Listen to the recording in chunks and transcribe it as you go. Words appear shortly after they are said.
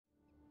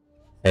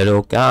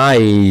Hello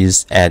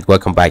guys, and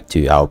welcome back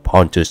to our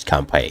Pontus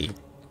campaign.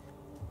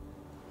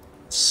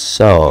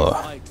 So,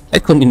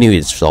 let's continue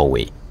the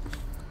story.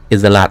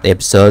 In the last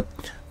episode,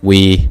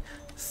 we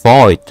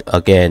fought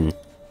against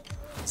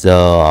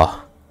the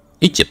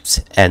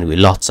Egypt and we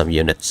lost some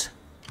units.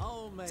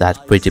 That's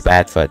pretty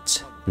bad,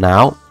 but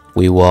now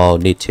we will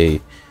need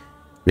to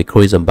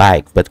recruit them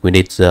back, but we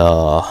need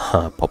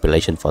the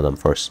population for them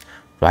first,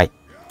 right?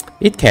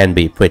 It can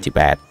be pretty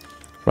bad.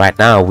 Right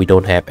now we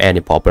don't have any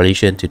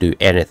population to do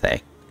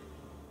anything.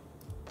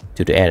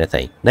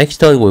 Next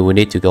turn we will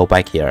need to go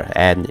back here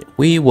and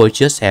we will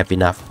just have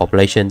enough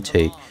population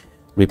to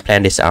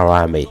replenish our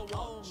army.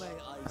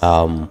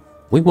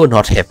 We will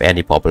not have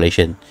any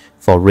population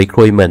for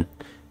recruitment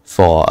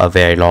for a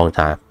very long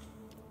time.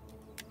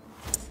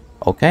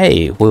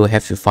 Okay, we will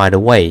have to find a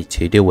way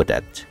to deal with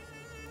that.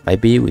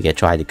 Maybe we can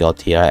try to go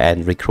here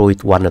and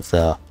recruit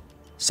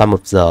some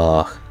of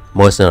the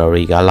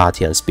mercenary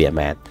Galatian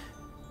spearmen.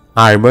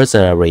 Iron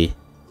mercenary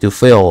to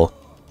fill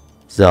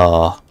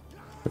the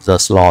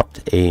slot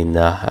in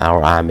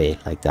our army,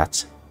 like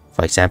that,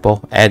 for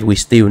example. And we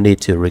still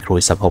need to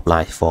recruit some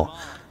hoplite for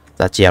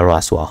that Gero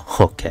as well.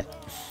 Okay,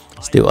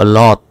 still a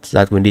lot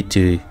that we need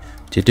to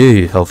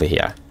do over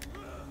here.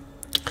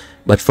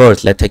 But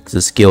first, let's take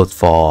the skills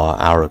for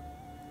our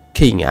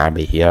king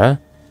army here,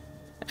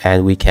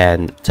 and we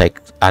can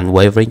take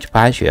unwavering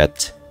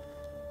patriot,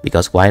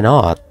 because why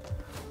not?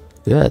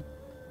 Good.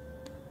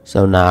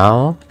 So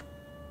now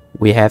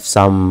we have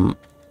some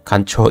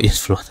control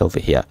influence over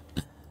here.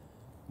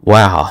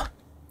 Wow,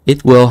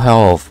 it will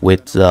help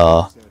with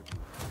the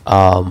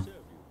I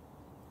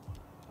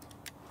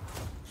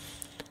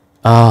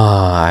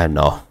don't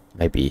know,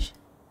 maybe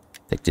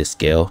take this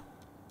skill.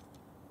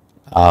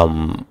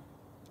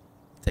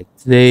 Take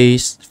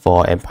this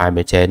for empire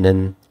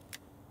maintenance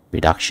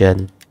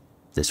reduction.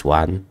 This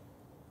one.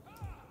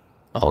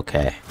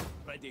 Okay.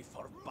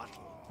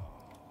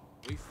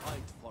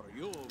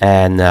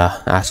 And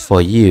as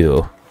for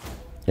you,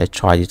 let's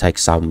try to take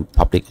some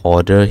public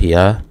order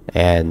here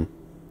and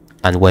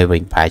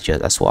unwavering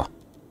patriot as well.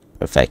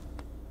 Perfect.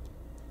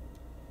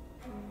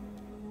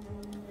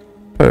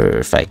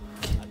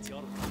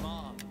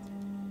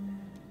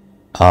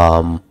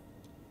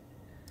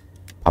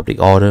 Public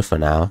order for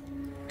now.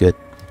 Good.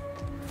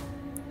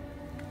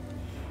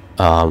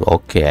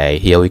 Okay,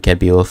 here we can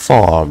build a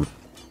farm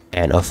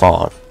and a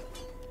farm.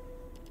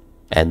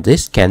 And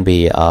this can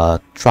be a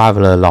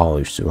traveler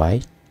lounge,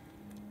 right?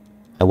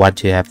 I want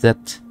to have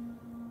that.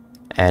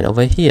 And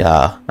over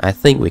here, I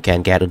think we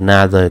can get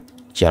another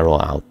Gero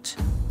out.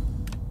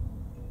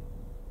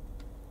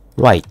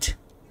 Right.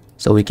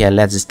 So we can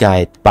let this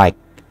guy back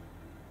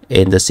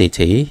in the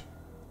city.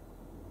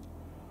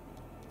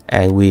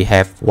 And we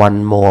have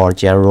one more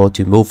Gero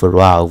to move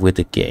around with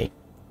the game.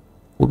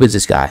 Who is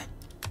this guy?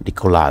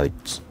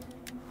 Nikolaites.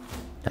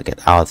 Now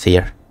get out of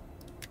here.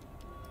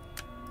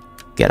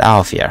 Get out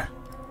of here.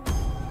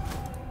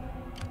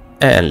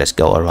 And let's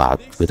go around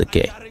with the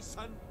game.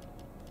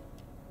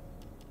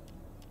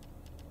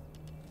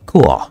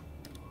 Cool.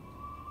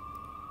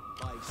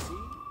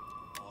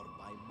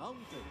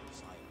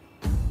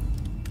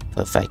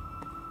 Perfect.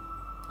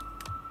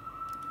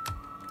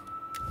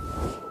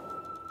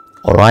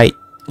 Alright,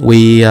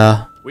 we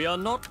are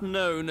not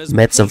known as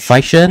met some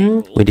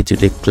faction. We need to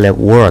declare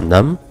war on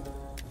them.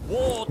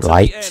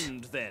 Right.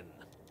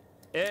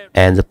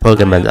 And the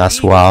Pergamon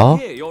as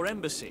well.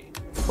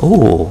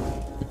 Oh.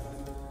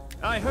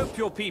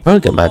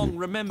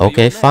 Pergamon.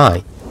 Okay,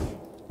 fine.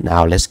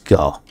 Now let's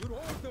go.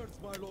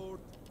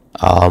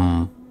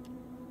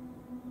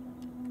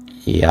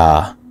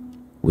 Yeah,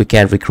 we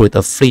can recruit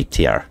a fleet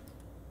here,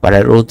 but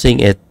I don't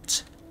think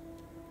it's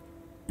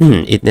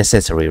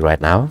necessary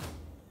right now.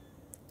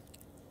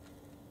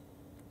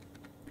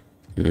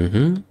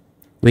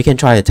 We can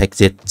try to take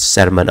this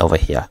settlement over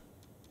here.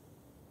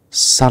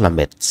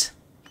 Salamit.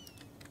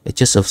 It's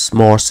just a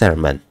small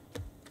settlement.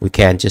 We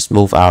can just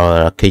move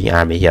our king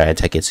army here and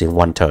take it in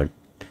one turn,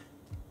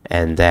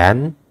 and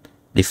then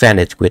defend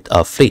it with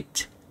a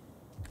fleet.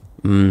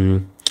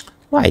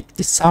 Right,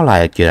 this sounds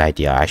like a good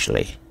idea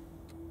actually,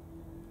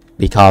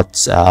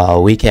 because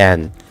we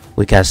can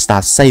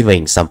start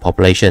saving some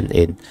population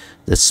in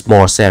the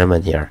small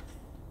settlement here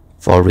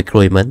for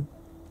recruitment.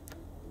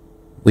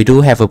 We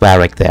do have a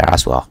barrack there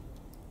as well.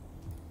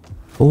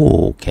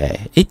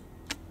 Okay, it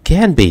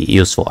can be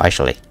useful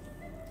actually.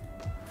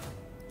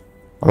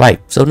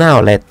 Alright, so now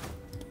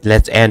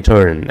let's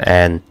enter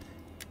and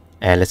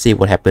let's see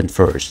what happened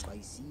first.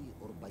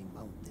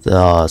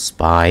 The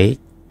spy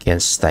can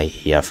stay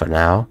here for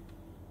now.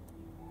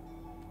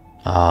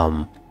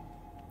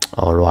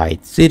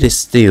 Alright, this is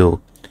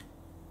still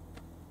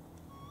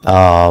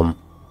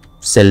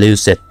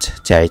Seleucid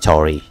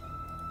territory,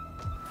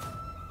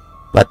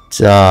 but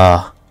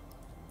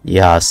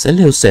yeah,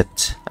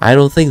 Seleucid, I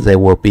don't think they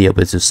will be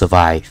able to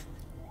survive.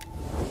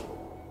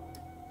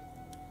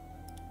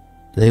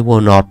 They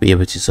will not be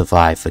able to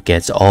survive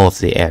against all of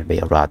the enemy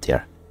around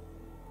here.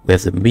 We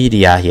have the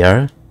media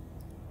here.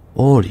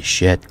 Holy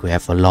shit, we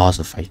have a lot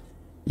of fight.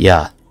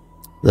 Yeah,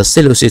 The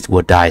Seleucids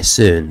will die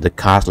soon. The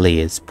castle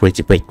is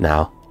pretty big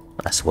now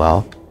as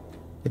well.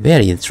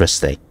 Very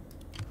interesting.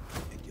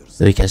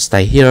 So we can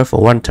stay here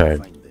for one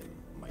turn.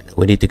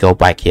 We need to go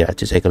back here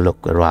to take a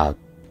look around.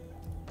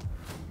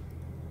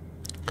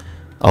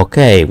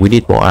 Okay, we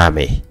need more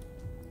army.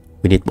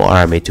 We need more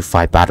army to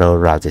fight battle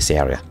around this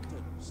area.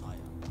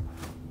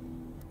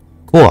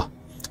 Cool.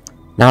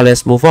 Now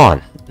let's move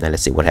on. Now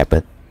let's see what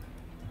happened.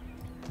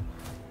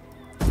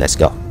 Let's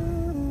go.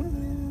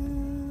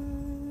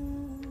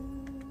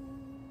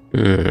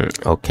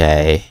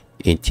 Okay.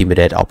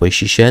 Intimidate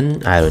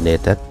opposition,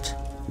 alienated,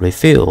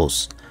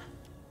 refuse,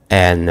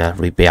 and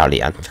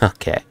rebellion.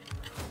 Okay.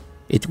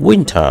 It's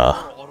winter.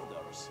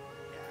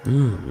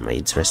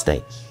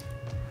 Interesting.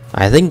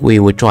 I think we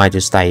will try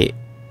to stay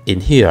in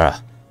here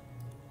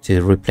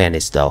to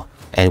replenish though,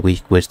 and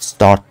we will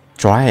start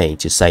trying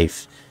to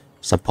save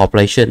some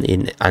population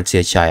in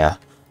Antiochia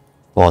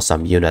for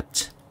some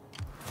units.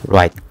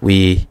 Right,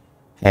 we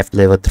have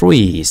level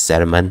 3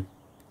 settlement.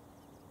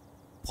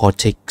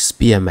 Portic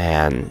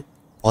spearman,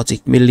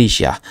 Portic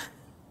militia.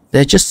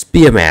 They're just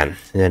spearmen.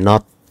 They're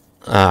not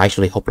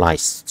actually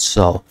hoplites.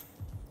 So,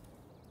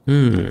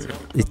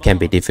 it can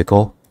be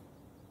difficult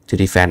to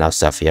defend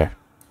ourselves here.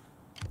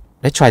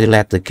 Let's try to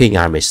let the king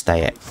army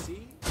stay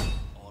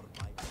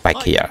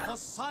back here.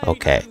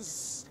 Okay,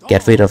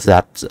 get rid of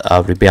that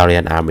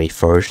rebellion army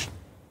first.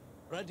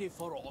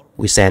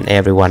 We send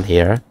everyone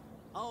here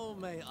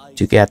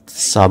to get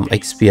some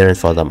experience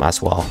for them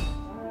as well.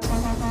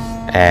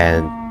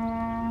 And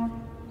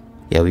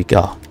here we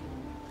go.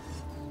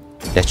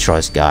 Destroy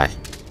this guy.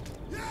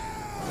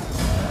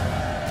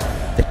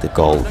 Take the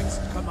gold.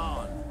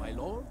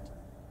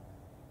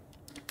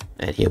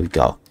 And here we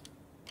go.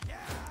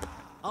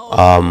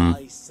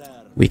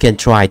 We can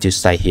try to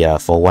stay here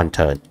for one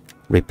turn,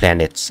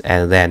 replenish,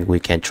 and then we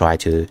can try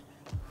to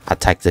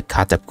attack the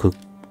Katapkuk,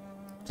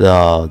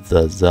 the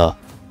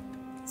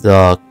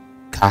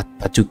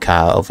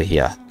Patuka over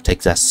here.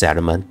 Take that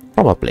settlement,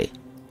 probably.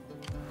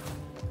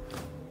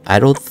 I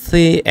don't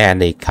see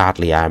any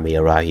Kartli army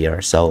around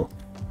here, so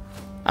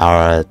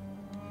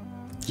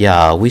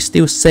we're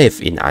still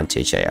safe in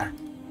Antiochia.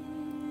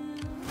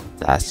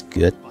 That's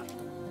good.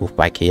 Move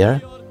back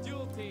here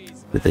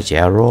with the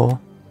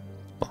general.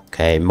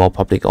 Okay, more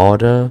public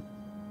order.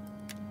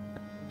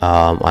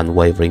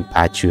 Unwavering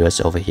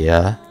patriots over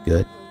here.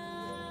 Good.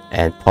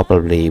 And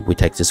probably we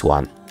take this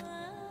one.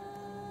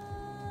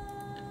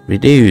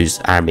 Reduce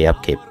army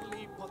upkeep.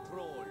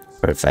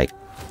 Perfect.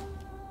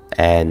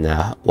 And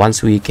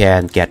once we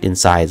can get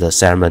inside the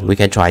settlement, we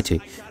can try to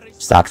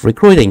start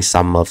recruiting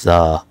some of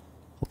the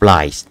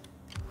hoplites.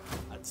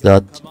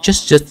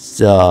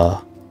 Just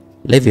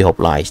levy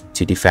hoplites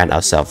to defend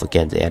ourselves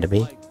against the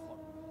enemy.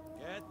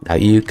 Now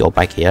you go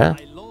back here.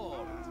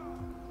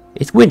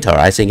 It's winter.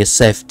 I think it's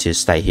safe to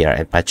stay here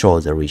and patrol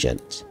the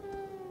regions.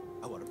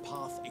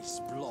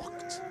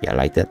 Yeah,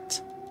 like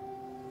that.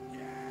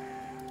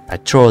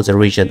 Patrol the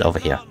region over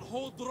here.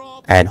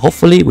 And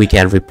hopefully we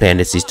can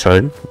replenish this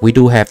turn. We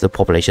do have the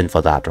population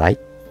for that, right?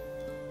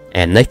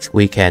 And next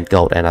we can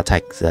go and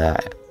attack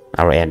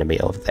our enemy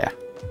over there.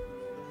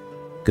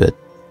 Good.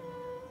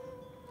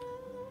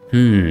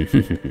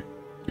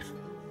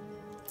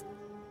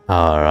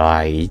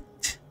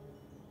 Alright.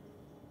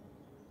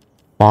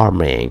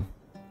 Farming.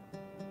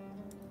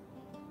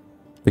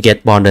 We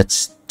get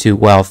bonus to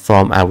wealth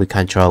from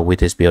agriculture with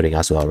this building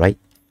as well, right?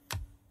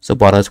 So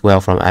bonus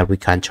wealth from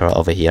agriculture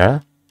over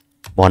here.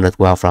 Bonus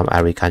wealth from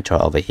agriculture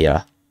over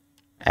here.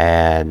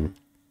 And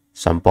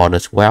some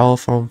bonus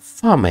wealth from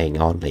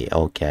farming only.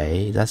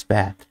 Okay, that's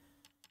bad.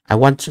 I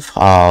want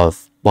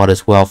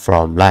bonus wealth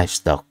from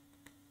livestock.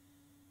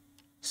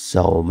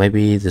 So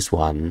maybe this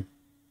one.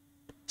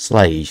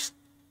 Slaves.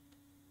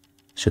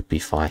 Should be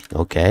fine.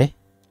 Okay.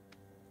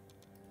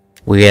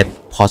 We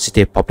get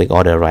positive public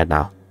order right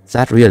now.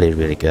 That's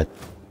really good.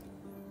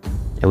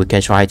 And we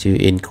can try to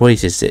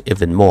increase it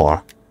even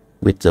more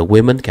with the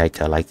women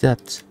character like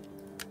that.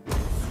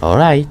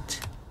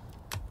 Alright.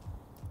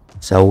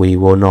 So we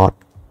will not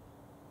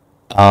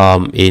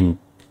in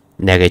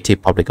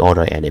negative public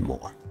order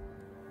anymore.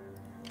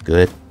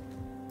 Good.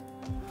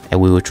 And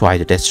we will try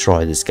to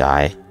destroy this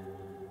guy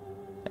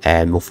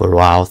and move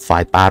around,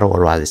 fight battle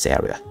around this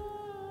area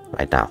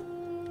right now.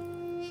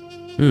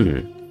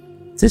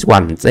 This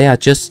one, they are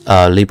just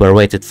a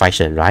liberated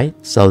faction, right?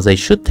 So they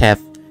should have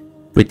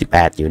pretty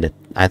bad unit.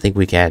 I think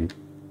we can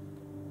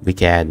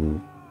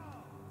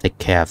take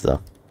care of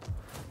them.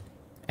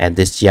 And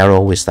this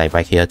general will stay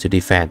back here to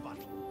defend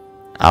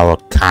our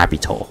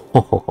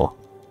capital.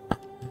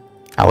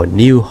 Our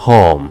new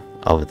home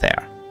over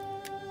there.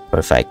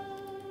 Perfect.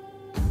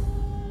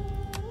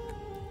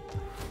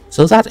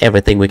 So that's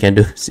everything we can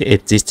do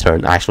this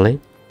turn actually.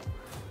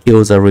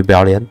 Kill the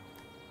rebellion.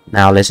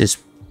 Now let's just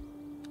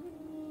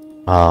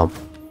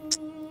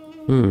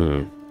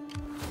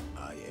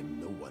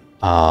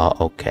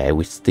okay,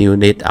 we still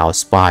need our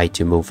spy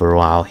to move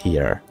around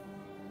here.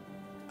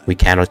 We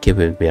cannot keep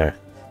him here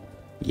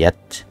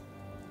yet.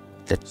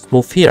 Let's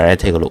move here and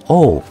take a look.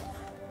 Oh,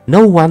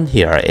 no one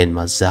here in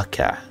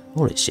Mazaka.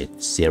 Holy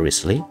shit,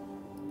 seriously?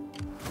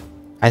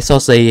 I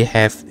thought they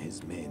have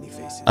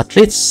at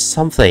least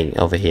something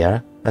over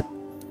here, but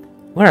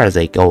where did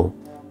they go?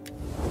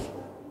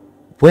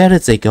 Where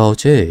did they go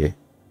to?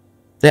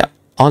 They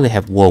only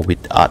have war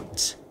with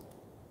us.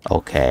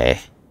 Okay.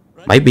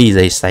 Maybe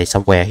they stay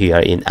somewhere here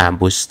in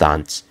ambush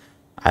stance.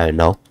 I don't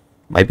know.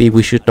 Maybe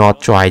we should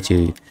not try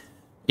to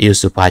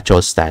use the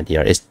patrol stand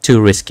here. It's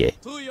too risky.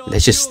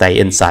 Let's just stay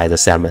inside the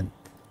settlement.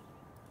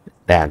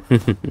 Then.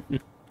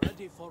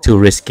 Too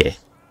risky.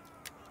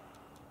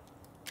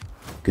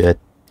 Good.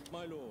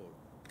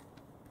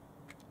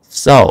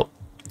 So,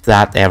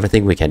 that's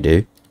everything we can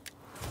do.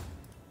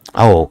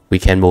 Oh, we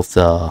can move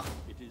the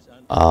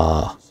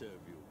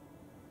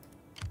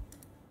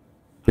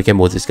we can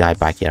move this guy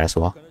back here as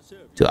well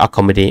to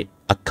accompany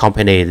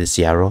the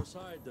zero.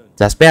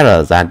 That's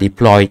better than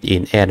deployed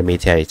in enemy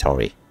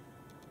territory,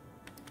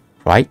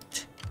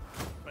 right?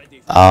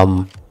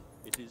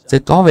 The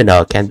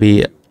governor can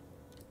be,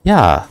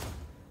 yeah,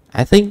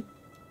 I think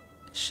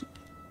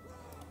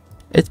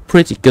it's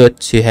pretty good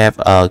to have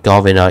a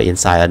governor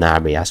inside an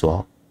army as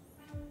well.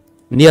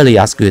 Nearly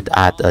as good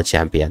as a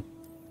champion.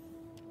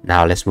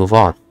 Now let's move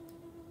on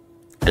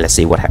and let's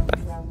see what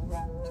happened.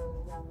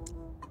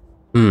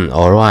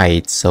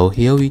 Alright, so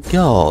here we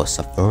go.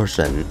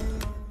 Subversion.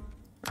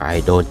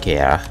 I don't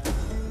care.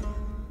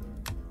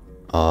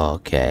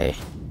 Okay.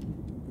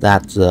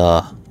 That's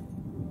the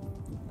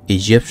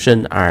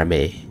Egyptian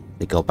army.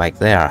 They go back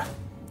there.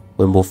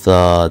 We move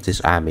this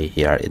army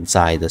here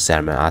inside the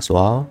settlement as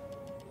well.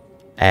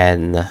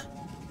 And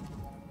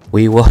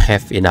we will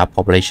have enough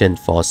population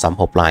for some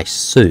hoplites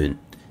soon.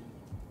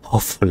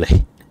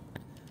 Hopefully.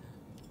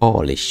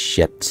 Holy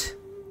shit.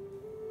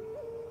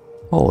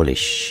 Holy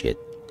shit.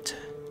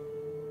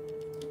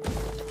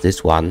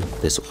 This one.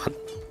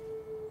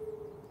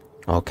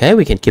 Okay,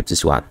 we can keep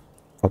this one.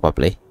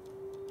 Probably.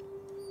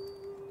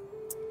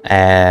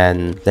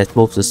 And let's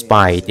move the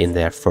spy in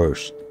there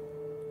first.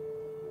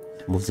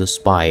 Move the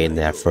spy in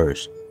there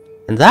first.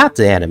 And that's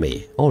the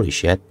enemy. Holy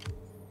shit.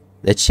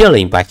 They're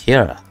chilling back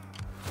here.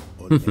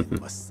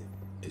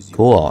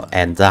 Cool.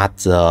 And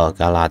that's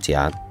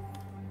Galatian.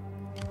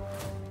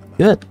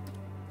 Good.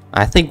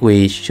 I think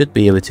we should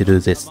be able to do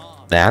this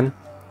then.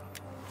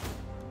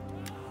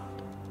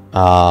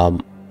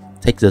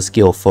 Take the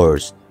skill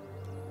first.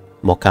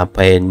 More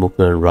campaign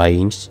movement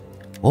range.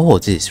 Oh,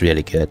 this is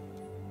really good.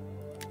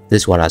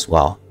 This one as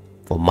well.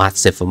 For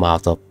massive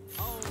amount of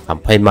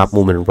campaign map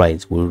movement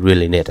range, we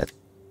really need it.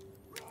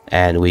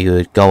 And we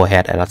would go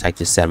ahead and attack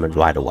this settlement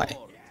right away.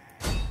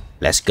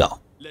 Let's go.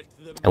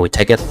 And we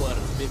take it.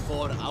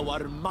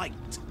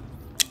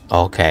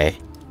 Okay.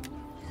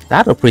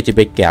 That's a pretty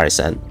big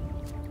garrison.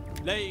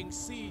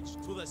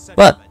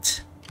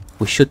 But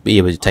we should be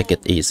able to take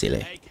it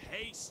easily.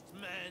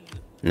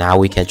 Now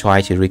we can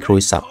try to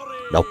recruit some.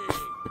 Nope.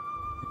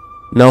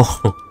 No.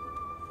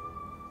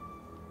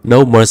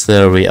 No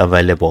mercenary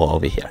available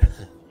over here.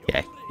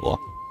 Okay, cool.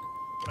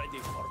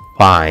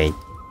 Fine.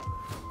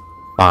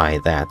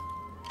 Fine that.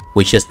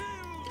 We just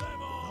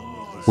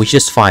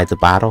fight the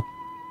battle.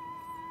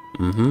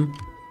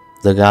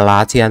 The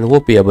Galatian will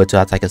be able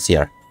to attack us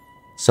here.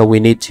 So we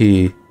need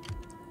to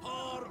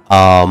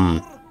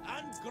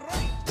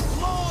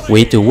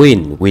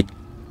win with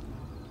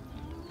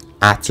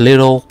as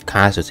little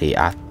casualty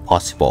as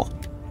possible.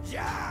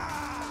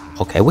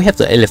 Okay, we have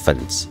the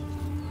elephants.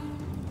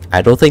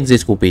 I don't think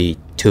this will be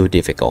too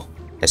difficult.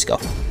 Let's go.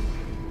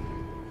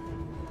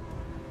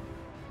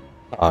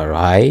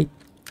 Alright.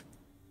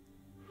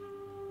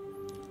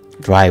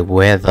 Dry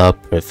weather,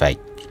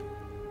 perfect.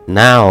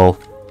 Now,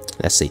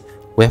 let's see.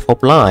 We have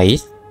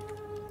hoplites,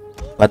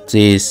 but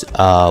this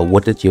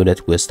wooded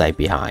unit will stay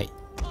behind.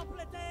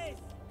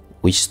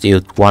 We still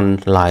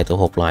one line of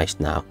hoplites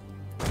now.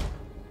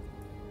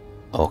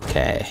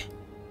 Okay.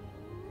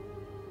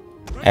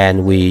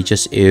 And we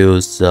just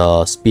use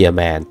the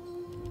spearman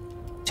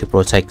to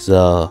protect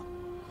the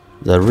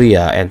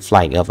rear and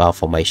flank of our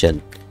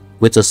formation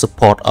with the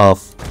support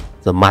of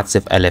the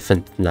massive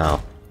elephant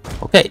now.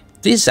 Okay,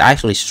 this is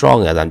actually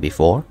stronger than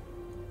before.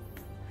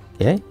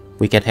 Okay,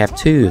 we can have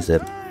two of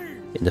them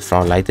in the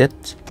front like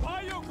that.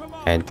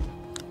 And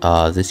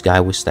this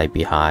guy will stay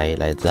behind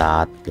like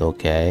that.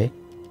 Okay.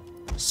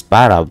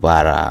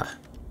 Sparabara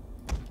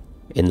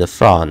in the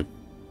front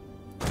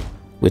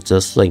with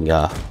the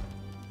slinger.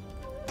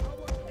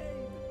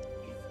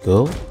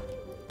 Go.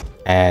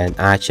 And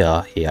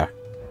archer here.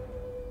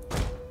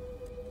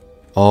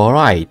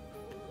 Alright.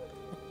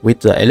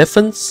 With the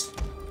elephants,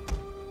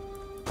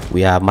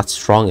 we are much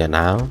stronger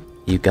now.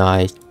 You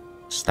guys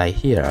stay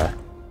here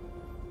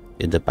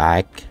in the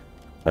back.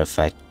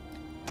 Perfect.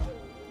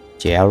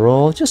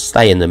 Gerald, just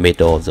stay in the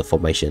middle of the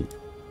formation.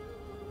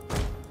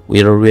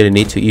 We don't really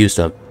need to use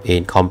them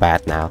in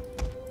combat now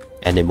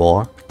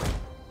anymore.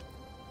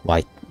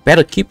 Right,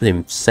 better keep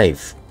them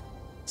safe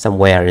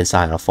somewhere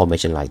inside a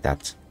formation like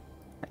that.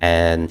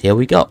 And here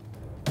we go.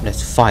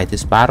 Let's fight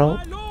this battle.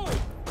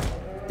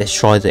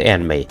 Destroy the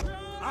enemy.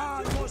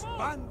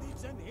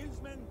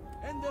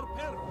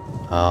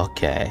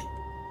 Okay,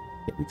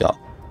 here we go.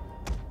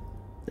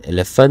 The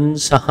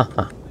elephants.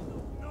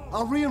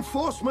 Our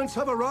reinforcements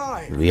have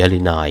arrived. Really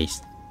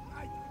nice.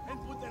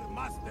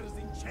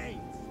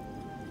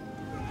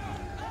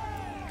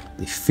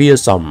 They feel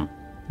some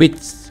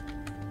bits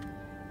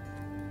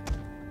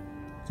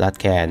that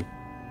can.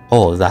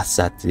 Oh, that's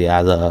the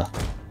other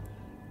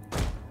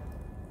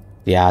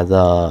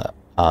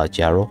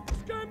Jaro.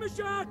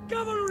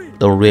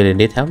 Don't really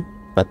need him,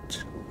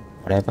 but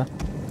whatever.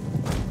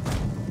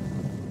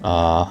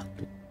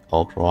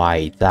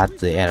 Alright,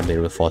 that's the enemy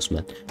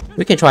reinforcement.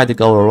 We can try to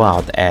go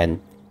around and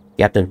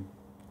get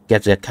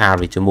their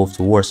cavalry to move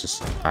towards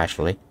us.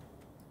 Actually,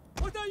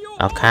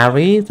 our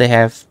cavalry, they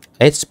have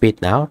 8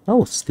 speed now.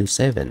 No, still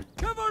 7.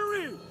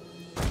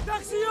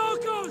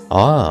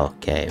 Oh,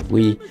 okay. If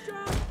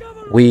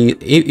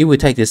we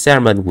take this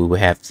settlement, we will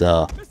have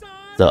the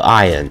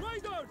iron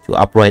to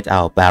upgrade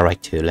our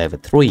barrack to level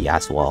 3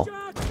 as well,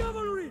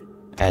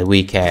 and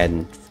we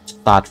can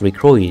start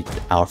recruit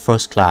our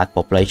first class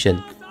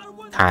population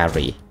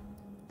cavalry,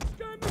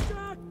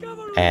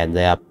 and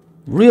they are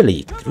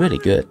really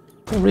good,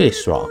 really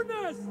strong.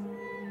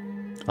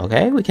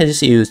 Okay, we can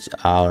just use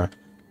our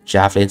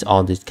javelins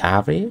on this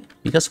cavalry,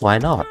 because why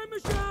not?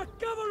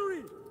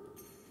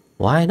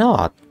 Why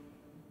not?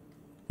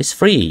 It's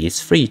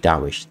free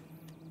damage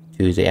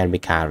to the enemy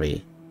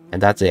cavalry,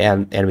 and that's the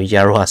enemy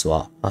Jaro as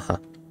well.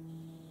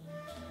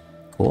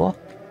 Cool.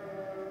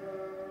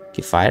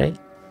 Keep fighting.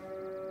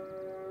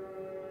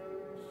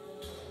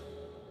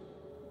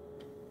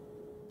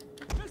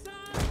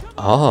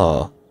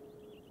 Oh,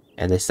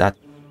 and they start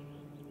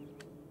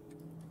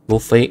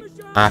moving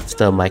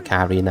after my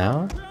cavalry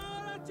now.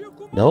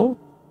 No.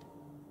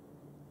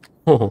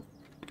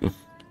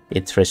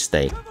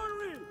 Interesting.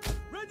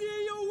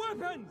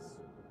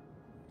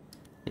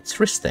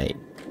 Interesting.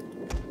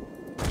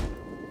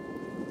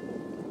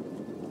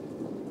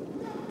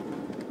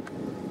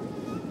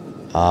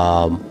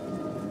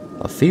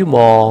 A few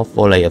more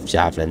volley of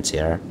javelins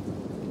here,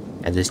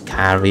 and this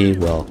cavalry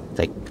will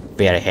take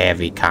very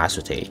heavy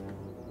casualty.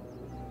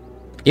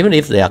 Even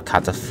if they are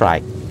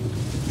cataphragm,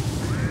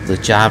 the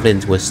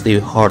javelins will still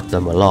hurt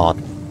them a lot.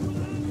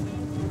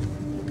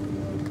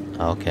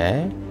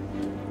 Okay.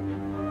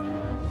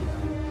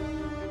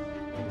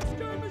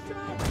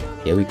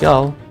 Here we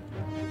go.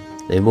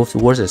 They move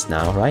towards us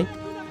now, right?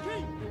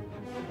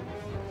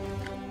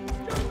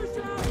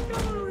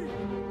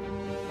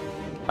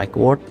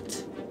 Backward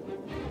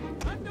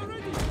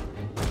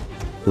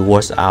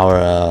towards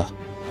our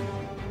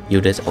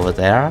units over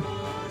there.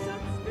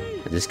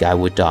 This guy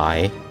would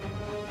die.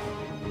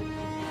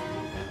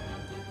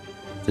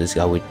 This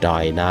guy would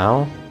die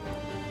now.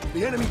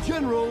 The enemy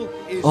general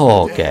is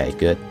oh, okay, dead.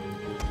 good.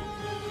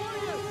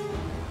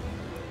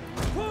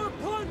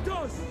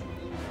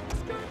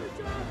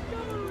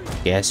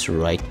 Yes,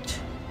 right.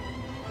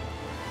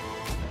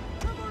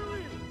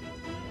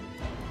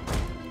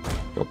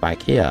 Go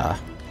back here.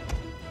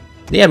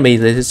 The enemy,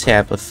 they just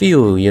have a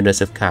few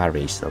units of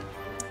cavalry, so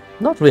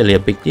not really a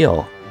big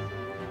deal.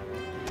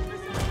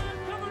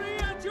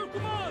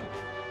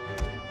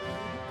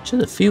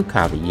 Just a few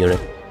cavalry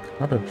units,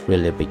 not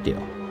really a big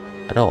deal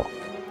at all.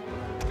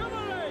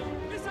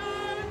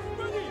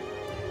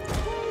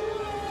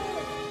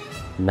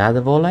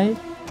 Another volley?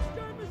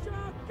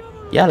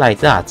 Yeah, like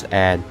that,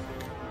 and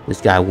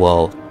this guy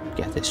will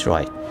get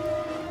destroyed.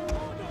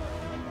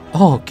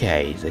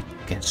 Okay, they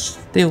can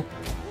still.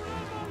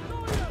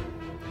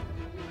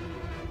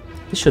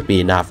 This should be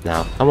enough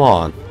now. Come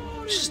on,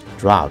 just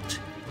drought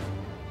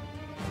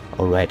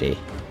already.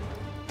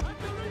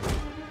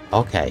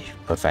 Okay,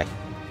 perfect.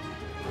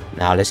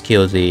 Now let's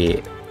kill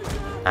the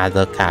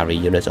other cavalry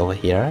units over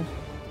here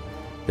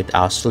with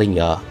our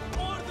slinger.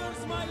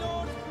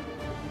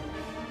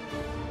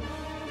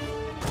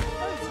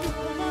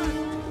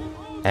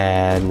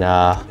 And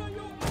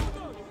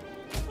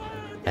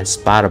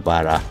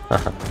Sparabara.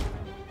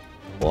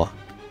 Oh,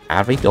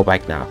 cavalry, go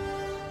back now.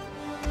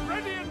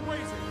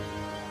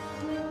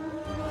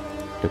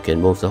 You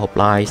can move the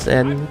hoplites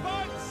and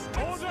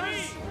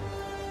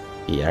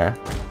here.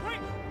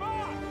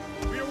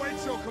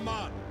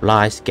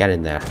 Hoplites, get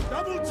in there.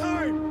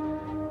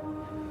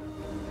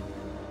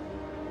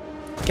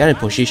 Get in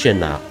position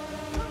now.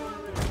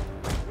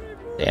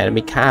 The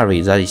enemy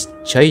cavalry that is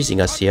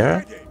chasing us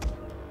here.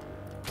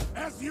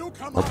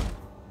 Oh.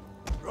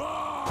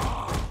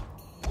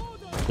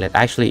 Let's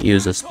actually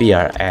use a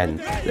spear and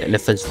the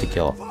elephants to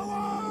kill.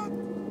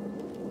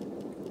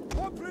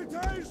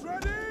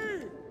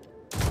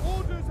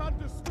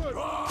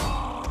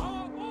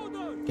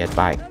 Get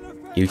back.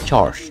 You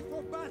charge.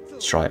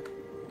 Destroy it.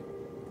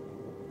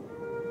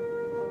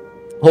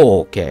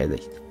 Oh, okay.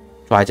 They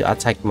try to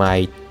attack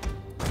my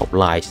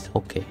hoplites.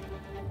 Okay.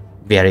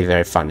 Very,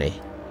 very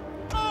funny.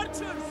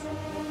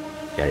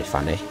 Very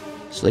funny.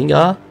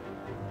 Slinger.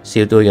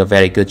 Still doing a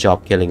very good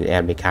job killing the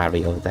enemy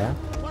cavalry over there.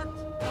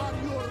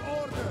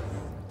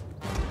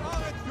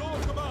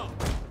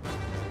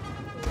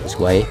 This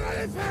way.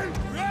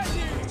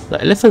 The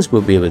elephants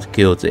will be able to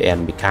kill the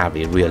enemy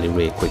cavalry really,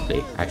 really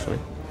quickly, actually.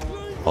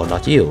 Oh,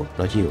 not you.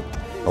 Not you.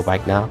 Go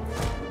back now.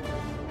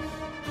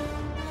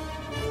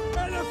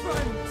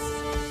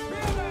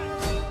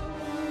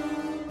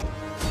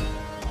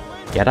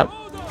 Get up.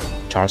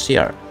 Charge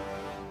here.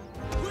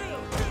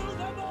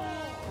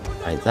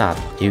 Like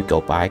that. You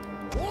go back.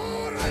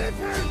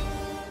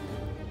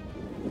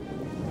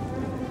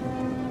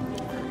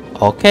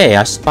 Okay,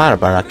 a spider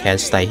barrack can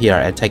stay here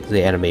and take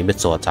the enemy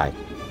missile attack.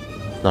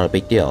 Not a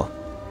big deal.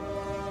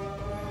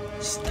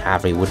 This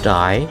cavalry would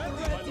die.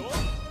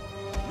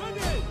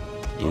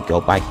 You go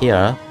back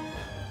here.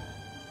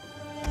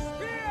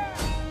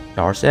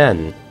 Charge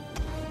in.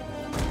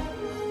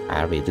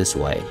 Cavalry this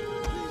way.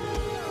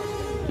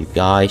 You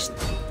guys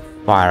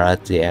fire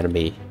at the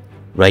enemy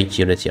range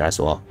unit here as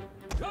well.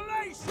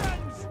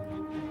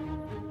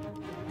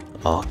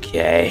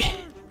 Okay.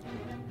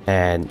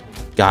 And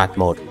guard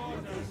mode.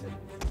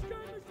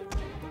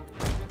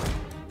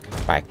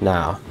 Back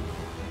now.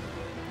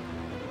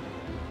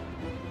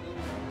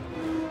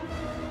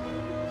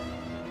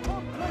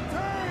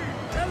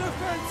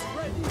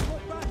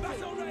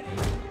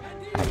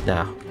 Back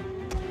now.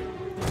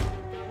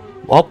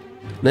 Well,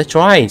 they're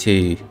trying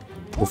to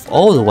move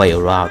all the way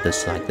around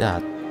this like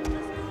that.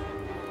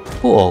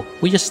 Cool,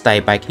 we just stay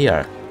back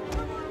here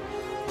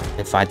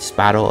and fight this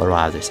battle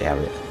around this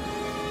area.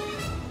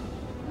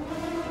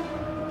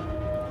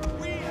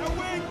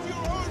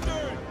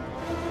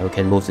 We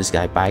can move this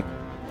guy back.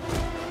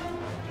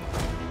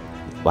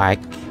 Back.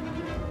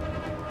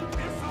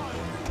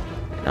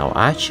 Now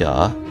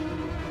Archer.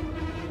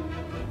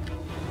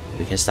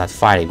 We can start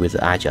fighting with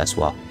the Archer as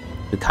well.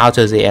 To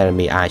counter the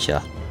enemy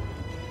Archer.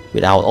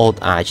 With our old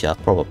Archer,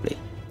 probably.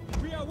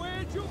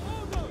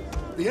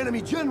 The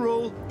enemy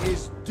general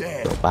is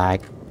dead. Go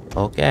back.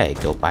 Okay,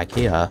 go back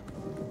here.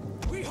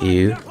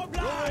 You.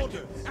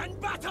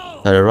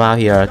 Turn around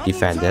here,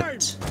 defend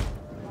it.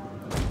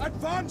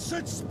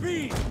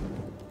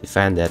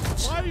 Defend it.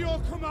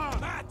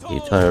 You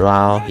turn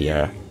around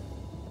here.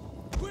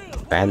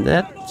 Defend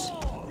it.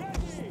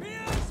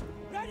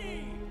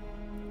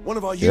 One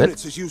of our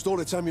units has used all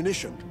its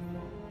ammunition.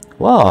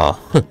 Wow.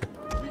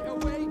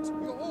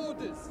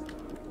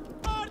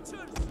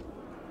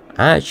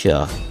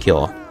 Archer,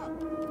 kill.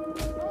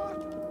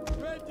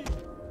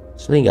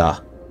 Slinger,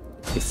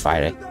 keep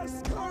fighting.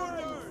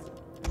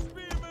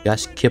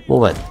 Just keep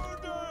moving.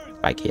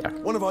 Back here.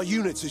 One of our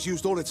units has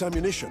used all its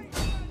ammunition.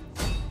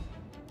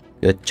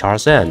 Good,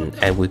 charge in,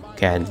 and we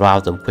can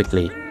rout them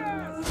quickly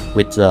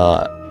with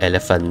the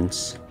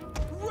elephants.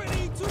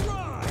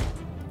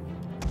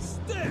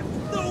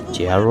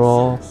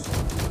 Jero.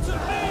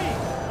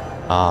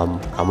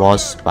 Come on,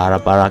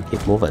 Bara,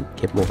 keep moving,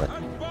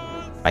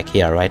 Back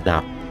here right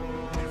now.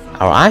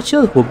 Our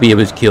archers will be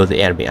able to kill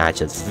the enemy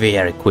archers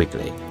very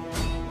quickly.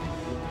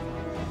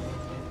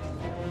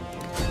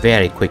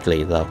 Very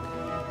quickly, though.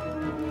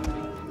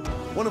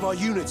 One of our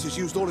units has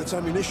used all its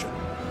ammunition.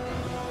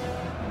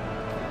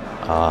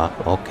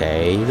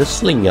 Okay, the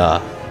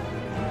slinger.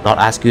 Not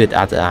as good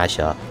as the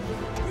archer,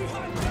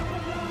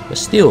 but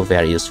still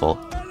very useful.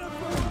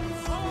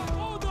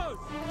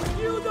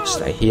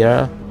 Stay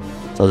here.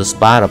 So the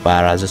spider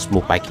barra just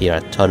move back here,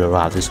 turn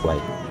around this way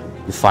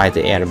to fight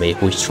the enemy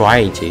who is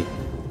trying to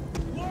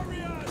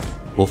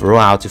move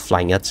around to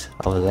flank it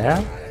over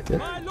there.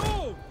 Good.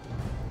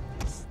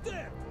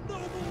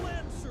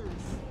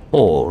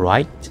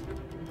 Alright.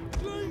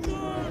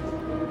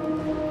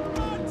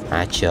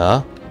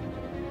 Archer.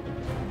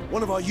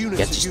 One of our units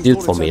Get this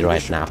dude for me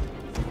right now.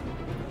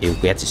 You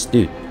get this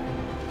dude.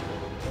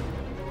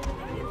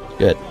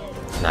 Good.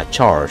 Now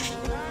charge.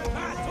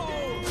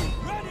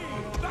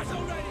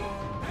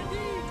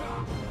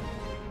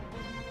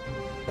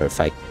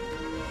 Perfect.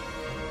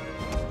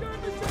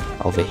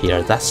 Over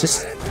here, that's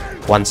just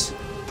one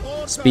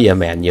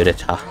spearman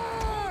unit, huh?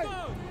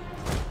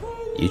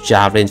 You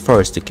javelin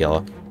first to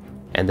kill,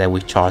 and then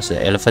we charge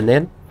the elephant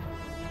in.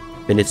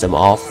 Finish them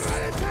off.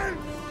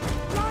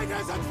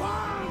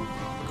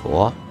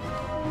 Cool.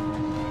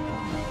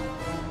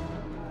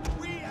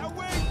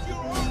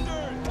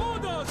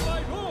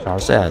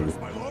 Charge in.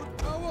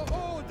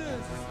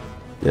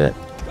 Good.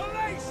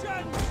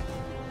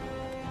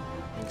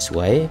 This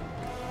way.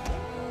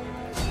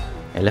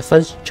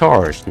 Elephants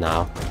charge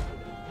now.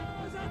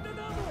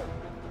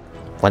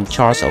 One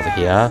charge over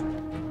here.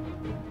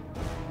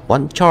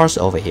 One charge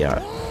over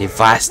here.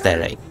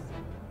 Devastating.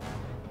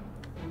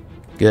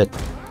 Good.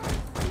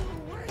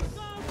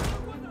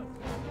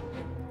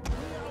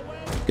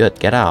 Good,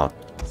 get out.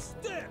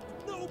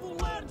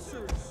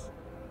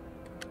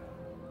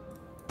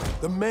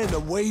 The men are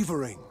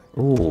wavering.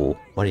 Ooh,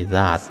 what is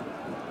that?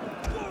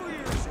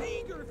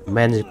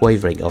 Man is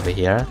wavering over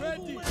here.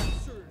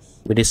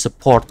 We need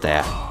support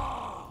there.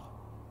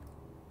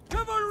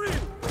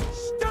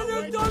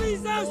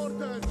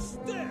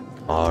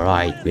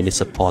 Alright, we need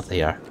support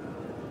here.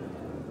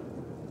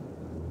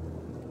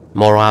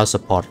 Morale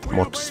support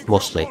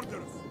mostly.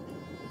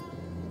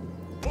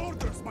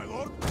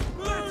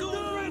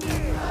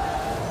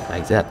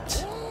 Like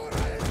that.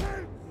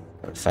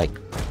 Perfect.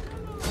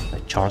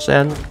 Charge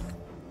in.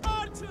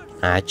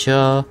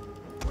 Archer.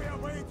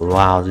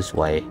 Wow, this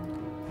way.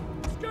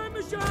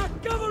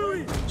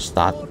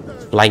 Start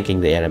flanking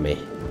the enemy.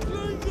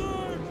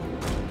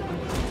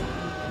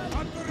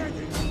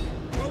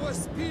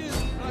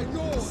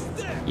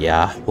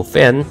 Yeah, move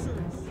in.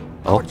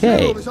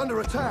 Okay. Is under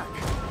attack.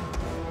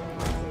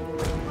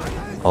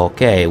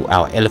 Okay,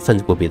 our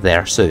elephant will be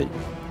there soon.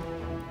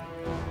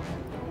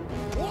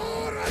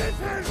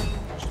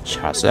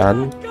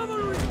 Chasen,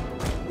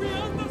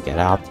 get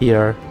out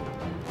here.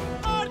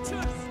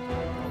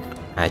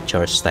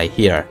 Archers stay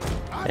here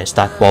and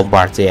start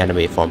bombard the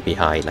enemy from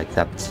behind like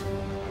that.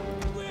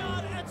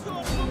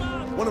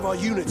 One of our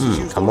units is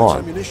used come all its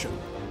on. ammunition.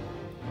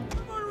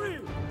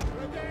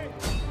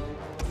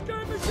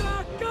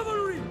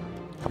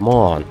 Come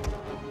on,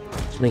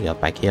 Slinger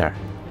back here.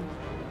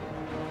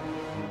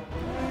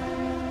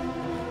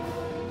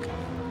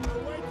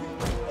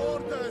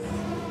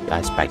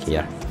 Guys back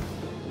here.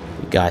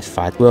 You guys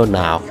fight well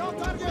now.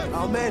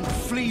 Our men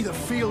flee the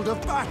field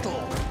of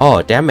battle.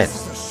 Oh damn it! This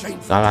is a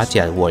shameful.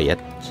 Galatian warrior.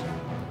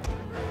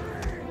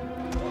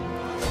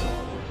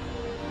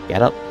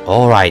 Get up.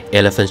 Alright,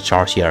 elephants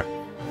charge here.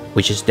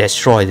 We just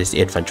destroy this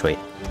infantry.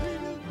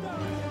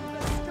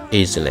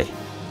 Easily.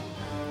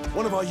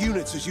 One of our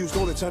units has used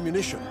all its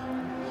ammunition.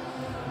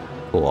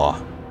 Cool.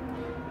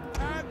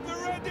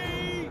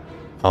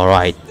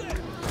 Alright.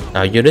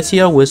 Now units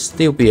here will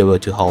still be able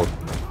to hold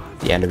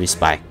the enemy's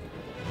back.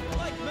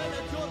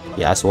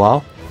 Yeah, as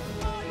well.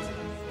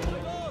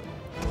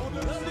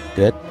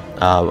 Good.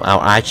 Our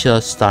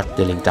archers start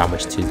dealing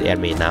damage to the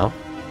enemy now.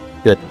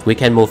 Good. We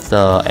can move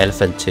the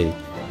elephant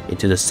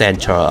into the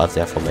center of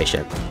their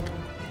formation.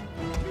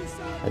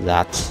 And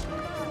that.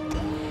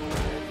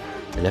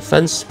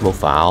 Elephants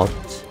move out.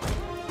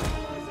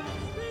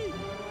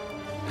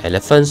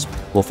 Elephants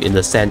move in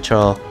the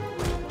center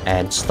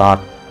and start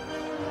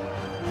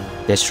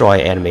destroy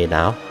enemy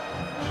now.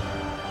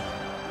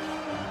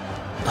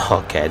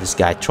 Okay, this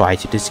guy tried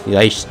to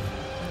disengage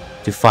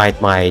to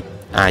fight my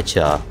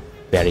archer.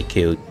 Very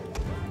cute.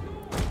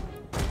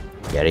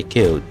 Very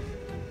cute.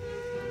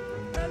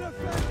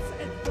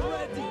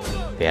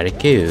 Very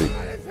cute.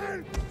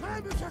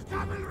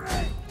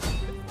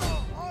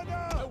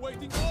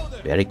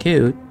 Very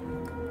cute.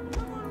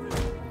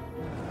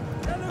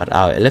 But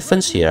our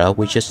elephants here,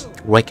 we just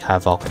wreak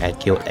havoc and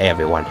kill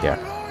everyone here.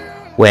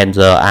 When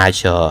the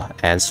archer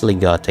and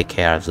slinger take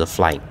care of the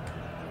flank.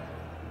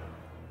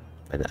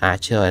 When the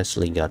archer and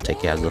slinger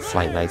take care of the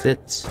flank like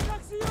this.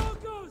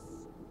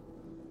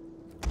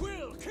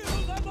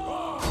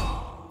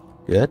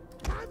 Good.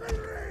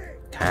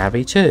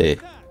 Carry too.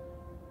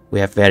 We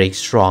have very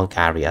strong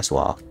carry as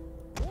well.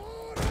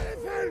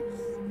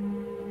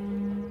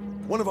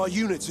 One of our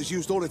units has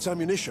used all its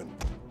ammunition.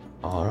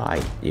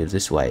 Alright, use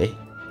this way.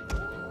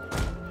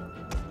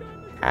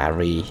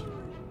 Carry.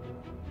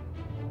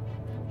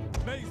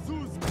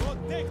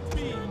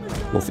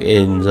 Move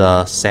in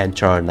the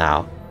center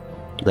now.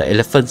 The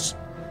elephants,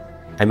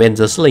 I mean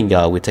the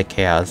slinger, will take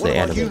care of the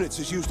enemy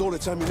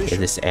in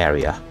this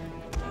area.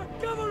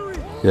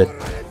 Good.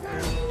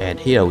 And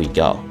here we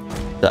go.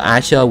 The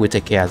archer will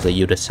take care of the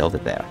units over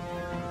there.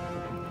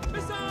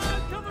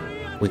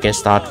 We can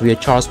start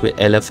recharge with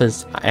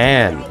elephants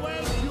and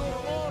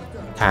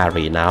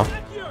carry now.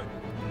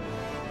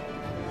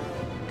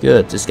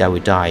 Good, this guy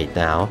will die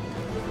now.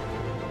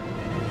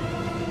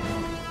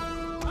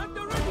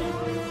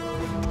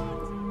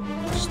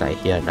 Stay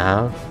here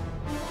now.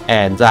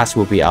 And that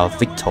will be our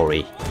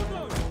victory.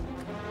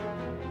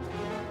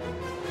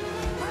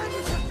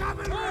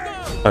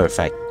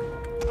 Perfect.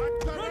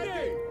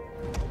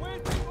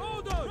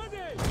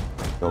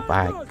 Go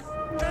back.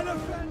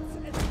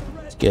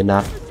 It's good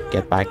enough.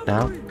 Get back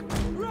now.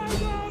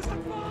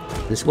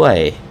 This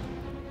way.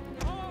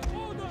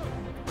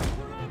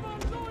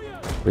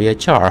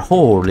 Recharge.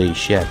 Holy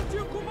shit.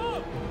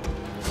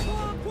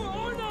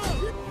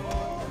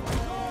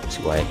 This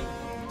way.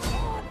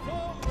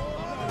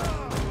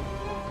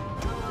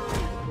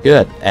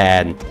 Good.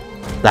 And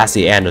that's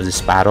the end of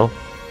this battle.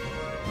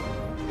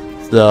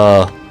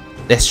 The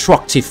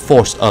destructive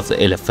force of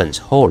the elephants.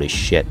 Holy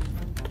shit.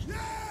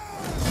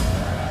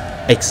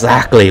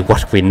 Exactly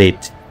what we need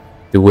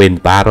to win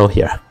battle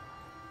here.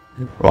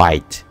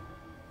 Right.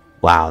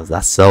 Wow,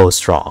 that's so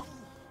strong.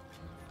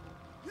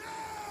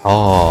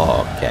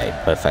 Oh, okay,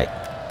 perfect.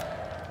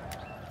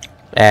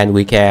 And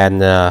we can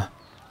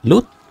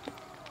loot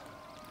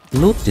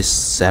this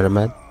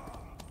settlement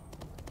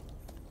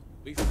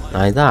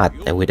like that,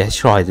 and we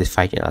destroy this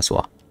fighting as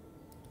well.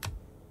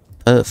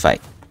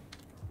 Perfect.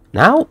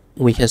 Now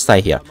we can stay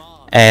here.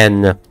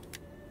 And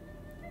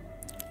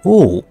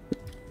oh,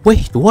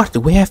 wait, what?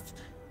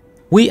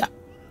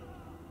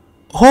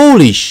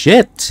 Holy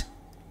shit!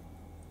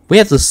 We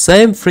have the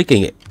same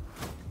freaking.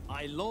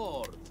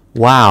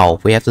 Wow,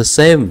 we have the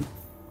same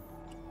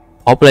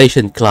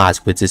population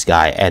class with this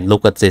guy, and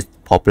look at this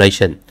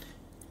population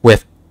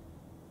with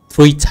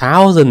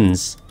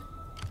 3,000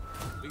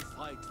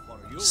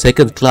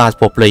 second class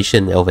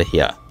population over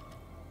here.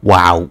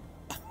 Wow.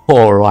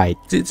 Alright,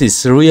 this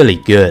is really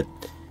good.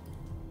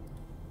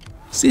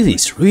 This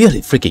is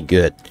really freaking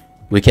good.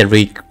 We can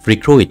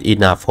recruit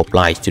enough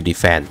hoplites to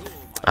defend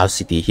our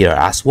city here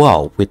as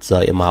well with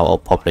the amount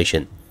of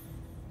population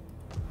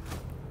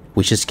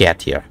we just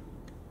get here.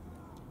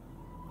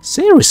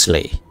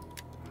 Seriously,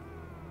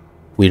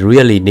 we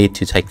really need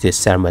to take this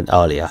settlement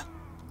earlier.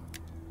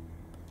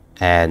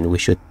 And we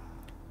should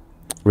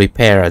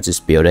repair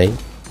this building.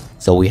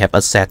 So we have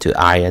access to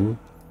iron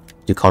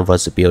to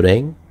convert the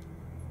building.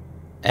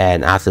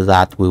 And after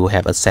that, we will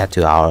have access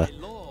to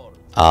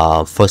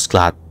our first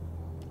class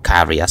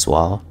cavalry as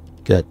well.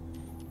 Good.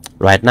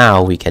 Right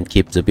now, we can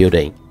keep the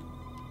building.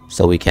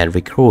 So we can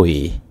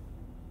recruit.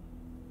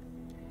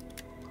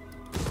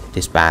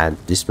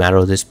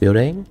 Dismantle this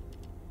building.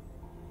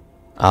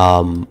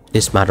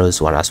 Dismantle this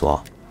one as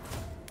well.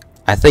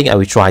 I think I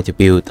will try to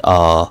build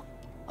a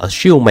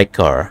shield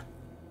maker.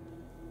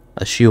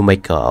 A shield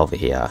maker over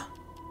here.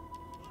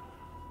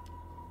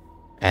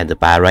 And the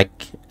barrack.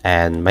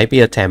 And maybe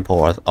a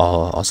temple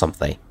or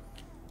something.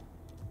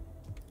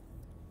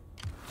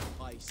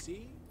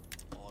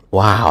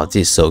 Wow,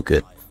 this is so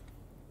good.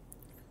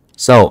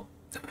 So,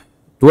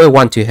 do I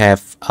want to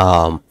have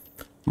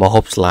more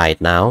hope slide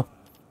now?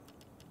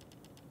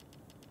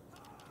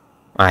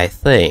 I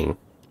think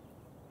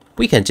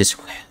we can just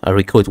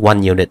recruit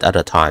one unit at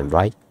a time,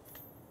 right?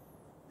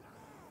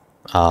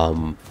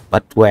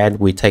 But when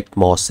we take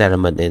more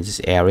settlement in this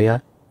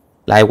area,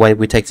 like when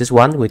we take this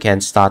one, we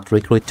can start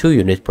recruit 2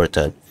 units per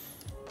turn.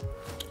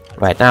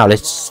 Right now,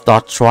 let's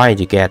start trying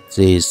to get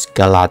this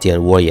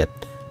Galatian warrior.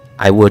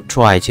 I will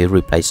try to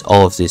replace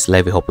all of these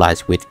levy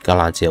hoplites with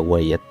Galatian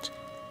warrior.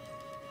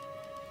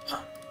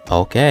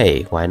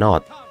 Okay, why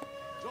not?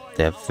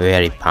 They're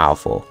very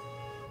powerful.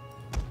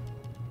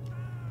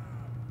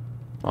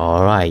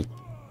 Alright.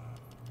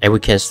 And we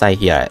can stay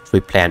here,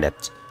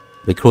 replanet,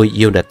 recruit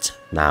unit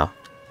now.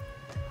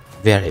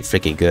 Very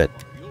freaking good.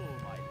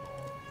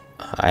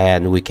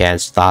 And we can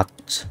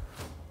start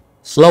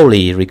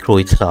slowly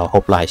recruit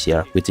hoplites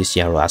here with this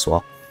general as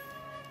well.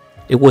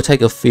 It will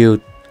take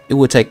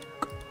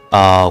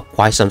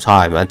quite some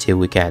time until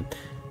we can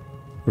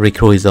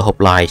recruit the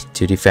hoplites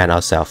to defend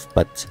ourselves,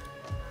 but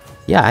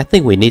yeah, I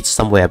think we need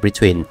somewhere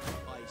between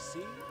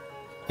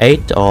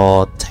 8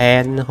 or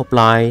 10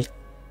 hoplites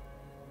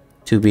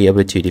to be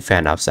able to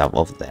defend ourselves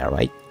over there,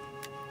 right?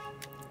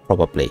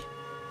 Probably.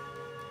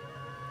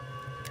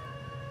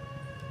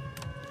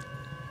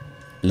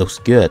 Looks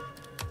good.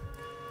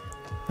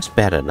 Much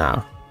better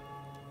now.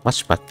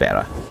 Much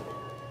better.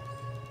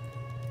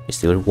 We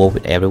still work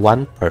with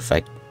everyone.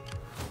 Perfect.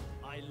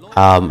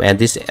 And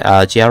this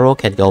Gero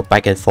can go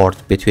back and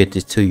forth between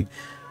the 2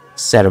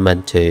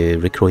 settlements to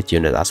recruit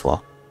units as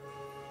well.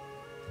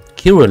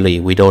 Currently,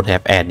 we don't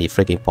have any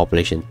freaking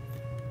population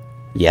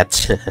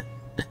yet.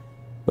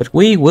 But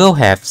we will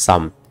have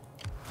some.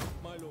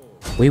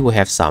 We will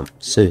have some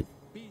soon.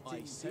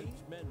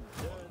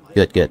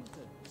 Good.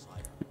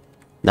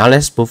 Now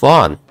let's move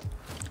on.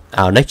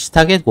 Our next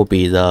target will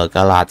be the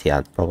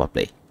Galatian,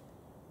 probably.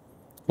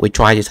 We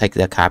try to take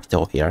the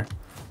capital here.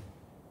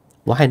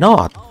 Why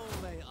not?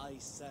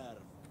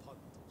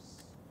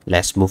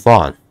 Let's move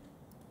on.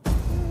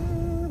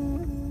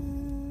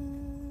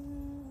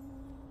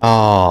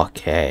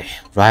 Okay,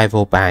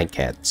 rival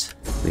banquet.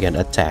 We can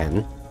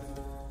attend.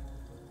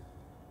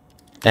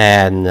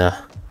 And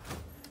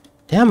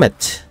damn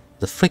it,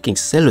 the freaking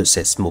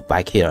Seleucids moved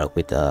back here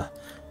with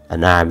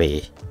an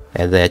army,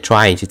 and they're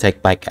trying to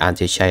take back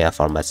Antiochia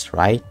from us,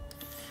 right?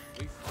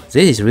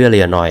 This is really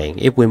annoying.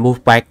 If we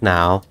move back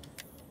now,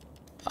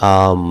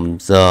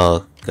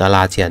 the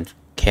Galatian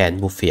can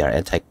move here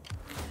and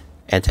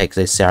take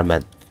this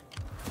settlement,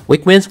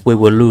 which means we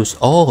will lose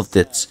all of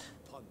this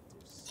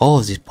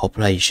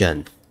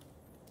population,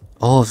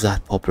 all of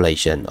that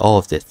population, all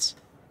of this.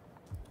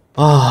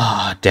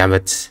 Oh, damn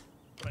it!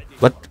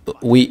 But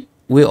we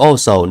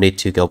also need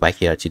to go back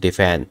here to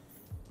defend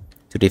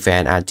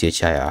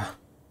Antiochia.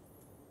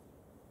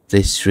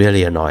 This is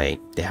really annoying.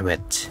 Damn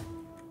it!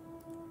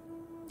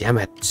 Damn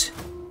it!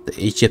 The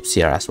Egypt's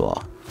here as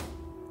well.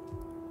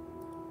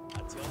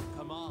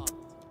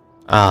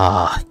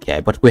 Okay,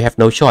 but we have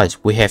no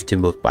choice. We have to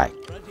move back.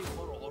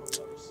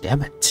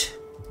 Damn it.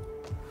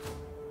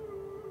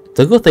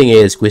 The good thing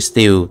is we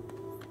still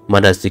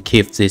managed to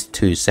keep these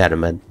 2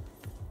 settlements.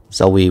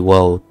 So we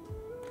will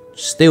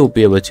still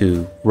be able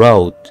to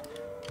grow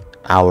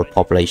our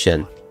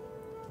population.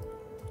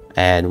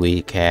 And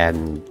we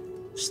can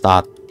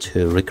start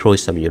to recruit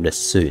some units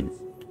soon.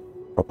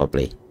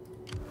 Probably.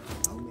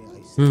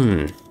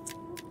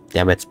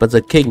 Damn it. But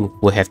the king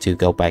will have to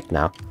go back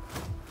now.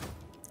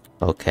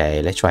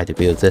 Okay, let's try to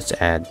build this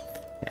and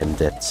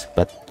this,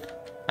 but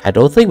I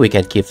don't think we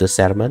can keep the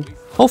settlement.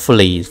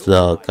 Hopefully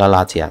the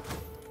Galatian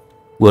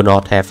will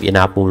not have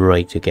enough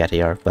boomerang to get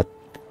here, but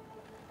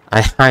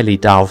I highly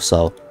doubt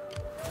so.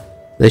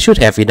 They should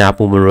have enough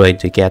boomerang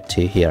to get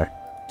to here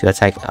to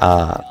attack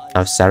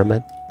our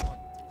settlement.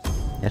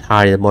 Let's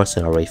hire the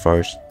mercenary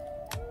first.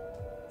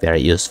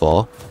 Very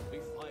useful.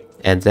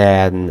 And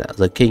then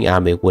the king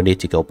army will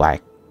need to go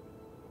back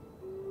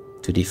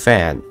to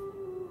defend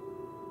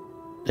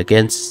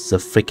against the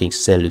freaking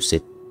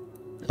Seleucid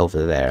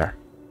over there.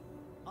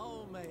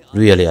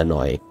 Really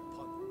annoying.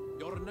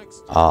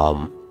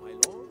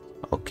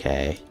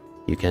 Okay,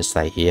 you can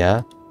stay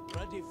here.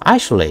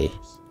 Actually,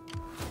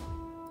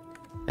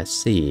 let's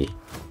see.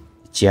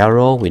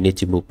 Gerald, we need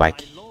to move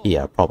back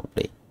here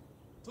probably.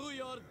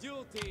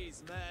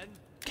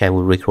 Can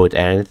we recruit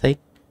anything?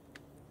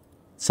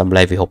 Some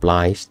levy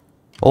hoplites.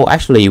 Oh,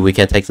 actually, we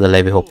can take the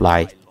levy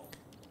hoplite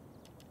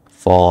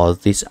for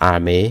this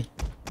army.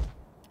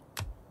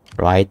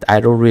 Right,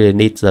 I don't really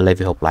need the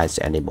levy hoplites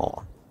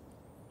anymore.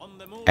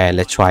 And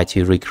let's try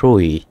to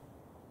recruit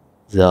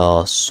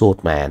the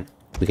swordman.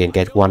 We can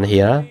get one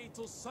here.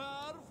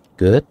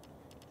 Good.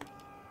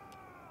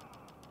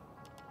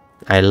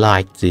 I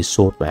like the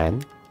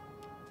swordman.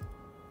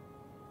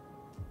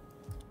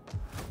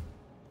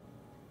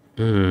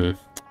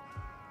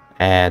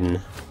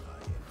 And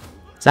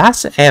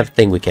that's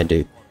everything we can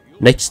do.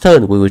 Next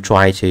turn we will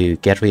try to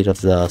get rid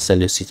of the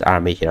Seleucid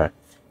army here.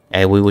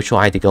 And we will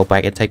try to go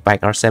back and take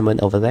back our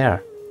settlement over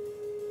there.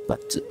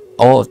 But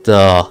all of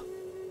the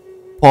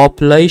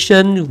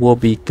population will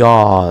be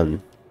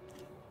gone.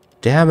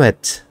 Damn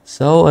it.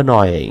 So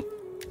annoying.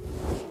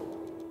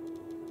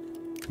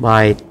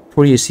 My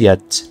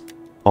precious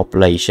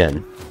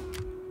population.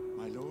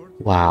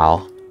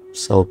 Wow.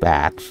 So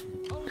bad.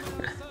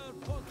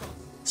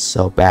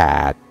 So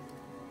bad.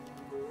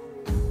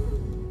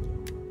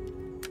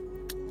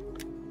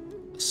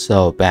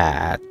 So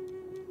bad.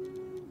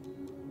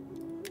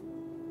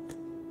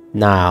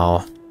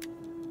 Now,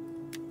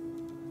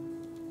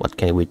 what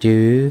can we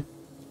do?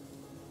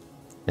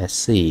 Let's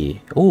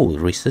see. Oh,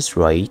 resist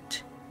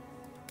rate.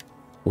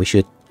 We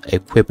should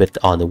equip it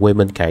on the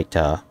women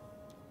character.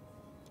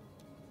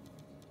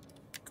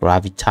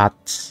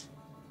 Gravitas.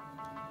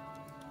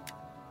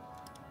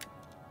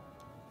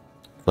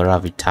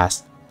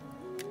 Gravitas.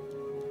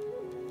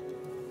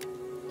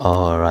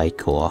 Alright,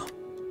 cool.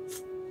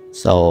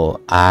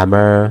 So,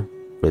 armor,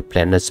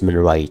 replenishment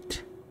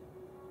rate,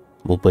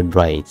 movement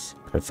range,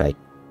 perfect.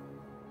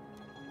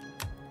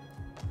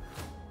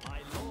 My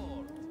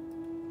lord,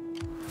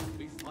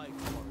 we fight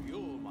for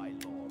you, my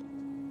lord.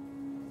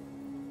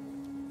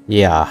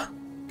 Yeah,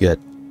 good.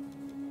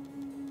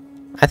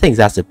 I think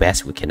that's the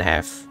best we can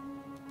have.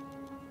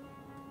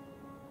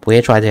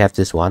 We'll try to have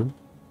this one.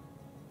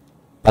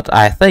 But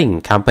I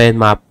think campaign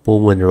map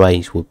movement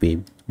range would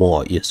be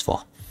more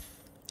useful.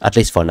 At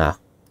least for now.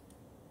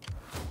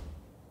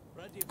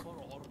 Ready for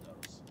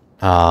orders.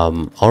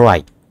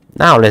 Alright.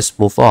 Now let's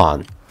move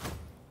on.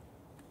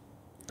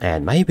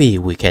 And maybe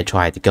we can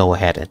try to go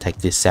ahead and take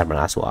this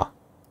samurai as well.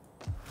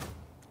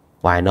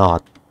 Why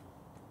not?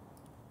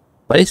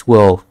 But it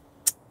will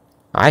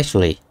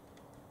actually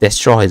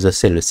destroy the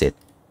Seleucid.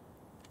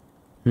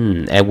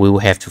 And we will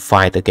have to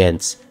fight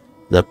against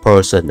the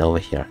person over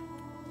here.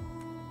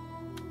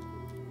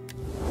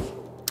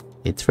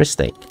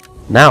 Interesting.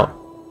 Now,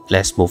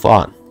 let's move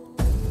on.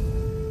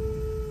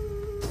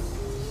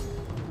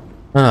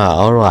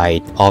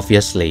 Alright,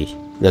 obviously,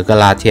 the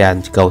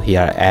Galatians go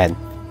here and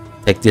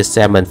take this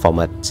settlement from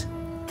it.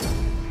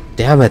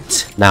 Damn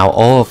it, now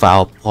all of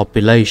our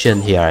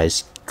population here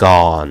is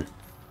gone.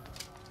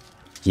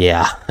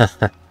 Yeah.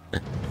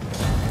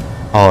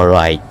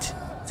 Alright,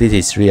 this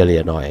is really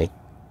annoying.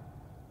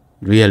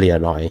 Really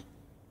annoying.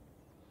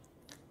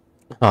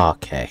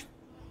 Okay.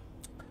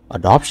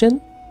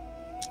 Adoption?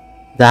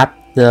 That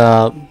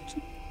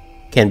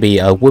can be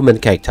a woman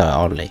character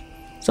only.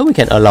 So we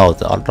can allow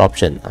the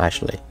adoption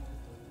actually.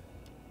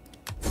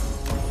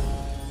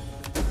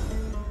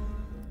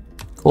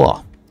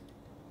 Cool.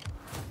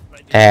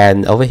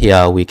 And over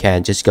here we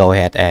can just go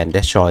ahead and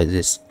destroy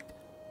this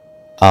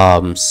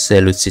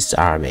Seleucid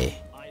army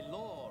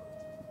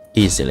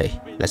easily.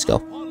 Let's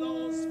go.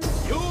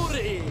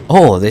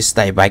 Oh, they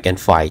stay back and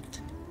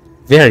fight.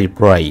 Very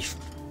brave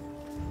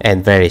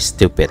and very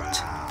stupid.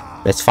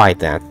 Let's fight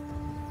that.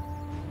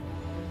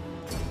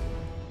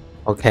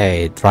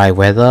 Okay, dry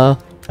weather.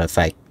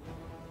 Perfect.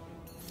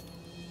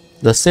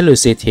 The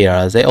Seleucid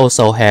here, they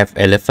also have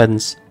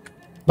elephants,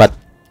 but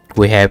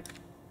we have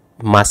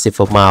massive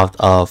amount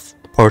of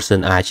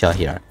person archer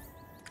here.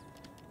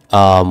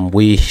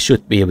 We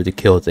should be able to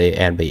kill the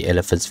enemy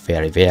elephants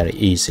very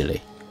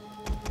easily.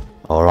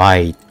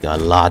 Alright,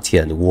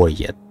 Galatian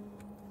warrior.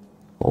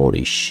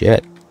 Holy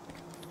shit.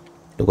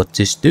 Look at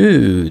this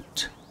dude.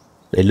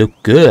 They look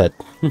good.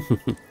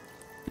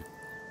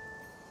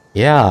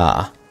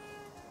 Yeah.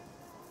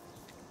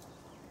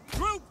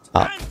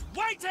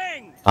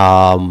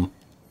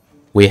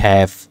 We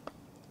have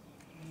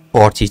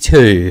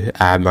 42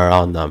 armor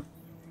on them.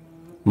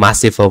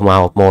 Massive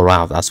amount of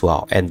morale as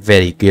well, and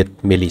very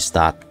good melee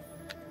stat.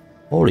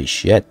 Holy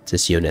shit,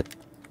 this unit.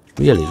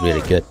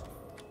 Really good.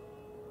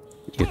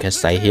 You can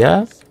stay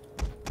here.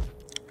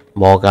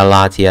 More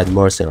Galatian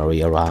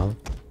mercenary around.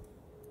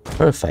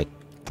 Perfect.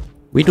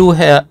 We do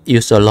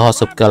use a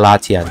lot of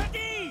Galatian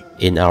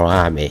in our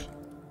army.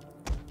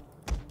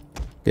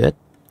 Good.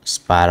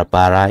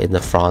 Sparapara in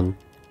the front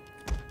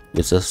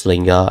with the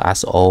slinger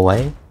as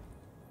always,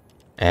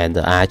 and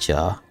the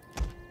archer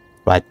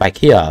right back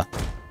here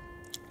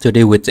to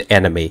deal with the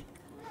enemy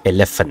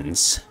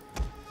elephants.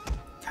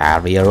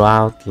 Carry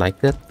around like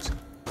that,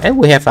 and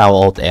we have our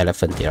old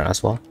elephant here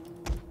as well.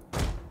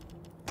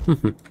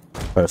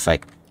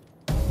 Perfect.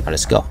 Now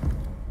let's go.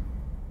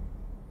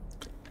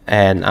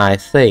 And I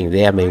think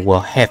the enemy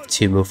will have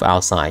to move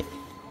outside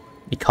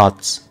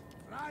because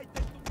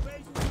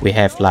we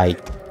have like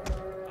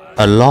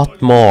a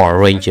lot more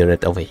range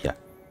unit over here.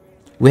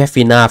 We have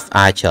enough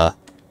archer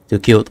to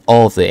kill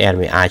all of the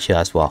enemy archer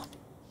as well.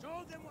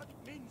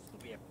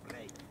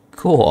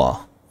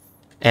 Cool.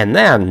 And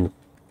then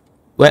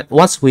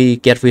once we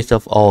get rid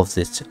of all of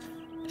this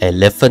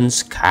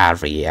elephants,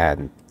 cavalry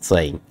and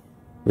thing,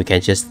 we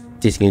can just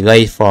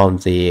disengage from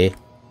the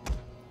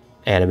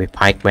enemy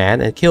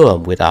pikeman and kill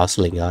them with our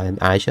slinger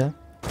and archer.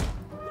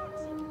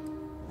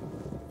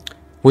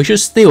 We should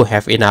still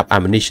have enough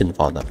ammunition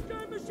for them.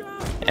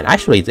 And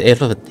actually the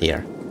elephant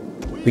here,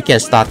 we can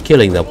start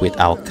killing them with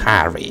our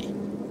cavalry.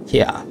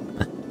 Yeah,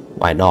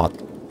 why not?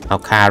 Our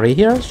cavalry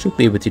here should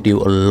be able to do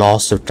a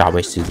lot of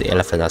damage to the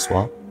elephant as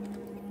well.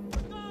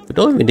 We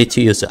don't even need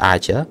to use the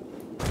archer.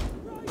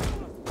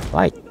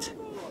 Right.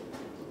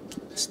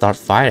 Start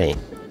firing.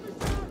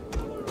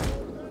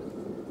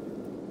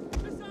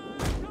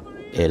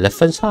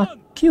 Elephants are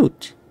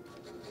cute.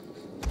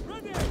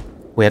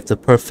 We have the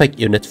perfect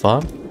unit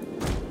form.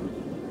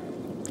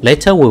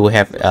 Later we will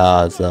have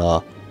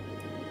the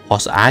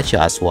horse archer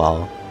as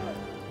well.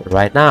 But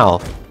right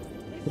now,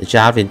 the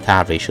javelin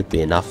cavalry should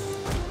be enough.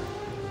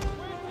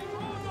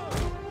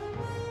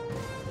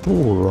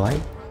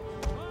 Alright.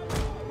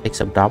 Take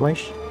some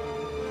damage.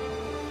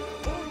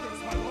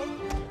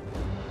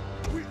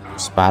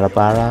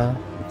 Sparabara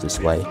this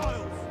way.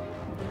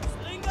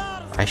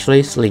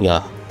 Actually,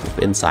 slinger move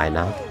inside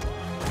now.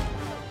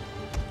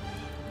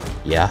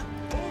 Yeah.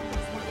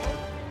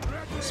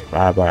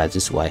 Sparabara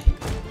this way.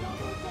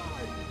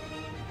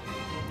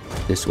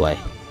 This way.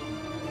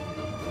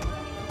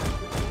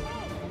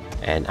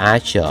 And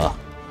archer,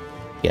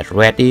 get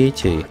ready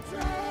to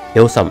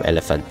kill some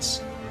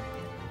elephants.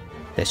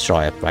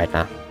 Destroy it right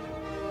now.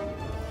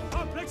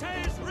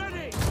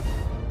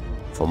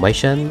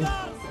 Formation,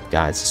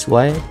 guys this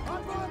way.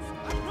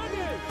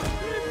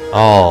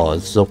 Oh,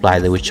 it looks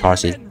like they will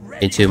charge it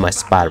into my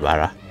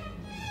Sparabara.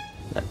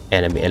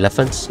 Enemy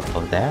elephants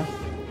over there.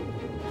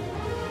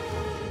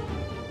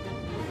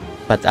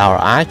 But our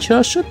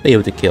archer should be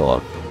able to kill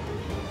them.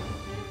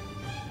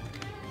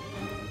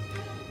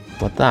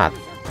 What's that?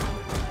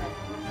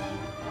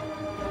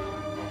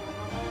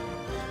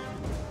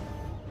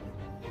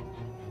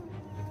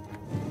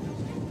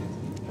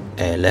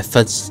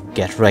 Elephants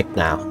get wrecked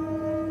now.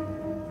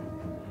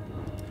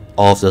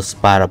 All of the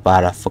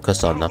Sparabara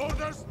focus on them.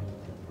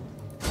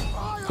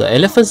 The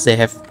elephants, they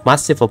have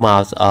massive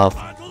amounts of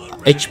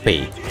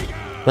HP,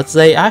 but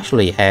they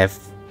actually have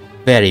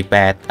very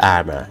bad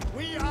armor.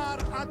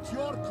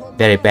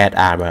 Very bad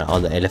armor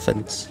on the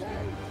elephants.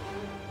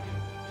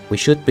 We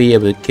should be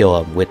able to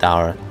kill them with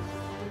our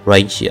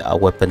ranged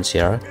weapons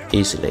here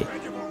easily.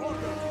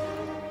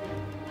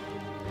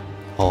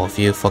 All of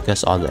you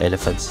focus on the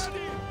elephants.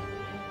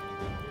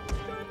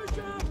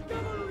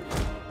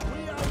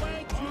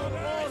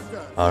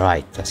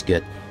 Alright, that's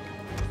good.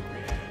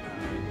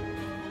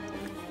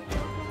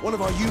 One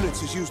of our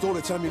units has used all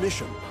its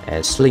ammunition.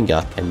 And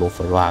slinger can move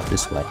around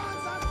this way.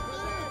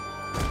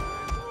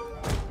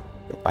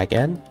 Go back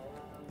again.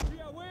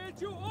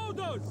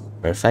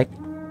 Perfect.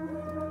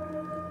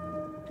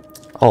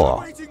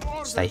 Oh,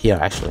 stay here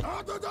actually.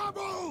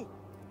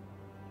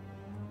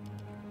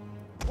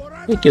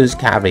 We can use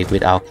cavalry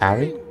with our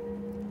cavalry.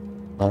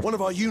 One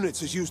of our units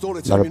has used all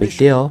its Not a big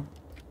deal.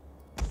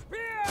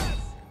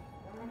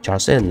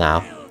 Charge in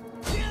now.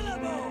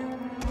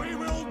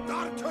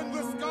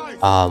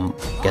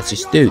 Gets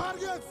his dude.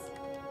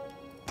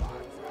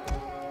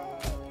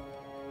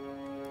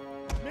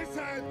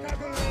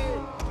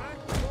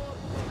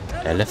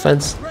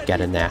 Elephants,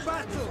 get in there.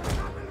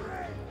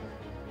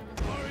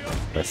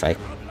 Perfect.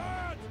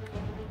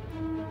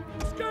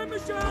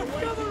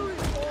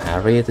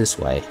 Carry it this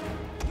way.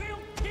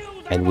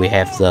 And we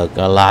have the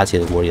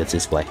Galatian warriors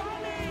this way.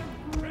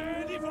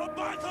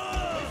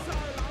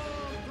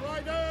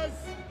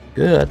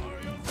 Good.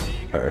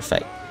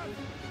 Perfect.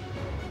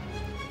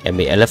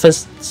 Enemy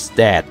elephant's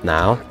dead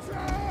now.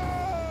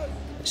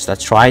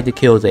 Let's try to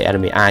kill the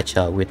enemy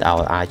archer with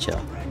our archer.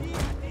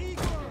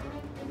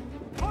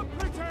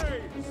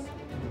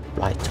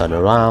 Right, turn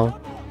around.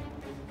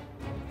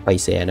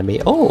 Face the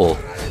enemy. Oh!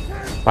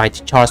 Try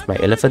to charge my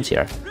elephant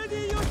here.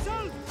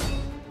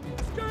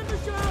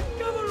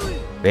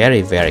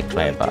 Very, very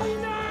clever.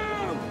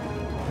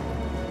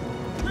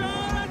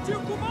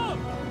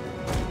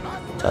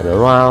 Turn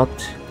around.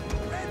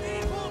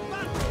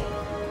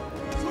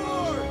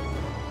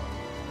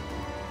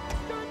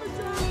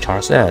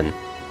 Charge in.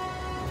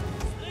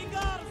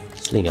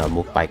 Slinger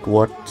move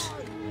backward.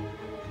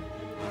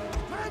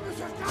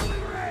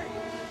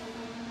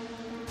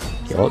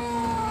 Killed.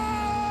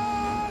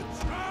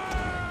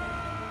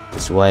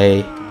 This way.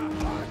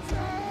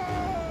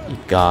 You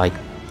guy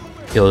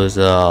kills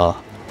the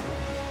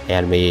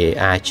enemy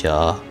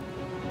archer.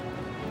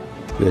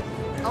 Good.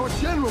 Our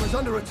general is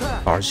under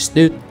attack. Charge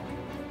dude.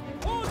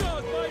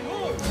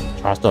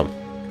 Charge them.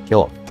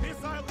 Kill them.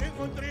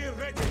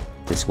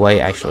 This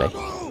way actually.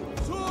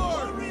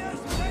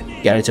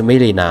 Get into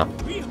melee now.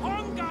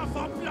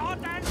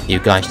 You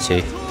guys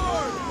too.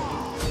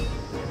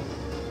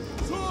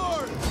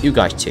 You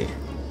guys too.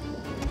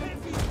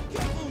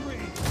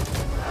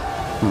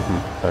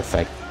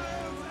 Perfect.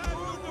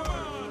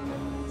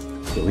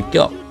 Here we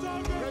go.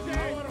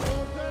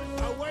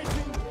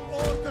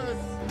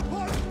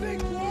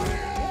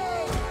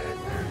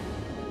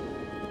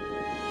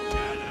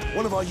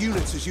 One of our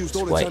units has used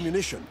all its Wait.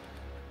 ammunition.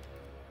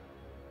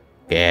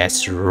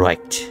 That's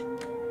right.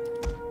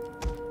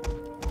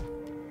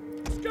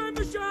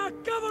 Skirmisher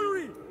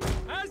cavalry!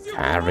 As you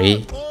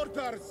Carry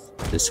orders!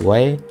 this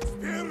way.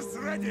 Spears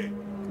ready!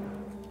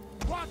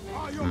 What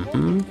are your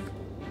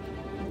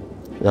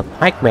The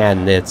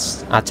pikeman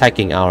is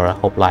attacking our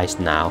hoplites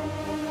now.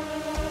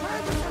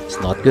 It's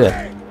not good.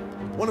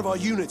 One of our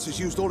units has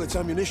used all its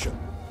ammunition.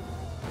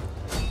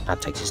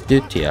 Attack this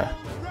dude here.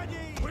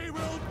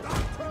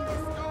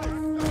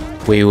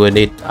 We will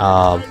need to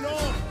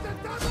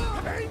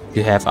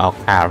have our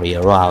carry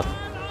around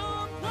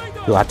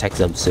to attack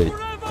them soon.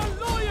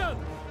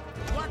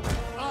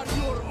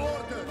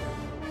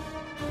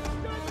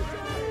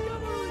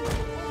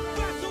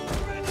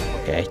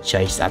 Okay,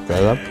 chase after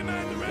them.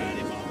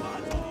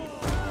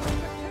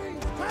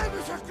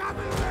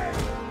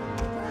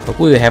 But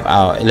we will have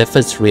our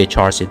elephants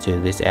recharge into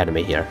this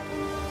enemy here.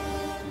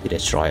 We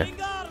destroy it.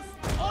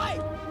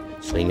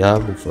 Slinger,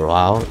 move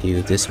around,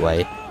 you this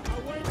way.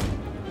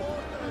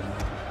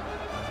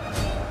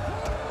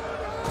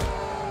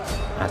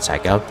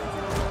 Attack up.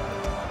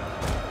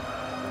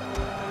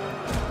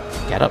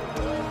 Get up.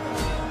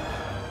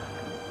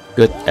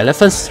 Good.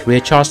 Elephants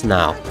recharge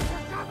now.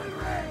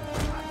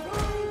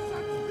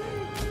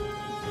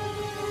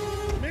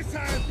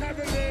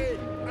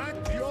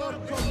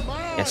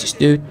 Yes, this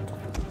dude.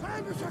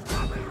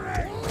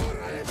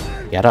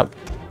 Get up.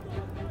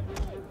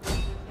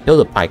 Kill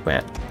the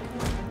pikeman.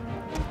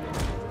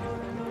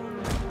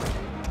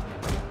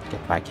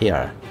 Get back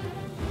here.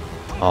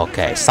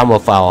 Okay, some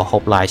of our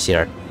hoplites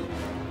here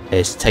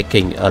is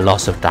taking a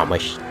lot of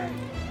damage.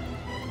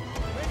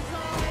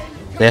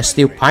 They're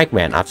still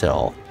pikemen after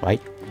all,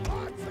 right?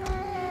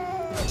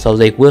 So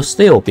they will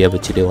still be able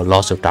to do a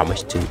lot of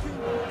damage to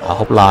our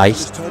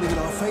hoplites. It's turning in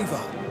our favor.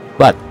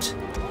 But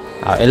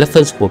our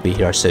elephants will be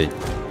here soon.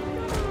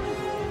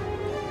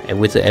 And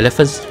with the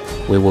elephants,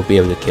 we will be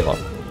able to kill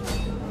them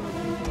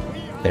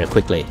very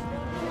quickly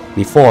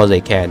before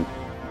they can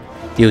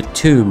deal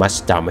too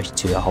much damage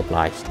to our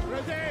hoplites.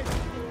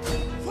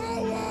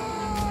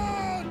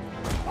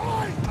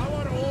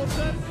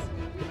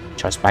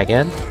 Charge back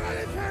in.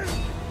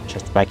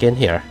 Charge back in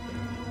here.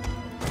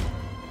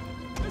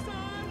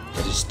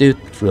 Get this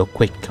dude real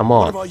quick, come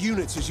One on. of our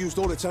units has used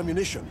all its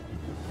ammunition.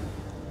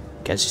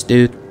 Get this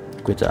dude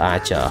with the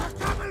archer.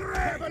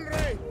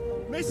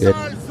 Good.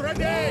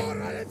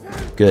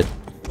 Good.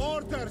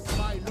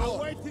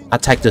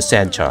 Attack the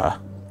center.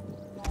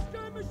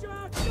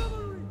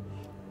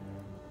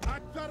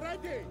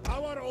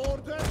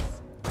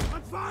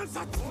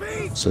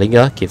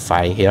 Slinger, keep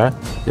fighting here.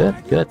 Good,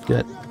 good,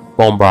 good.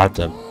 Bombard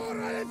them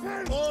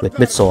with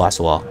missile as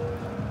well.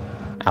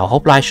 Our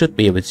hoplite should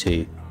be able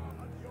to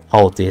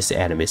hold these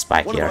enemies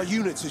back One of our here.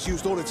 units has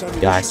used all its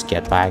ammunition. Guys,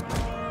 get back.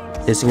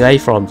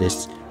 Disengage from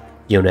this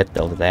unit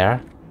over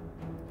there.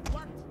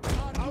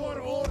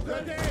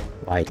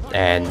 Right,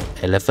 and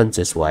elephants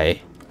this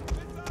way.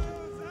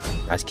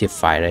 Guys, keep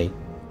fighting.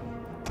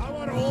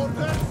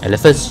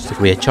 Elephants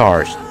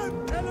recharge.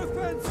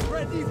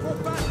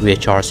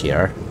 Recharge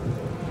here.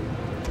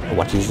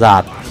 What is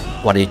that?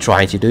 What are you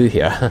trying to do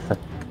here?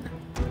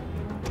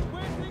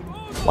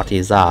 What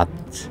is that?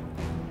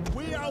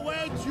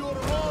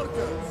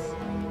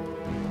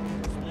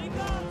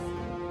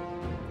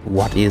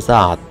 What is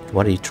that?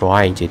 What are you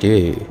trying to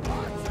do?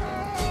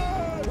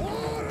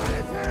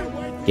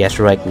 Get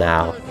wrecked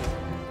now.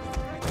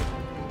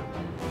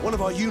 One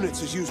of our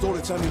units has used all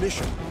its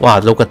ammunition. Wow,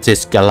 look at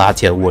this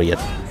Galatian warrior.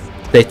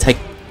 They take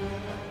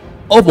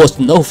almost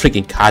no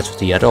freaking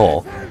casualty at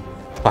all.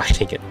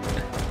 Fighting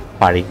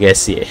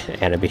against the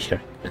enemy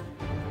here.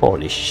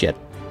 Holy shit.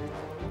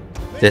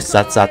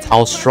 That's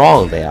how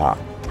strong they are.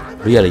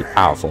 Really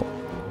powerful.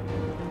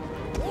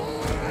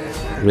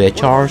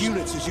 Recharge. One of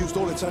our units has used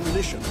all its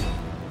ammunition.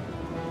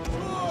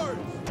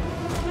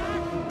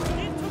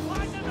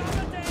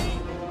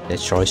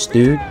 Destroy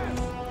dude.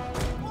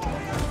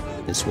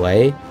 This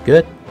way.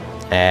 Good.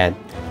 And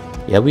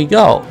here we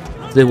go.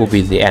 This will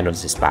be the end of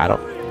this battle.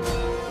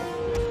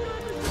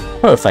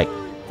 Perfect.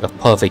 A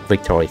perfect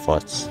victory for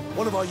us.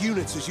 One of our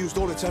units has used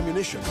all its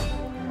ammunition.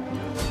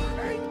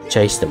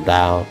 Chase them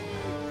down.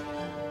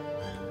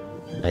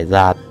 Like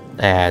that.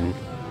 And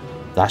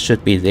that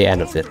should be the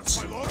end of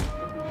this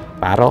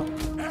battle.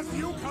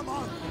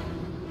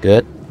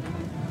 Good.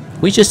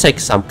 We just take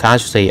some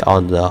casualty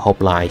on the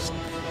hoplites.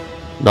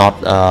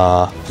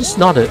 It's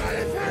not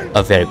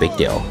a very big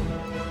deal.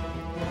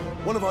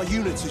 One of our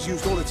units has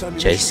used all its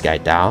ammunition. Chase this guy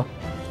down.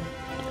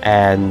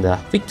 And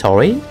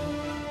victory?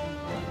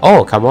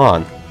 Oh, come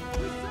on.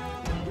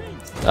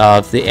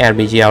 The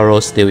enemy GRO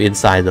is still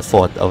inside the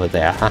fort over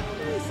there, huh?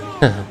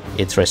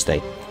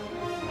 Interesting.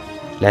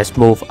 Let's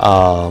move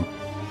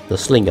the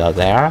slinger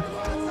there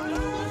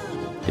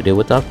to deal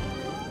with them.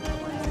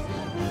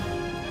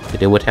 To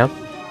deal with him.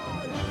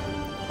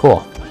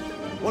 Cool.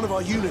 One of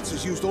our units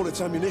has used all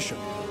its ammunition.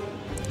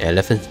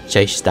 Elephant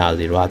chase down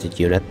the routed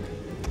unit.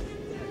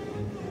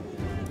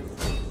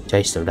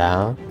 Chase them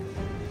down.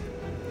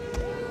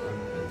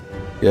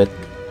 Good.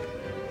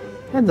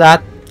 And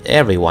that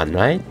everyone,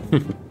 right?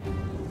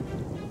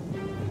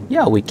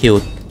 Yeah, we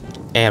killed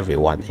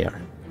everyone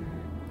here.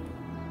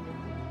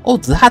 Oh,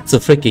 that's a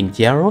freaking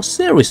Yarrow?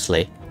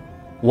 Seriously?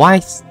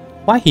 Why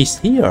he's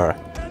here?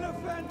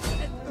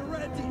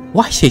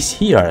 Why he's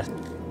here?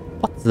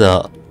 What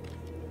the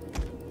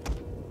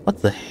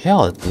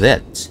hell is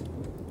that?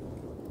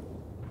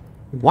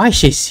 Why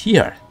she's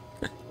here?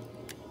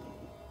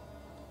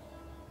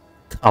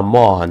 Come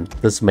on,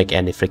 doesn't make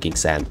any freaking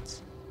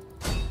sense.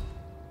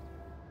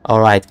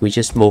 Alright, we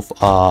just move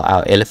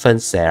our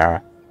elephants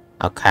there,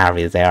 our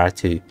cavalry there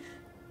to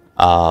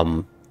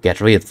get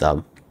rid of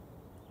them.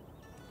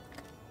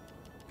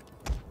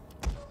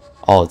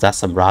 Oh, that's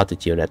some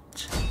routed unit.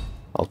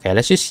 Okay,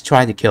 let's just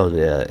try to kill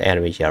the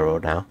enemy hero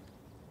now.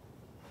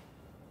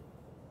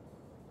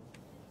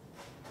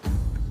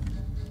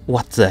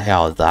 What the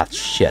hell is that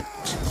shit?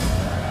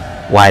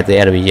 Why the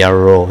enemy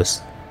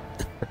heroes?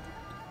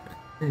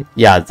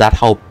 Yeah, that's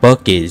how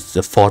buggy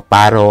the fourth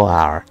battle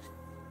are.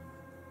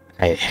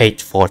 I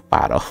hate fourth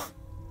battle.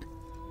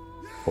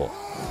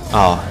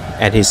 Oh,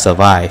 and he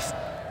survived.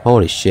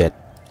 Holy shit.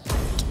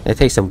 Let's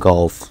take some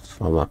gold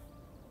from him.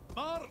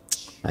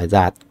 Like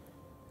that.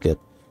 Good.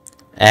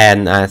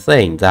 And I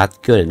think that's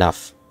good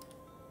enough.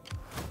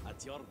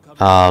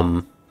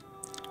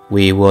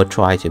 We will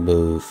try to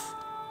move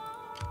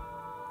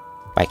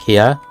back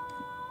here.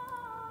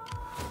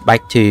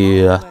 Back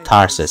to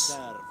Tarsus.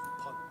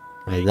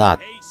 Like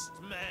that.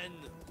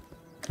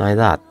 Like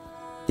that.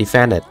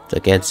 Defend it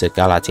against the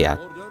Galatian.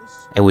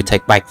 And we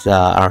take back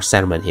our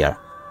settlement here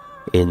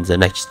in the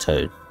next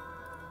turn.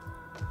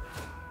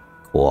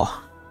 Cool.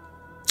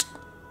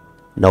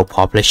 No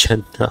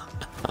population.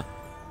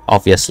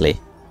 Obviously.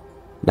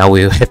 Now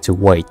we have to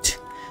wait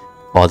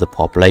for the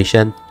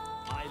population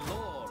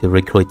to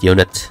recruit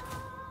unit.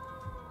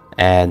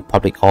 And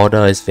public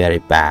order is very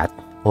bad.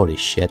 Holy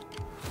shit.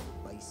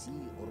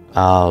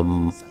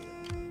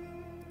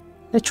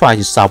 Let's try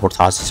to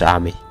sabotage his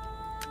army.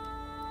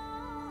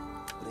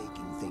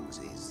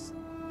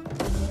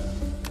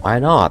 Why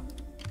not?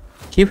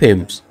 Keep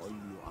him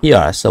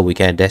here so we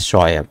can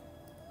destroy him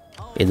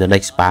in the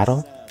next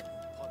battle.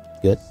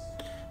 Good.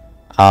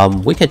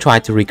 We can try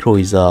to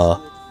recruit the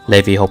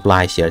Levy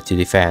hoplites here to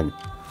defend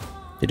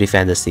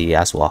the city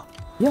as well.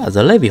 Yeah,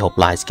 the Levy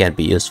hoplites can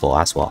be useful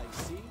as well.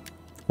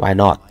 Why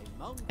not?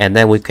 And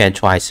then we can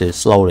try to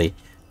slowly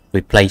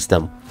replace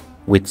them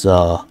with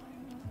the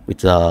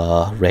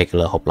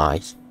regular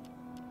hoplites.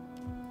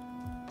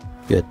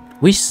 Good.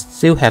 We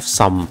still have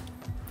some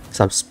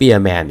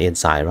spearmen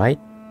inside, right?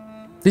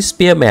 This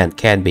spearman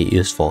can be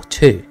useful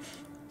too.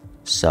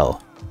 So,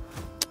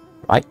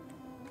 right?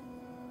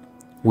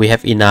 We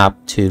have enough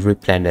to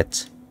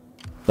replenish.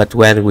 But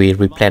when we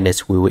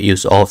replenish, we will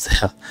use all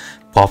the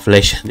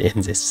population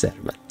in this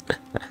settlement.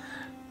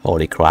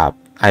 Holy crap.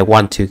 I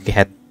want to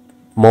get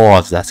more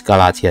of the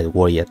Galatian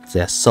warriors.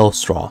 They're so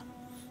strong.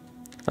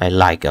 I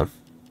like them.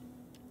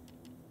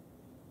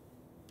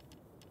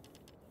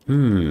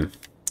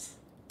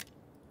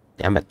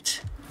 Damn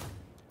it.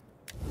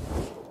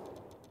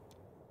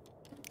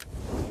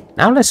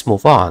 Now let's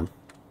move on.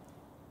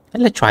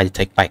 And let's try to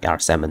take back our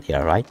settlement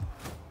here, right?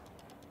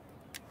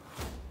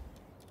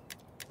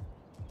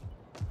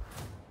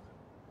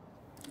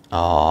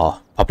 Oh,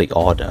 public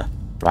order,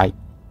 right?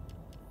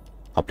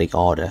 Public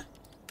order.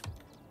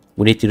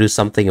 We need to do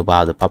something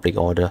about the public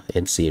order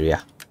in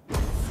Syria.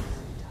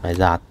 Like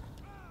that.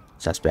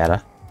 That's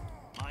better.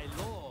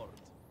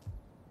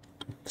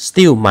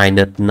 Still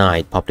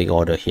 -9 public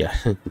order here.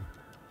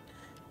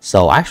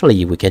 So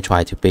actually we can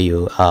try to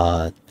build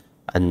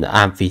an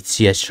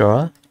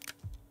amphitheater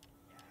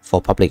for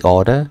public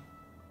order.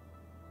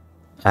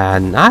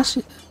 And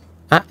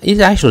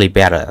it's actually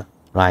better,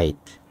 right?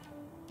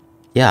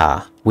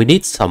 Yeah, we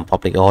need some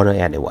public order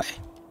anyway.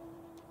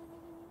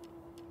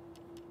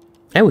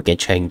 And we can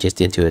change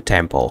it into a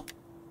temple.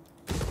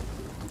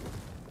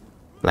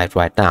 Like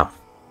right now.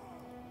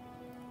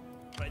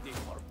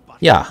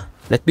 Yeah,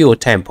 let's build a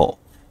temple.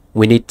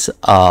 We need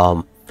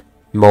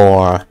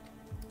more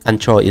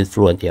control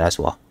influence here as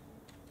well.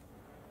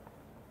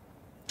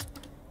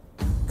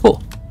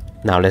 Cool.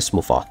 Now let's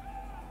move on.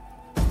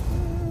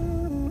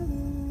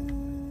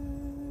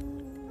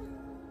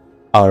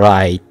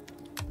 Alright.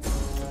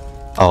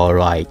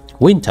 Alright,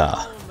 winter.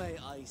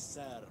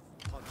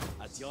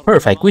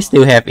 Perfect, we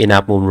still have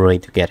enough moon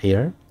to get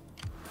here.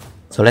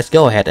 So let's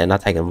go ahead and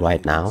attack them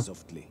right now.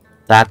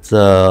 That's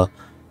the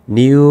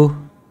new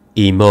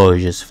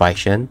emergence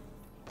faction.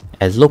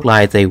 It looks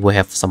like they will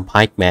have some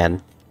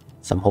pikemen,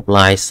 some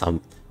hoplites, some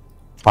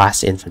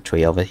fast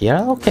infantry over here.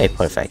 Okay,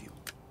 perfect.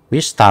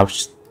 We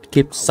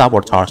keep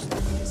sabotage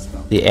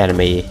the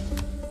enemy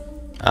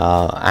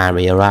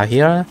army around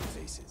here.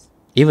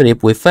 Even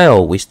if we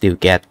fail, we still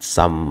get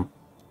some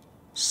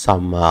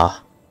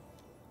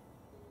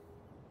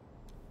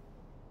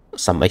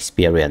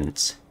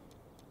experience,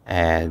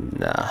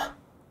 and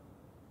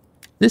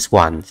this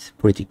one's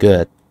pretty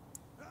good,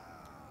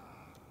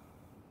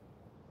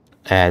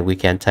 and we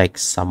can take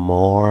some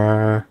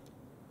more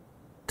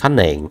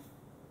cunning,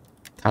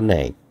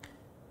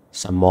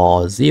 some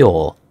more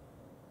zeal,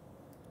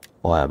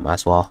 or might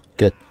as well.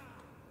 Good.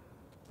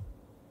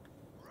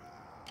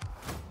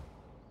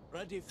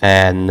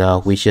 And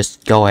we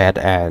just go ahead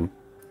and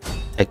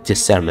take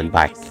this settlement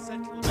back.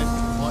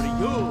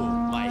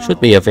 Should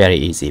be a very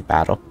easy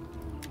battle.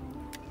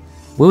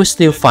 We will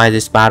still fight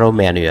this battle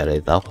manually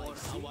though,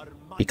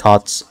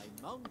 because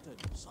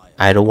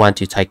I don't want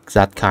to take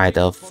that kind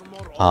of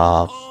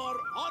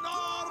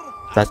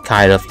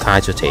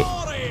casualty.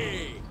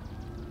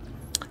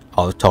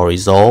 Auto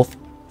resolve.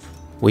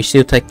 We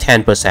still take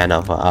 10%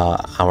 of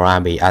our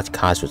army as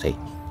casualty,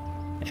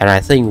 and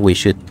I think we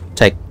should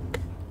take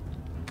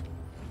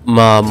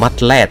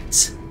much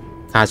less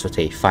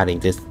casualty fighting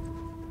this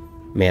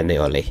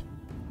manually.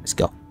 Let's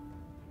go.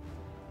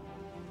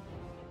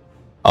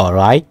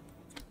 Alright.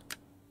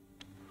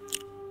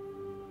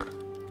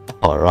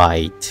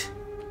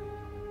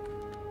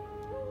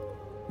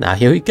 Now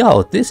here we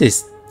go.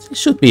 This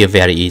should be a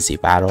very easy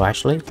battle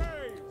actually.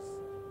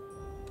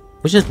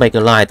 We just make a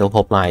line of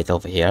hoplite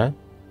over here.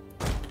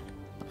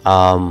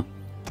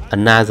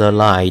 Another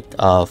line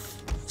of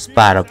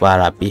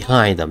Sparabara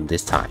behind them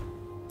this time,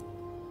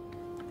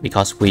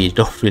 because we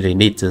don't really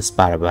need the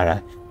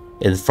Sparabara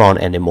in front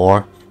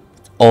anymore.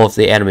 All of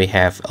the enemy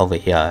have over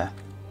here.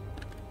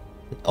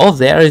 All of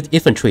their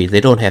infantry, they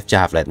don't have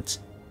javelins,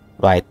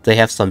 right? They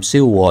have some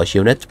Shield Wars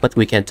units, but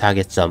we can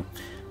target them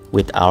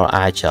with our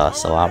archer.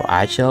 So our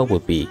archer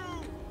would be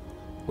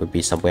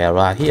somewhere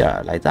around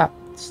here like that,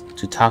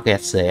 to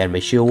target the enemy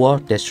Shield Wall,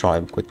 destroy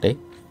him quickly.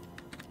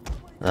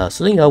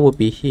 Slinger will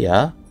be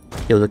here,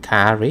 kill the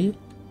carry,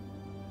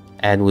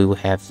 and we will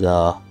have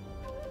the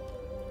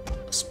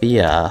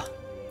spear,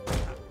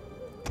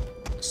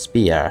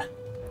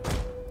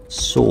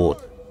 sword,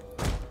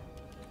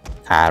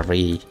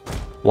 carry.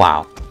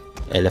 Wow,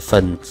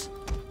 elephant.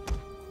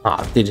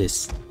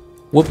 This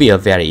would be a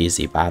very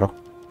easy battle.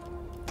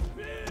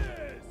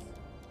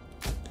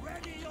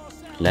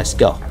 Let's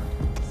go.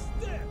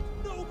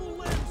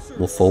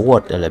 Move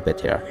forward a little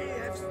bit here.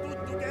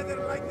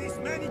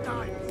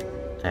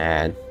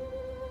 And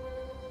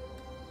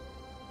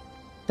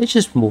let's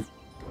just move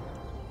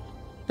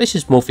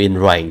in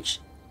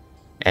range,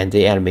 and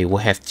the enemy will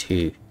have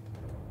to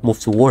move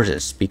towards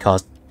us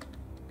because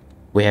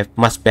we have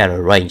much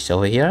better range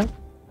over here.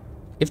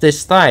 If they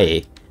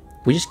stay,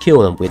 we just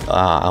kill them with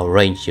our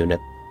range unit.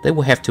 They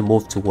will have to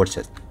move towards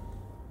us.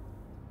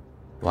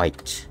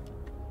 Right.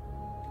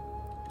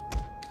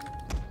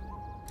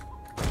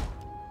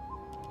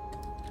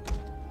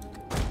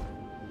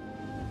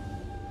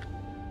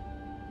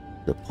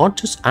 The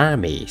Pontus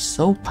army is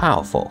so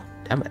powerful.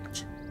 Damn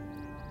it.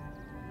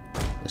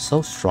 They're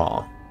so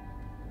strong.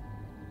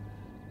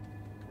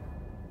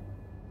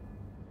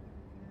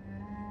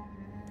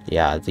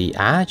 Yeah, the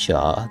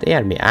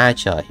enemy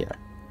archer here.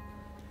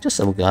 Just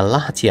some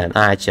Galatian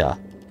archer.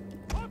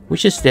 We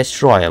just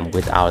destroy them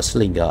with our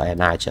slinger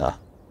and archer.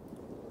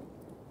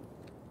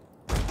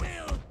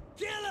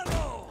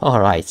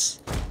 Alright,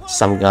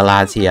 some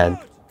Galatian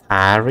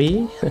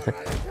carry.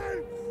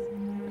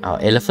 Our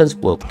elephants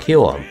will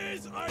kill them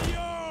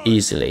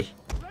easily.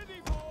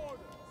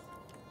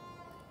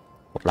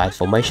 Light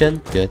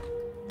formation, good.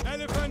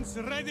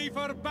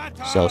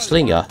 So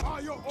slinger,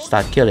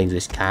 start killing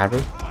this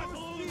carry.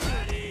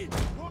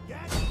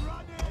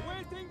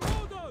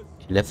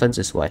 Elephants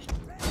this way.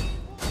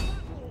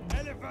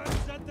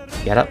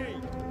 Get up.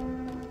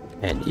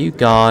 And you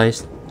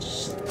guys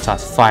start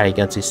fighting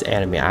against this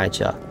enemy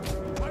archer.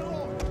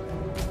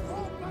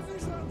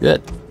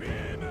 Good.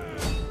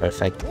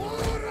 Perfect.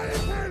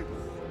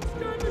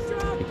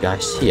 You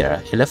guys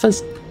here.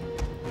 Elephants,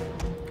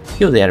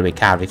 kill the enemy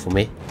carry for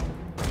me.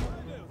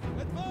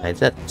 Like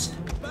that.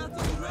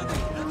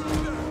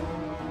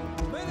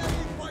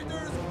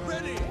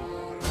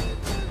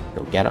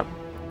 Go get him.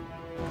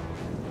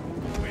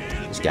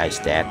 This guy's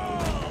dead.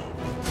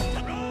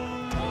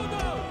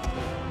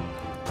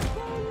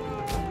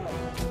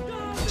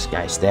 This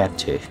guy's dead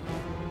too.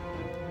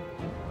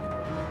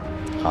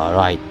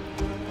 Alright.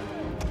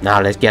 Now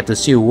let's get the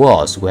Shield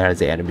Walls. Where are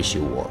the enemy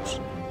Shield Walls?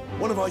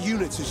 One of our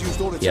units has used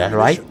all its Yeah,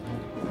 right?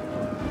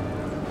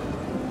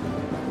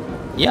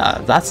 Yeah,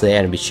 that's the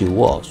enemy Shield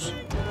Walls.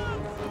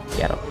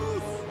 Get him.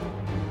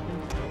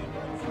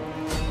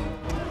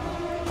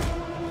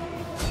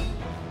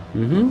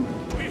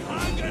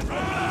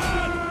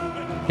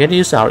 Can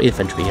use our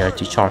infantry here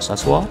to charge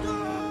as well.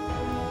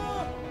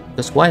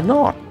 Because why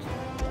not?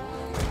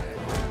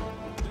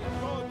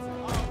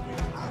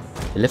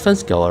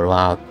 Elephants go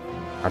around.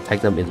 I'll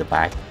take them in the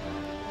back.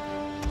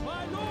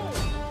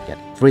 Get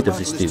rid of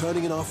this dude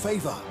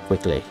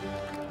quickly.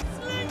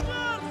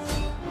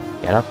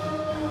 Get up.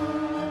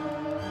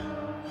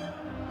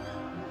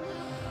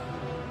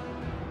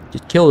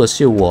 Just kill the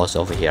shield walls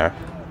over here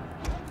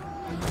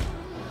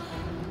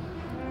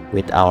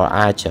with our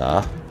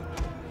archer.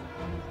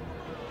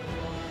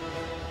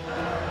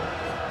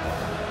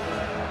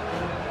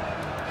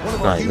 One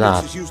of our Like units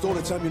that. has used all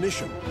its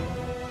ammunition.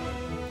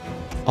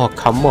 Oh,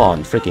 come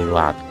on, freaking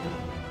rat.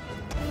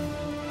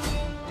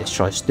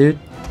 Destroy dude.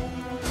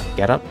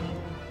 Get up.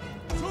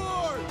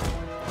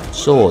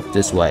 Sword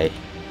this way.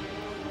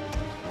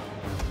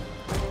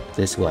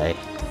 This way.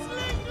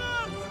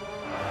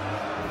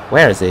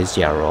 Where is this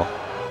General?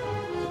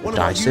 One of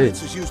Die our soon.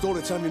 units has used all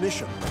its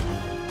ammunition.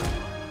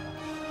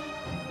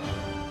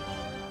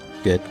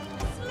 Good.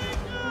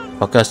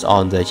 Focus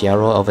on the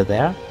General over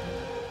there.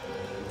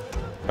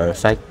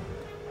 Perfect.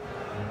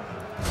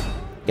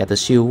 Get the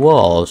shield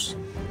walls.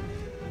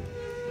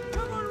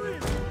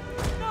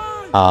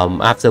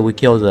 After we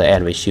kill the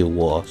enemy shield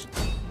walls,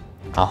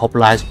 our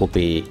hoplites will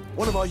be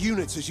One of our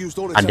units has used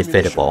all its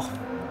undefeatable.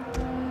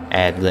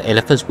 And the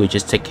elephants will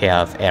just take care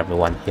of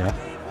everyone here.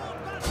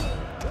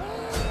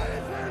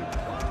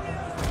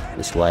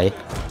 This way,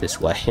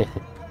 this way.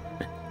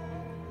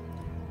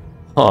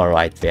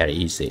 Alright, very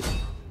easy.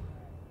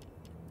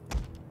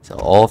 So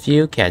all of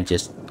you can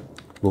just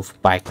move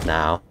back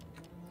now.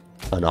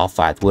 Turn off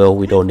fight will,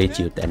 we don't need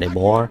you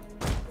anymore.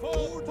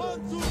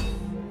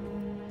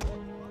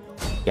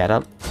 Get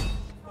up.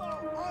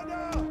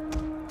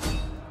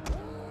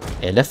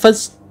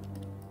 Elephants.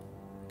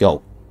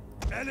 Go.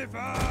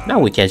 Now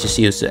we can just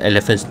use the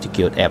elephants to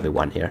kill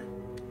everyone here.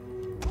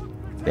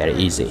 Very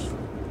easy.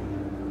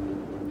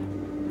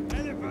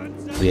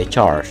 We are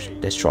charged.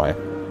 Destroy.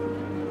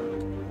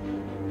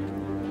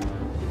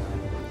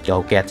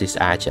 Go get this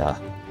archer.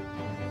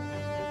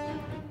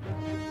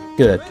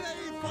 Good.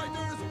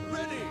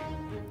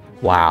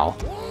 Wow.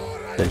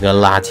 The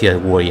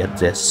Galatian warriors,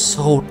 they're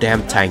so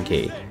damn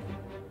tanky.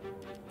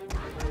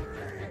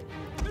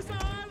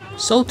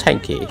 So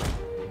tanky.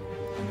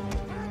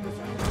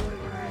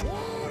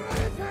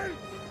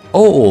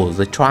 Oh,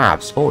 the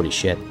traps. Holy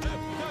shit.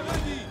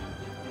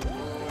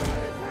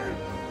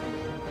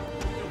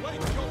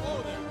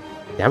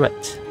 Damn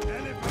it.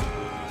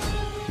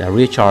 Now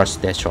recharge,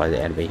 destroy the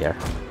enemy here.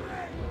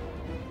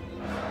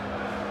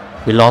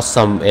 We lost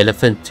some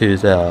elephant to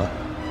the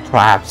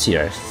traps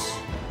here.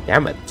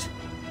 Damn it.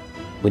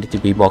 We need to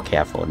be more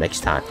careful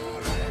next time.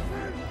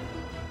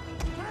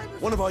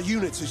 One of our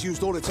units has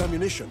used all its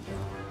ammunition.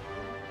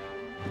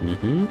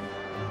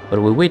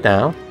 But we win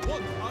now.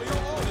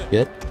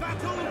 Good.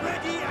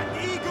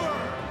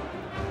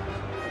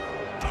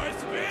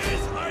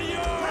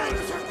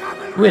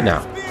 Win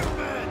now.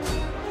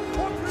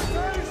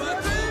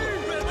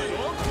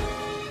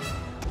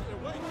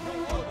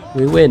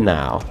 We win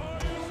now.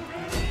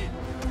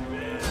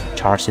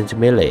 Charge into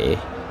melee.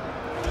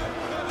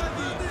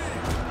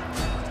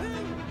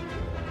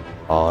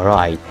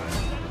 Alright.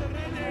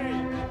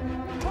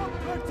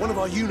 One of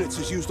our units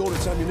has used all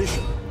its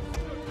ammunition.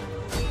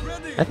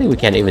 I think we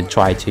can even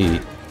try to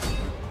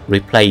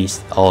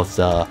replace all of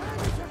the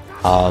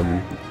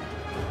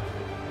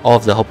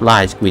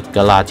hoplites with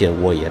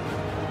Galatian warrior.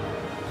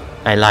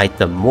 I like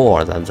them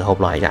more than the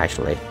hoplites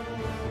actually.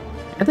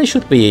 And they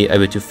should be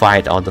able to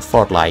fight on the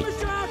front line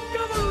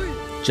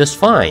just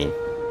fine.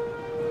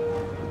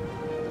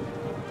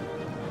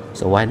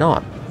 So why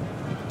not?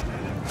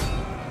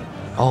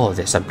 Oh,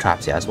 there's some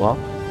traps here as well.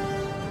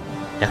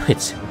 Damn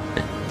it.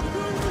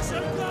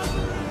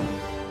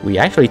 We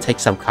actually take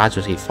some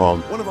casualty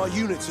from One of our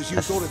units has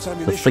used all its the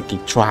ammunition.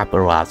 freaking trap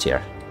around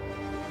here.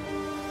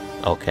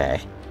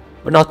 Okay.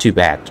 But not too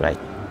bad, right?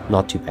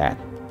 Not too bad.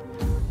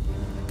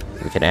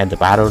 We can end the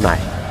battle now.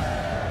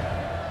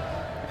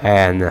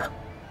 And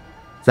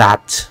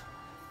that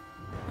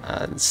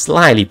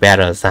slightly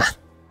better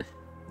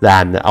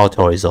than the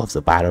auto resolve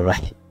the battle,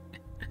 right?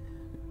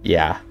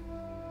 Yeah.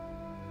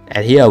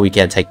 And here we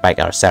can take back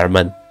our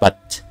settlement,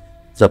 but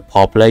the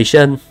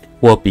population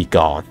will be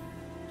gone.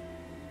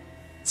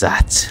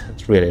 That's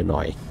really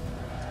annoying.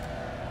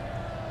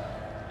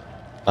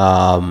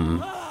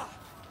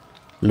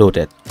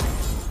 Looted.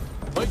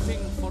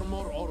 Waiting for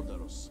more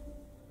orders.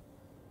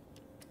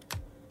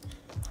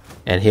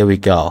 And here we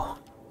go.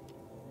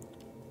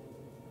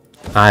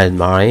 Iron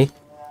Mine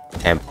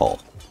Temple.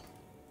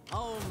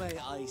 How may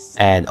I say?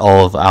 And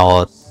all of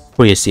our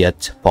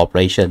precious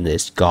population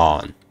is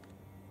gone.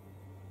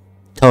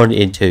 Turned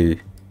into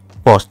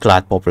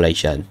first-class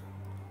population.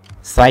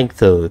 Thanks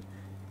to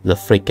the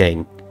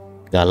freaking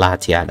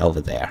Galatian over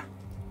there.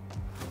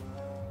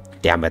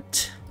 Damn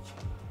it.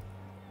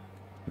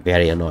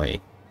 Very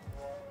annoying.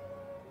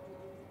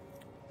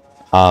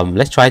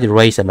 Let's try to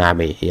raise an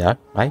army here,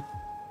 right?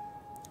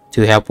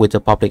 To help with the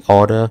public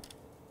order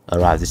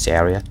around this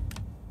area.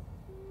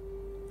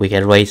 We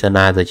can raise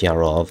another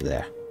general over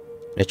there.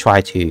 Let's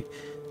try to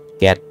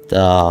get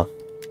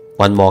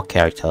one more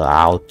character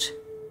out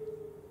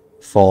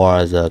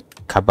for the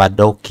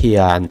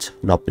Cappadocian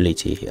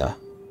nobility here.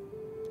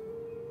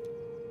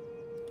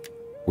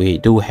 We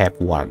do have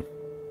one.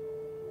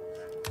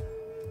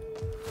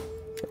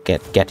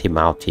 Get him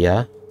out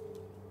here.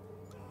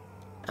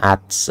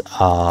 At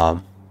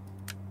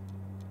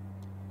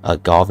a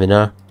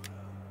governor.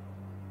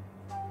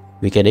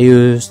 We can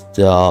use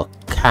the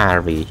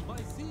carry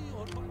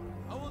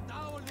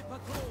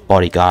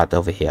bodyguard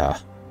over here,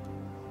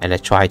 and I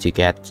try to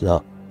get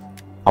the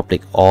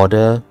public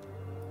order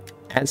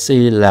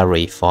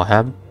ancillary for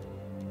him.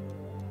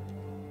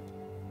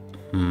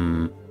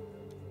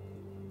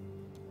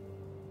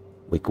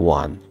 Week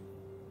 1.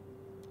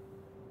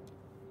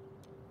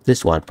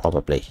 This one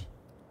probably.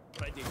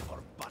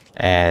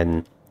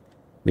 And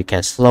we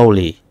can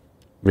slowly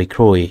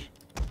recruit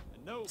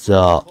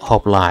the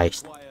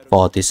hoplites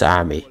for this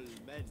army,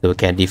 so we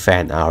can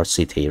defend our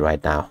city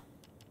right now.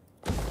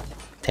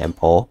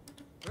 Temple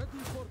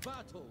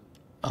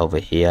over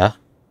here.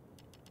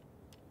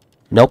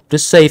 Nope,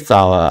 this saves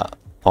our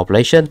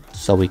population,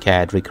 so we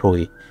can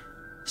recruit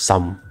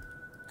some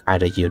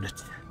kind of unit.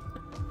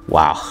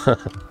 Wow.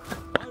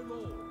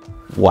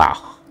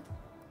 Wow.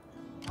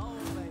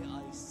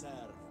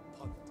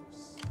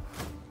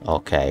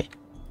 Okay.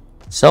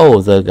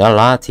 So the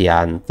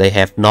Galatians, they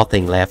have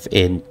nothing left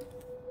in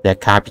their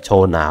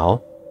capital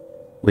now.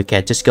 We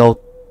can just go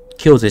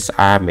kill this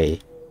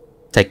army,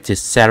 take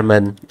this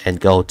settlement,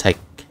 and go take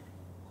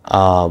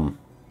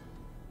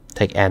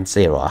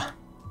Anzera,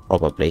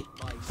 probably.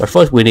 But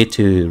first we need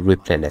to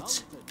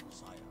replenish.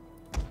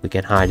 We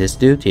can hide this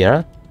dude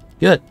here.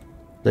 Good.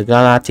 The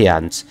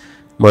Galatians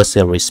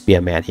mercenary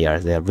spearmen here,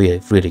 they're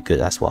really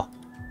good as well.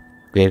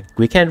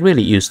 We can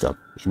really use them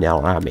in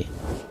our army.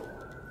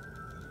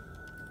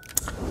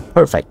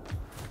 Perfect.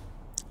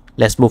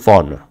 Let's move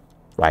on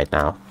right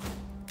now.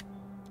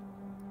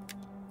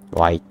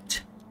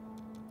 Right.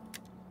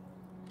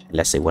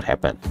 Let's see what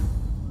happened.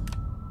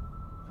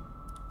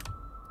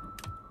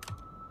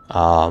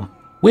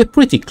 We're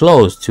pretty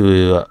close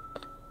to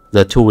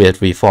the two-year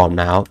reform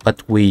now,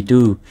 but we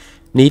do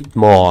need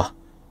more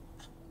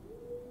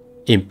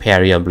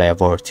Imperium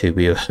level to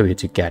be able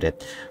to get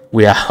it.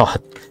 We are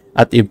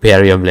at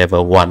Imperium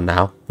level 1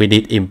 now. We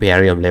need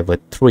Imperium level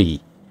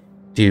 3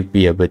 to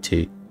be able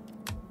to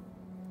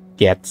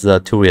get the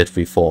two-year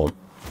reform.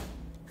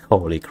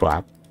 Holy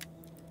crap.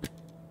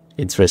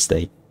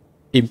 Interesting.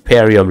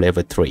 Imperium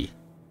level 3.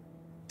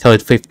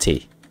 Third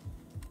 50.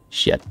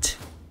 Shit.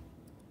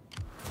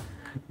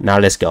 Now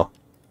let's go.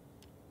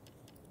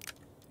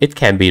 It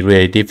can be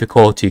really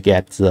difficult to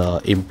get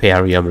the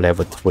Imperium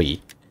level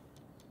 3.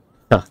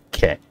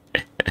 Okay.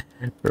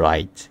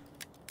 Right.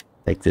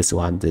 Take this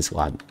one, this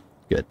one.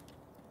 Good.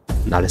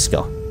 Now let's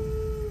go.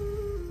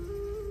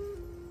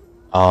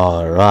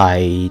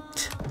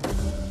 Alright.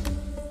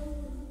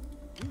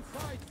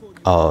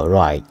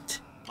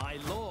 Alright.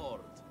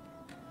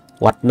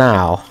 What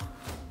now?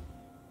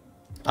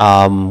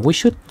 We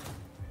should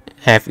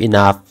have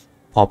enough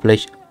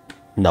population.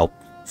 Nope.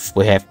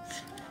 We have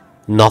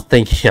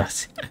nothing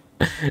yet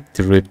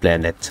to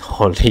replenish.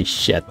 Holy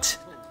shit.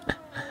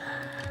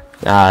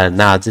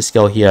 Now just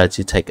go here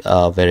to take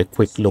a very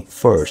quick look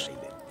first.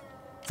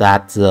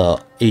 That's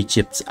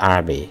Egypt's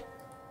army.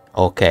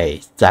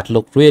 Okay, that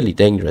looked really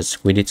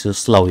dangerous. We need to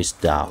slow it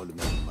down.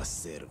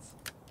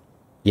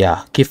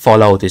 Yeah, keep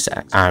follow this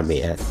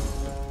army and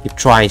keep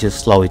trying to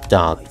slow it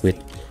down with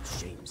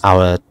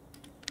our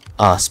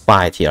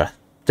spies here.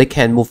 They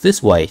can move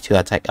this way to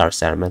attack our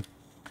settlement.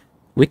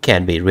 We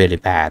can be really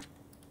bad.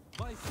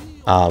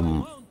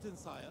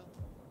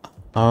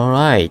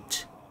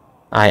 Alright.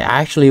 I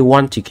actually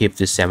want to keep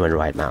this settlement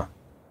right now.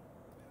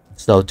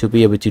 So to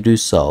be able to do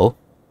so,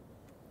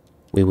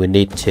 we will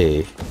need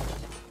to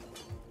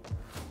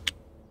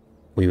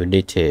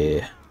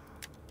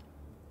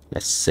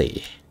let's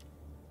see.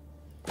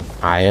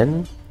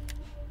 Iron.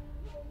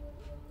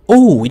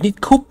 Oh, we need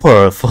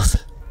copper for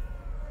the...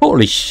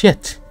 Holy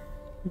shit.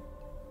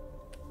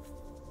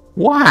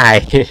 Why?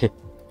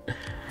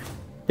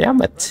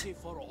 Damn it.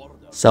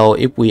 So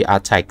if we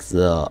attack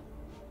the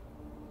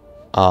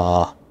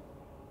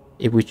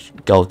if we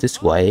go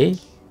this way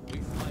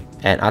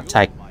and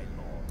attack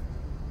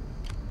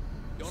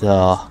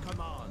the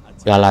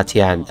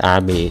Galatian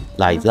army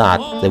like that,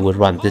 they will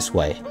run this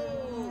way.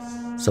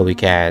 So we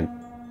can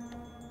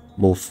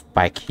move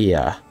back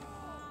here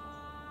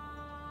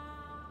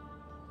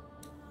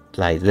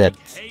like that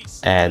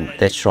and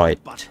destroy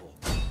it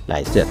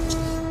like that.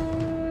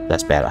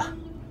 That's better.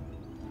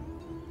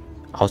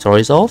 Auto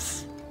resolve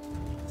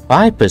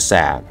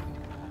 5%.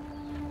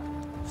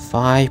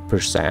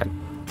 5%.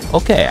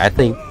 Okay, I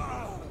think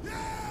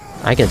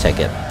I can take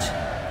it.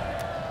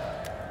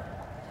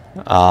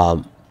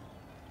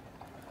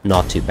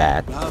 Not too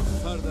bad.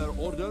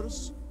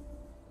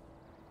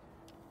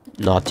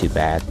 Not too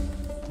bad.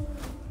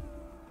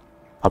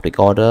 Public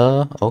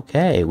order.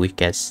 Okay, we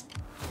can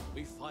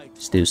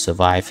still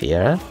survive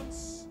here.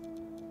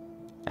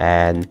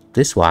 And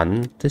this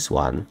one.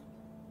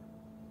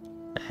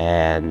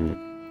 And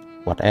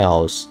what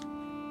else?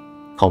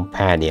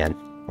 Companion,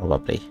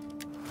 probably.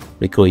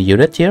 Recruit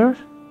unit here?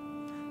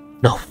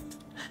 No,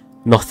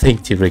 nothing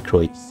to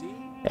recruit.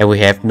 And we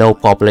have no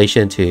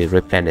population to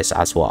replenish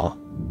as well.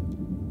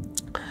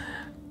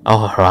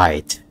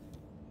 Alright.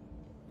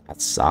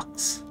 That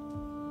sucks.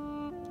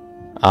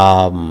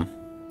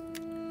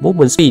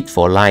 Movement speed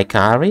for light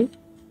cavalry?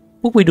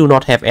 But we do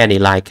not have any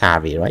light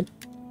cavalry, right?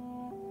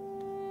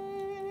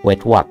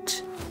 Wait,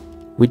 what?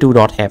 We do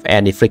not have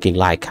any freaking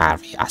light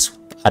cavalry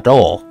at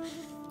all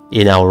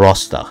in our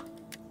roster.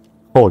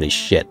 Holy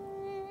shit.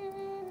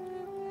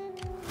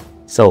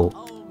 So,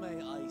 How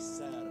may I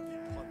serve,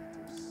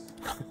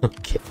 Pontus?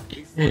 okay,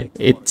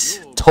 it's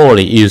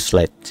totally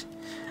useless.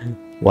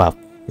 Well,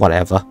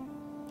 whatever.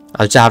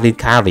 Our javelin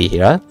cavalry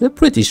here, they're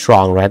pretty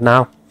strong right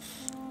now.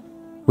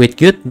 With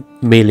good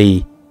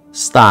melee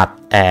start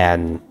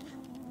and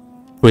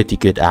pretty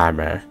good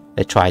armor.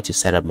 Let's try to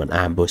set up an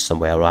ambush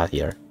somewhere around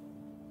here.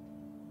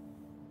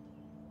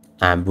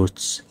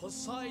 Ambush.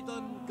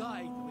 Poseidon,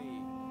 guide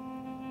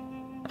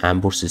me.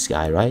 Ambush this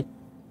guy, right?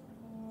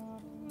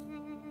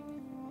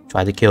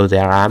 Try to kill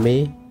their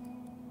army.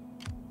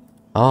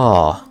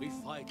 Oh, We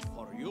fight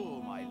for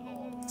you, my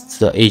lord.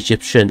 the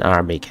Egyptian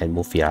army can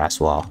move here as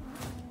well.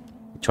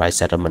 Try to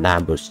set up an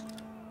ambush.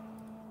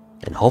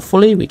 And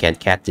hopefully we can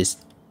catch this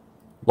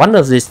one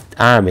of this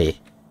army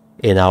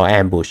in our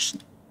ambush.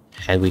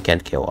 And we can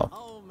kill him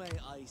How may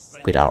I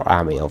serve? with our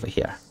army over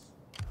here.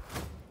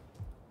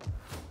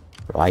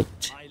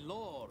 Right. My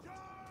lord.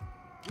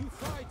 We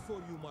fight for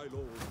you, my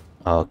lord.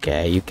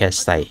 Okay, you can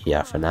stay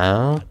here for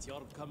now. At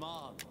your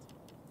command.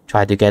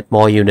 Try to get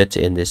more units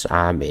in this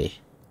army.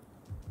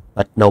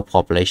 But no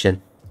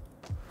population.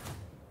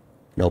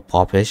 No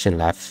population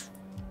left.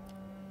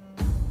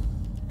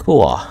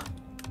 Cool.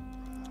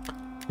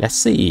 Let's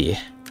see.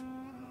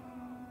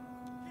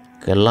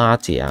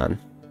 Galatian.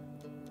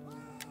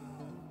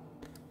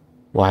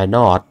 Why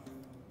not?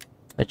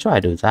 I try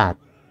to do that.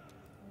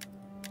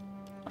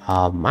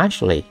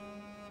 Actually,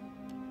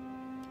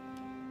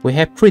 we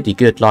have pretty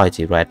good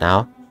loyalty right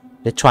now.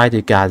 Let's try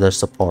to gather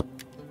support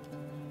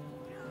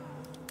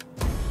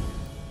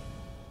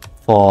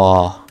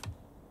for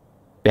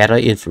better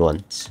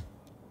influence.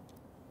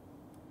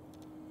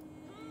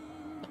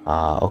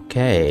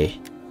 Okay.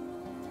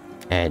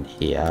 And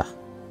here.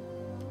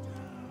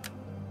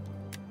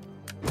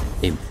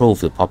 Improve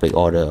the public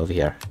order over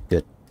here.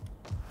 Good.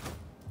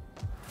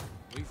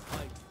 We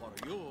fight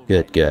for you.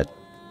 Good, good.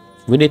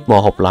 We need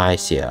more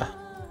hoplites here.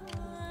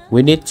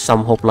 We need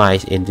some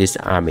hoplites in this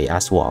army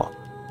as well.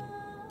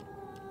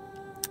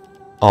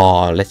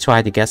 Or let's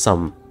try to get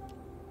some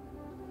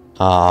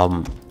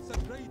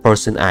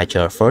person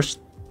archer first,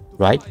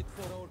 right? Fight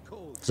for our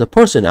cause. The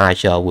person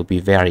archer would be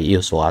very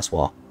useful as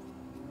well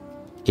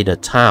in a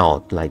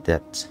town like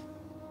that.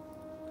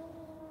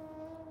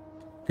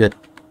 Good.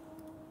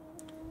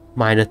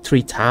 Minus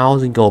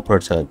 3,000 gold per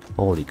turn.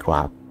 Holy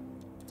crap,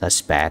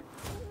 that's bad.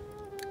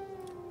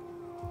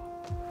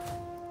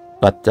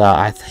 But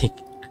I think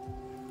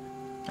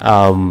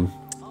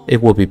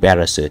it would be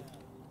better soon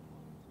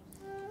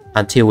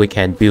until we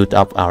can build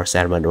up our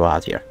settlement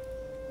around here.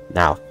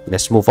 Now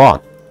let's move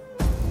on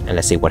and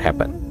let's see what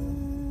happened.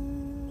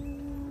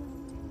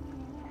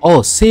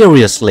 Oh,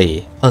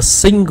 seriously, a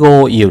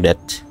single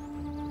unit,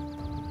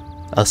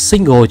 a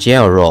single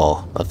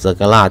general of the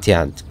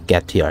Galatian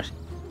get here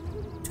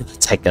to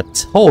attack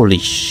it. Holy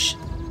sh!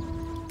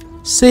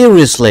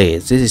 Seriously,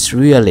 this is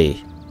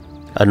really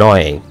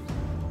annoying.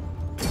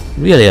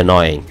 Really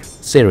annoying.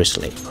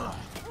 Seriously.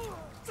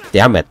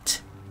 Damn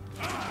it.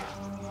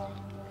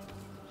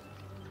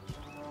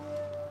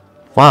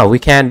 Wow, we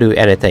can't do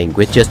anything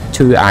with just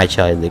 2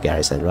 archers in the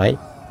garrison, right?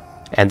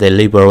 And they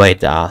liberate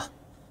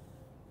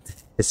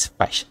this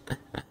faction.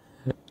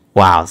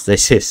 Wow,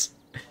 this is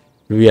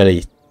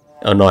really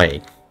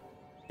annoying.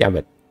 Damn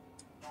it.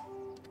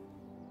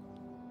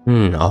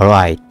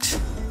 Alright.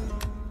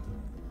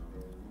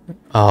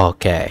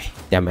 Okay,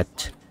 damn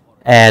it.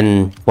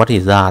 And what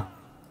is that?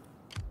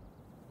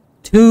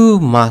 2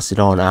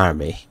 Macedon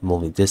army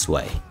moving this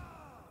way.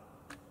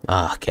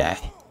 Okay.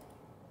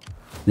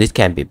 This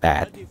can be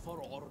bad. Ready for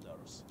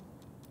orders.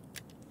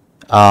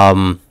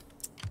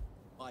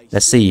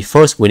 Let's see.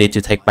 First, we need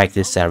to take back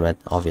this settlement,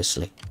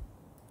 obviously.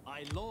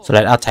 My lord. So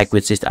let's attack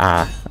with this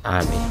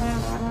army.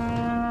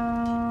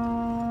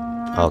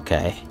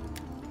 Okay.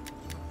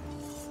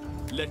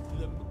 Let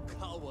them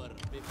cower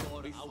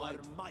before our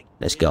might.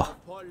 Let's go.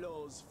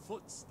 Apollo's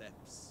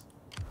footsteps.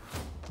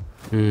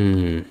 How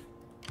may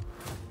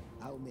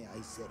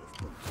I serve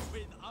you?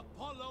 With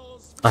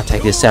Apollo's I'll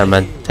take this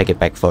settlement. Take it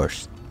back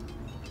first.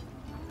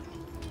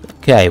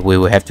 Okay, we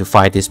will have to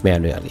fight this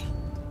manually.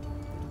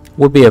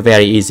 Would be a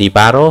very easy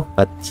battle,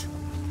 but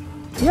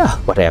yeah,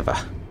 whatever.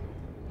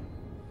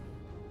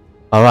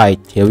 Alright,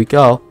 here we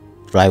go.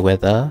 Dry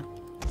weather.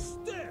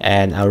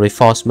 And our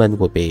reinforcement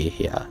will be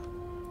here.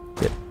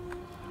 Good.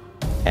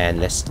 And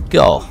let's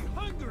go.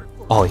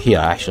 Oh, here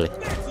actually.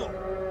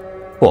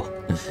 Oh,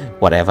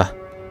 whatever.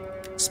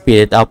 Speed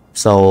it up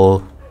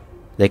so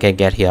they can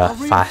get here Our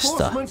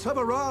faster. reinforcements have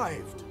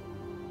arrived.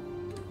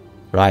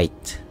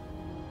 Right.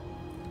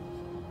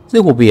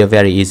 This will be a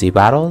very easy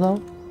battle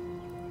though.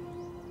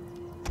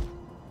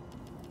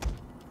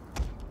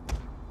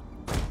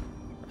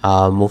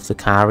 Move the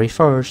cavalry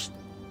first.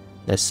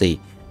 Let's see.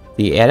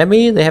 The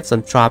enemy, they have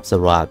some traps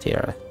around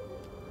here.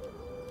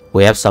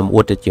 We have some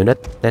wooded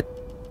unit. Let's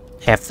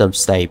have them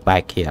stay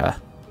back here.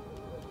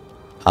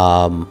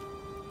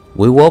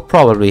 We will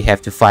probably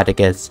have to fight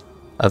against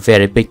a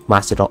very big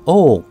Mastodon.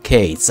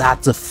 Okay,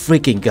 that's a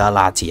freaking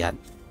Galatian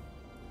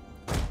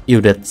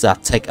unit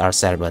that take our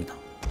settlement.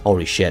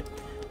 Holy shit.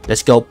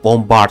 Let's go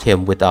bombard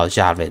him with our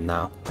javelin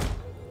now.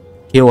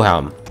 Kill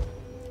him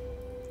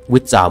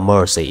without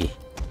mercy.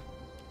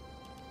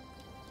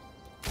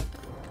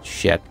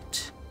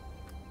 Shit.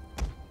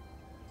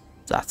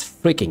 That's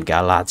freaking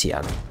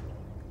Galatian.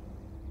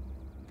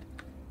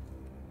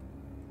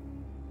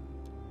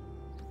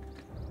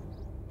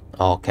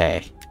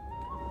 Okay.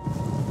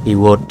 He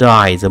will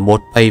die the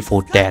most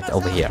painful death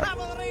over here.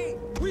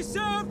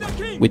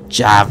 With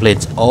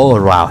javelins all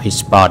around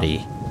his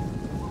body.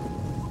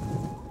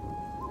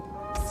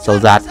 So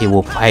that he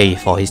will pay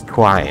for his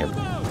crime.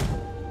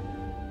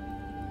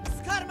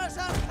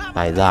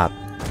 Like that.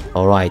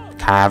 Alright,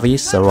 cavalry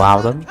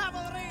surround them.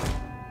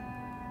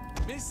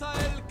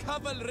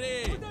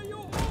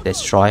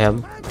 Destroy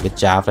him with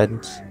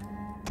javelins.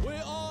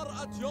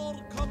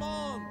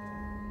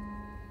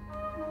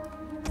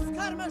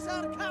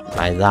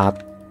 Like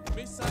that.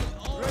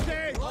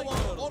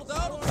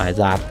 Like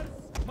that.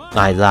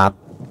 Like that.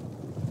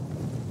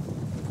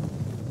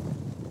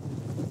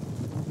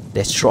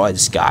 Destroy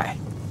this guy.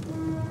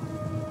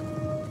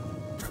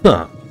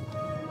 Huh.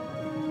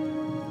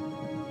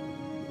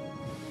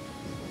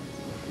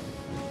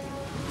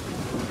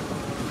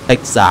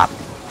 Take that.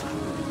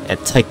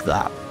 And take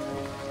that.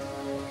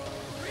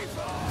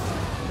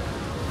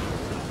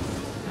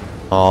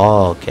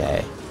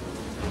 Okay.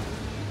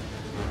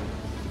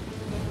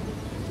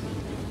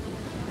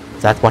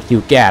 That's what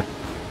you get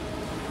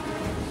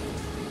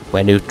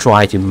when you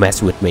try to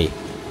mess with me.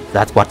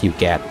 That's what you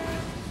get.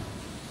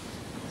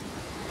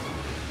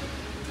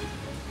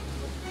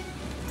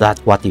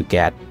 That's what you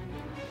get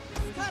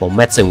for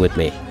messing with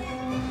me.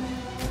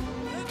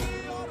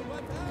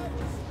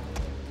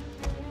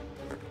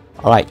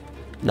 Alright,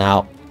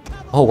 now,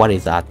 oh, what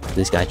is that?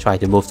 This guy trying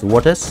to move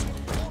towards us?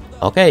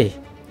 Okay.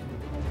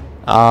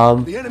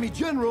 The enemy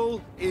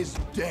general is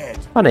dead.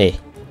 Funny.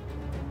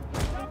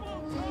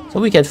 So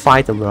we can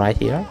fight them right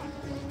here.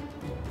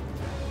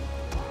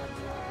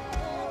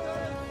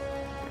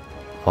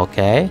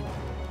 Okay.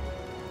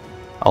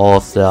 All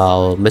of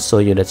the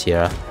missile units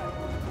here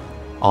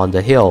on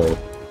the hill.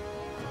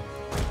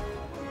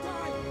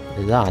 What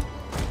is that?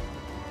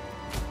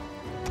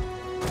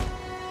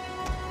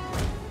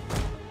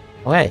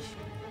 Okay.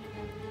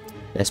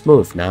 Let's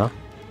move now.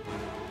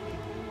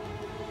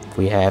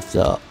 We have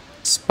the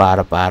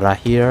Sparabara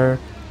here.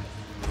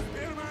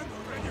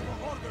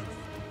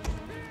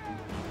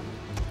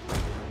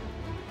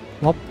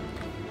 Whoop.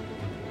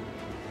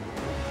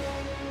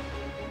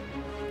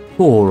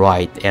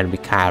 Alright, enemy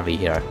cavalry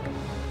here.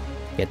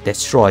 Get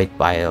destroyed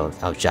by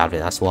our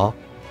javelin as well.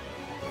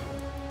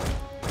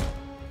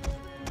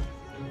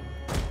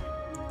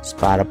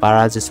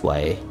 Sparabara this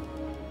way.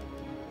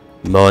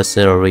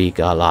 Mercenary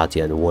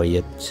Galatian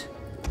warriors.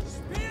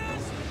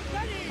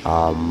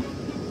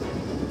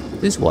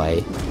 This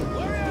way.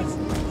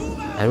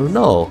 I don't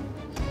know.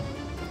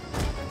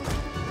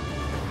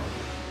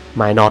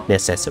 Might not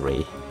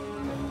necessary.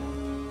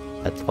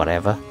 But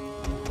whatever.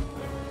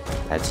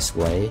 That's this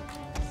way.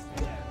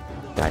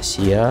 Guys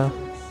here.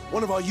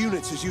 One of our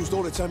units has used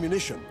all its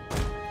ammunition.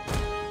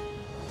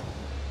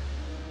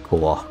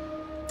 Cool.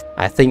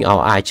 I think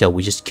our archer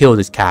will just kill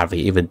this cavalry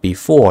even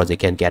before they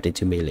can get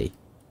into melee.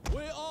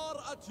 We are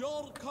at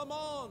your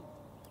command.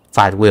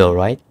 Fight wheel,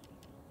 right?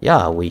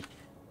 Yeah, we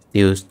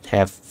still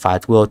have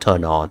fight wheel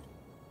turn on.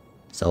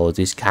 So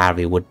this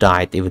cavalry would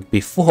die even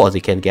before they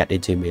can get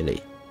into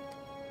melee.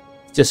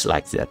 Just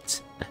like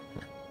that.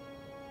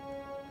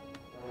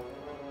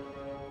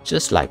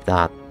 Just like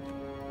that.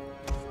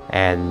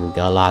 And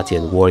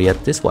Galatian warrior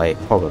this way,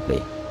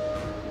 probably.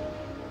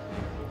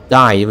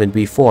 Die even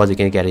before they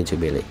can get into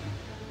melee.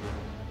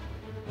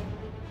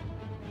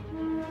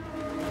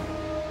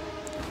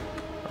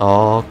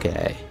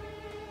 Okay.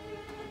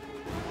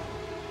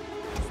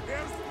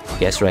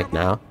 Guess right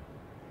now.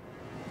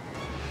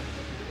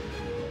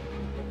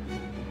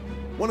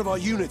 One of our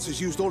units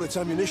has used all its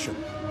ammunition.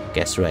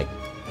 Guess right.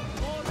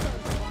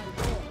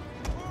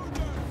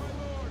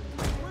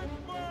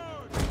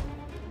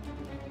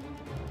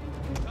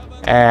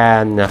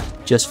 And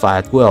just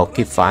fight well,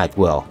 keep fight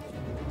well,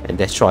 and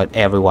destroy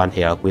everyone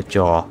here with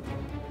your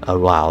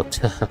route.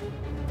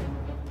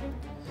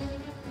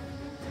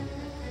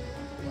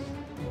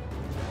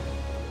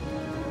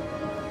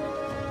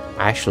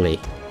 Actually,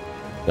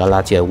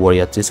 Galatia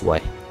warrior this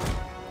way.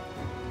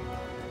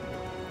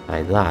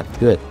 Like that,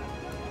 good.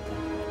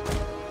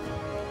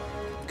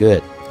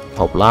 Good.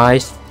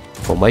 Mobilize,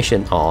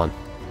 formation on.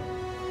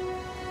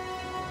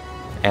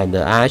 And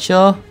the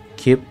archer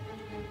keep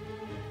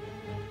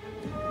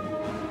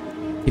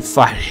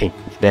fighting.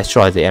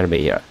 Destroy the enemy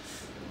here.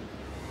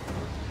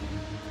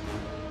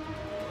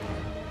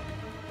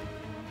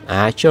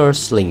 Archer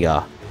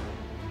slinger.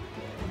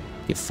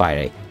 Keep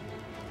fighting.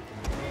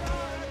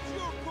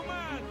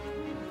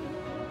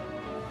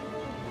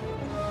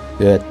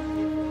 Good.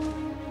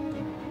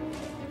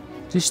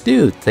 These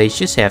dudes, they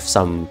just have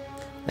some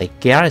like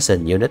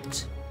garrison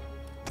units.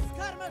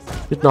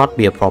 Should not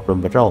be a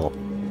problem at all.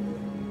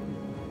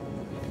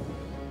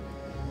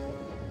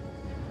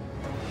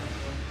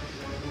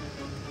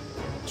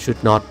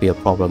 Should not be a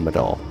problem at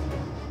all.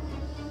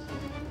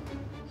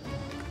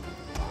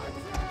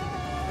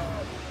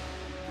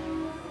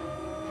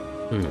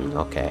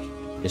 Okay.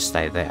 Just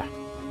stay there.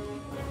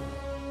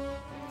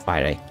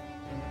 Fighting.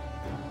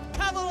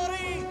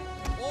 Cavalry!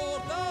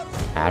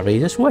 Orders! Harry,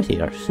 just wait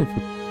here.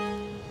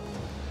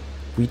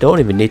 We don't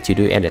even need to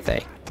do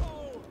anything.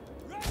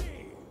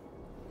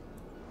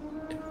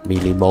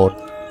 Melee mode.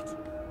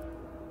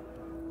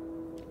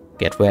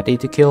 Get ready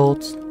to kill.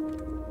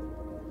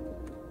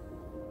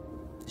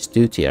 This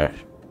dude here.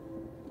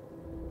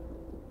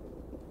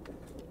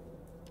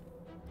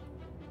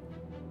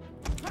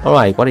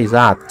 Alright, what is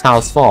that?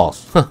 Town's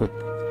false.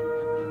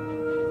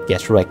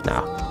 Get wrecked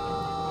now.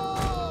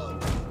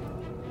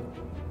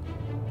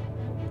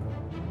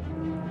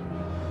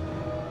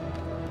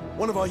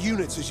 One of our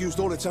units has used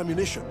all its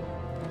ammunition.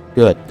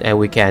 Good, and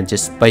we can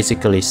just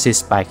basically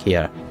sit back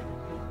here.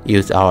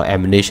 Use our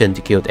ammunition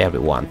to kill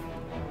everyone.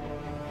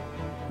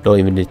 Don't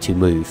even need to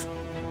move.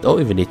 Don't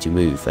even need to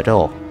move at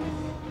all.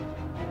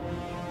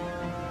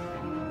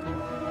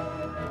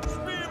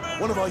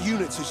 One of our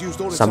units has used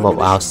all its Some of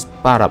ammunition. our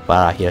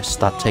Sparta here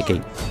start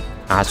taking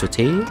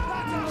casualty.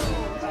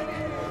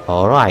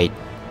 Alright,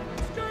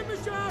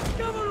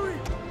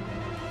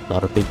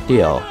 not a big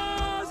deal.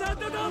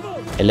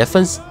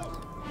 Elephants,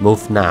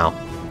 move now.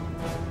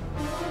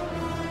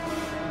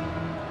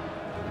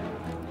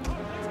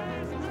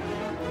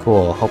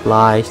 Cool,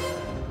 hoplites.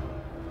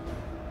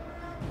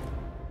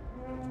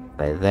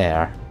 Right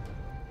there.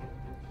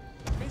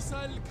 Missile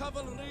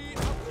cavalry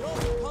at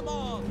your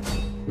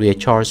command!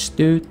 Recharge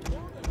dude.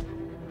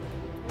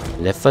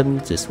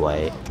 Elephant this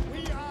way.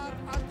 We are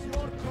at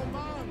your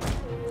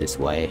command! This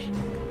way.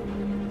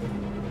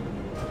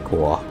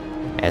 Cool.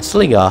 And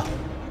Slinger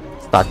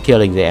start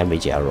killing the enemy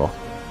general.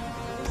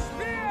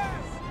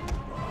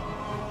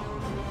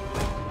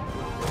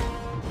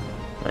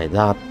 Like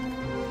that.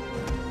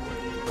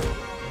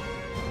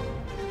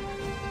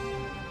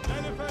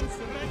 Elephants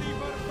ready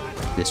for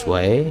battle! This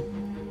way.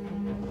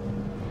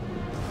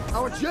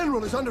 Our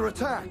general is under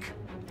attack.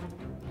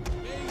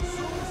 May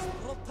Zeus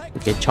protect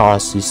We can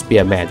charge the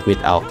spearman with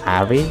our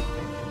cavalry.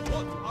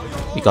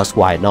 Because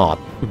why not?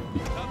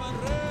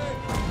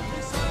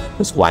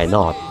 Because why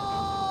not?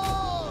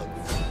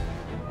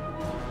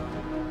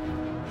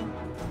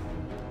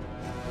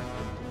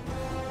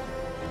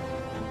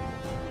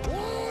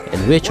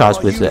 And we charge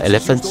with the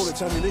elephant's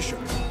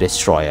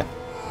destroyer.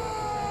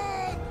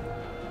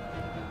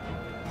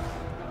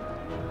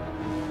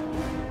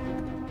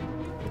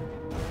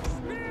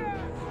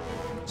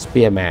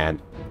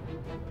 Spearman.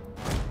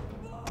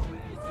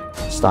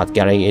 Start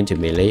getting into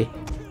melee.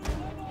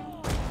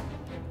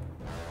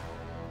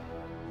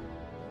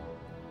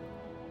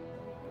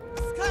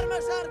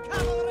 Skirmisher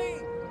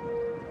cavalry!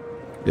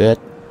 Good.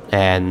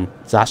 And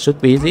that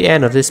should be the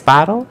end of this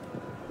battle.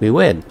 We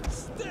win.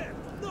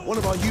 One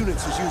of our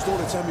units has used all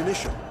its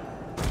ammunition.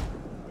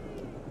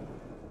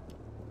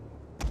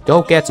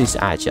 Go get this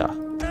archer.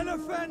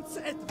 Elephants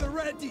at the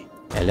ready!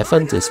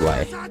 Elephant this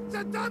way. At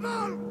the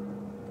double!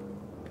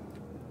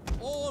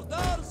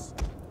 Orders!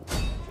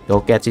 Go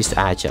get this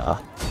archer.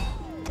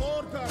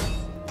 Orders!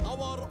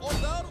 Our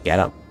orders! Get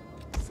him.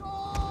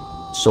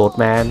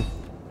 Swordman.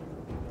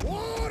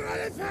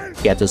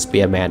 Get the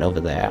spearman over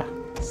there.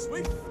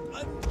 Swift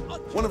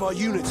and One of our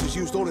units has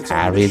used all its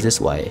Harry ammunition.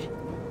 this way.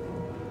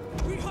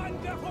 behind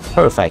the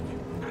Perfect.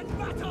 and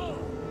battle!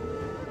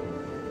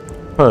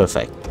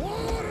 Perfect.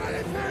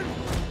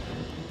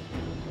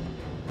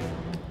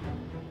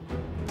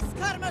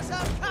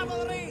 Skirmisher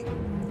cavalry!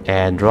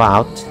 And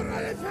route.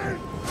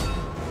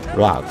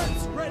 Route.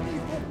 Elephants ready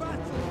for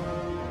battle!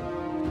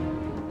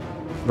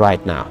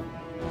 Right now.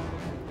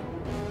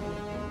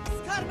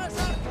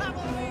 Skirmisher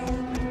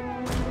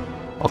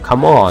cavalry! Oh,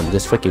 come on.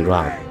 This freaking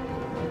route.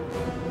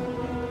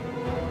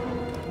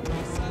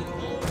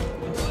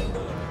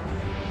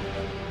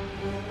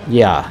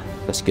 Yeah,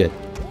 that's good.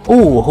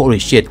 Oh, holy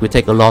shit. We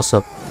take a loss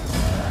of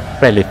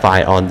friendly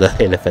fire on the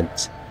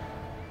elephant.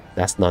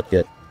 That's not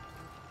good.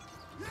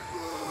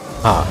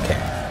 Okay.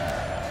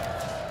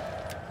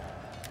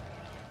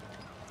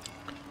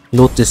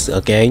 Loot this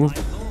again.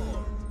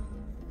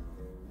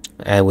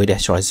 And we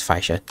destroy this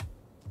faction.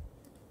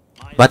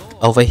 But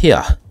over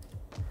here.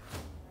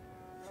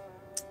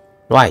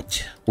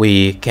 Right,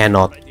 we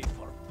cannot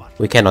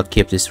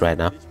keep this right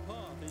now.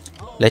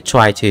 Let's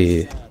try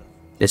to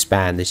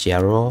disband this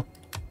general.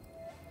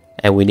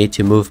 And we need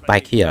to move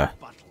back here.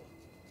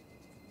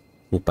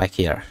 Move back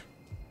here.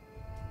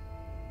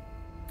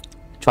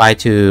 Try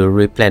to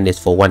replenish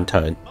for one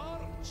turn.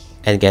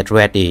 And get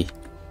ready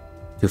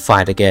to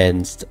fight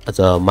against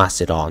the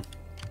Mastodon.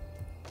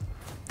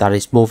 That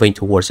is moving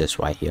towards us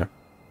right here.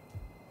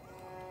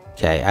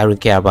 Okay, I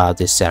don't care about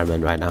this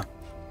Sermon right now.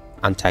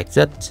 Untake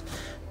it.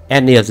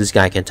 Any of this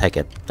guy can take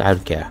it. I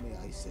don't care.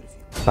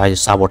 Try to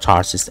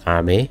sabotage this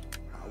army.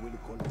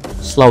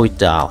 Slow it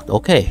down.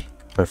 Okay,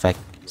 perfect.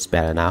 It's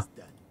better now.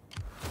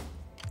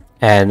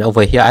 And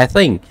over here, I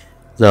think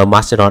the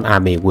Macedon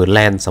army will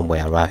land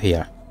somewhere around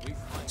here.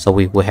 So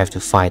we will have to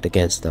fight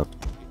against them.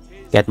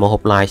 Get more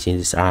hoplites in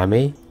this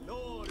army.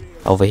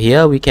 Over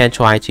here, we can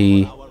try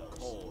to...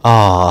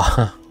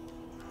 Oh,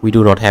 we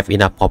do not have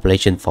enough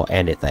population for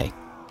anything.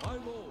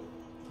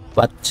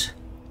 But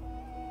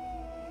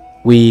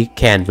we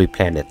can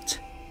replenish it.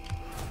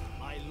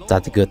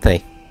 That's a good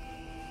thing.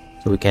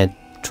 So we can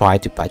try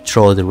to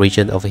patrol the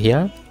region over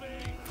here.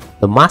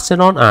 The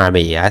Macedon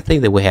army, I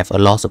think that we have a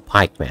lot of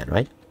pikemen,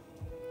 right?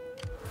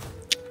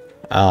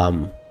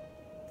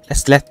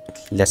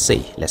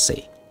 Let's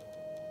see.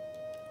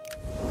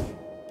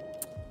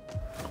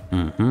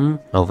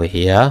 Over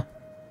here,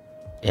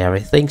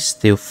 everything's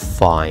still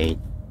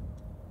fine.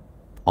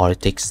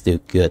 Politics still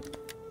good.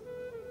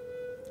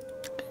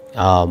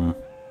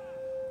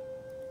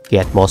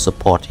 Get more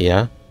support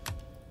here.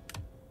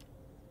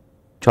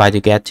 Try to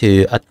get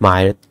to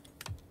admire it.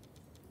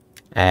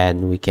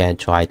 And we can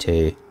try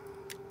to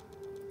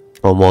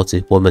promote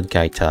the woman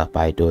character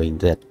by doing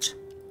that.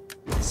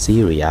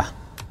 Syria.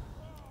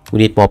 We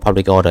need more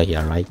public order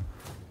here, right?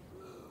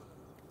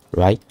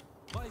 Right?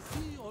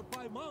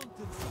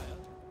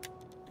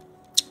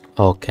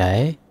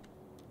 Okay.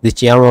 The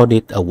general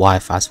need a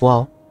wife as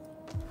well.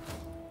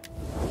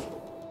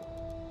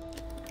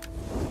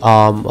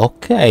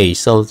 Okay,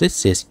 so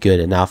this is good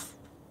enough.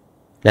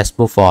 Let's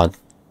move on.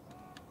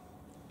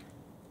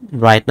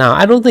 Right now,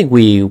 I don't think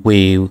we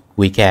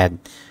can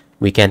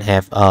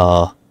have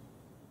a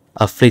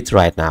fleet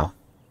right now.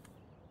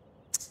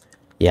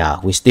 Yeah,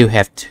 we still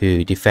have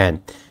to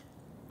defend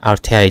our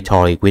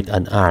territory with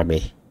an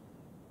army.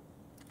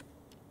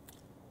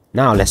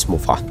 Now let's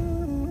move on.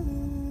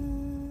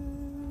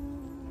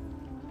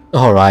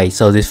 Alright,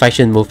 so this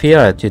faction move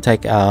here to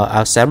take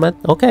our settlement.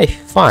 Okay,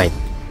 fine.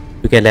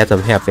 We can let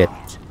them have it.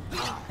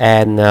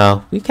 And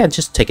we can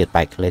just take it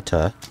back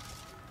later.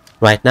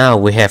 Right now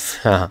we have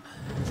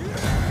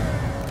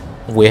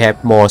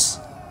more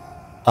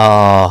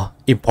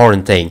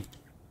important thing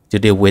to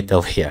deal with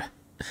over here.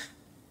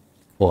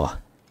 Whoa.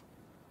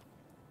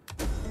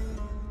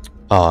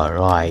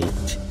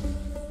 Alright.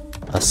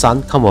 A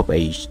son come of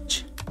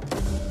age.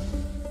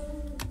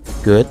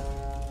 Good.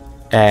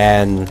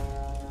 And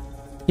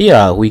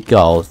here we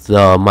go,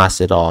 the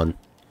Macedon.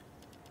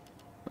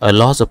 A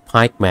lot of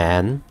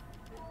pikemen.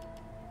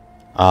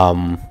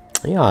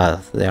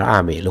 Yeah, their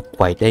army look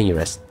quite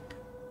dangerous.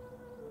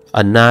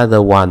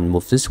 Another one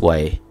move this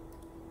way.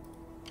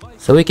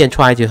 So we can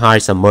try to hire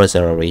some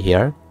mercenary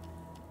here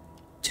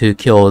to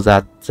kill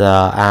that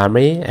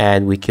army,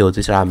 and we kill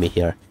this army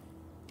here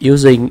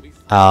using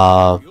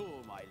the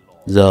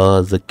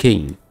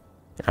king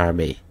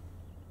army,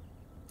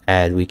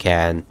 and we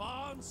can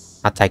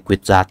attack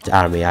with that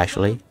army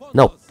actually.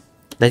 No,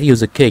 let's use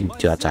the king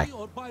to attack.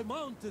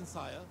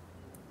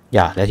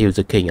 Yeah, let's use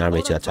the king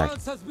army to attack.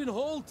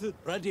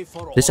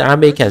 This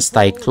army can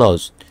stay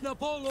close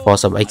for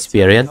some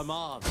experience.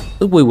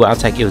 We will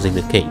attack using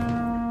the king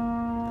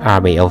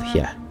army over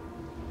here.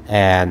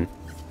 And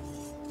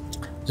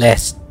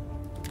let's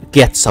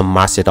get some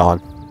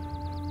Macedon.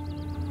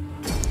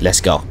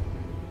 Let's go.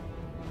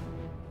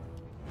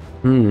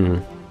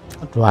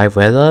 Dry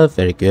weather,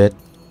 very good.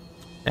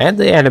 And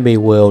the enemy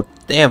will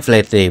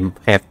definitely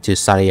have to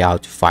sally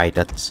out to fight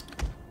us.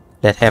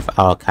 Let's have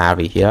our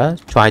cavalry here,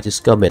 try to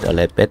scum it a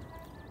little bit,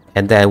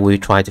 and then we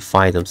try to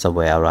find them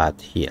somewhere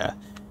around here.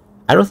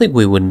 I don't think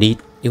we will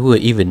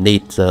even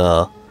need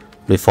the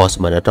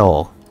reinforcement at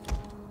all.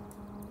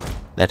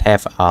 Let's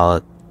have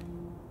our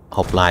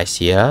hoplites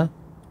here,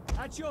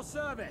 At your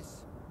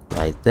service.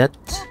 like that,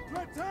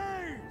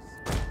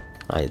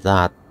 like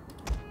that.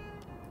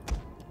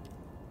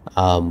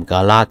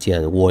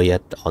 Galatian warrior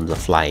on the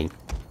flying.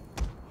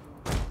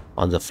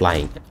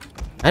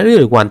 I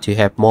really want to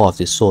have more of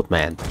these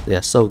swordmen. They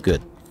are so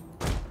good.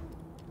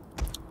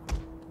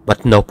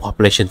 But no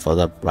population for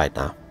them right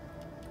now.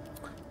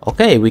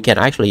 Okay, we can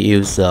actually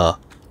use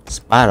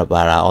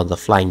Sparabara on the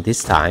flank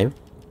this time.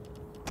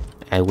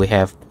 And we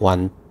have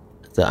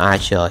the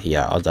archer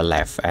here on the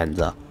left and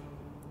the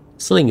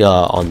slinger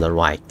on the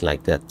right,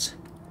 like that.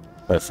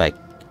 Perfect.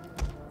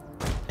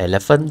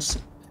 Elephants.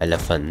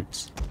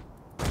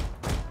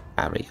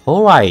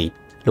 Alright,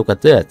 look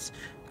at this.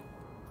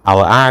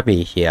 Our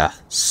army here,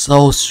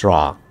 so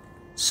strong,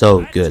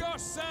 so good.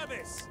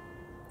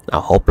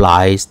 Our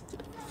hoplites.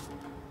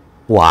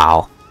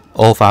 Wow,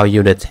 all of our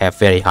units have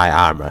very high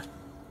armor.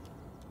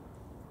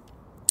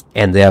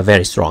 And they are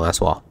very strong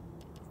as well.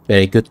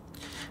 Very good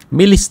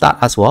melee stat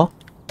as well.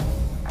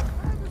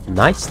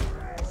 Nice.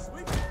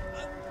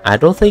 I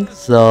don't think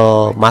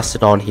the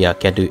Macedon here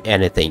can do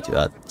anything to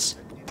us.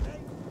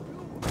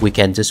 We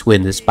can just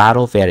win this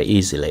battle very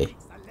easily.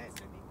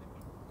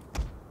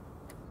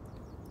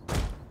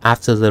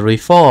 After the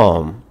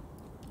reform,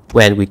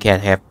 when we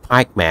can have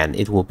pikemen,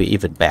 it will be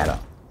even better.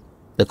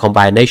 The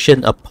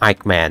combination of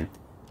pikemen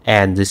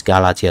and this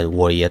Galatian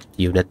warrior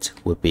unit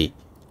will be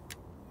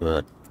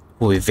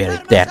very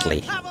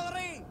deadly.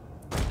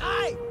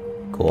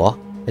 Cool.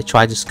 Let's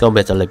try to scum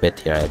it a little bit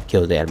here and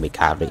kill the enemy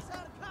cavalry.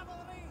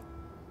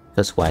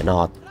 Because why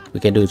not? We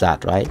can do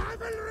that, right?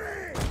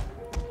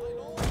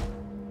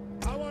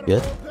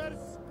 Good.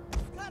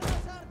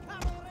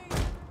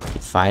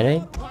 Keep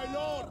fighting.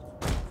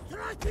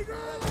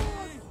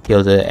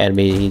 Kill the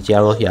enemy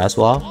general here as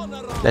well.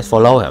 Let's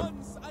follow him.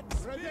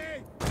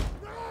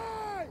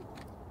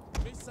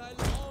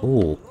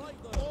 Ooh.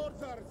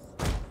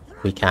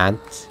 We can't.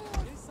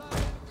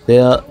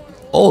 The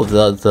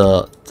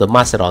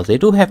Macedons, they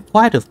do have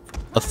quite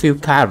a few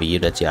cavalry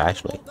units here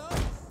actually.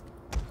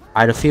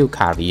 Quite a few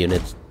cavalry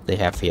units they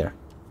have here.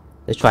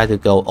 Let's try to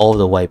go all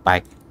the way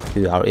back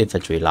to our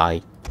infantry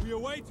line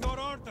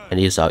and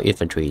use our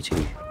infantry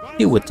to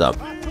deal with them.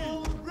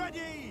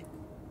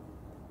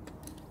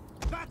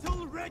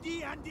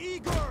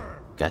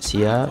 Guys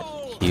here,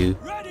 you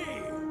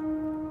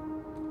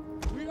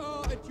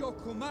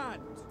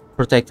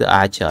protect the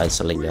archer and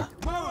slinger,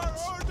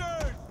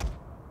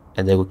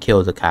 and they will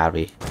kill the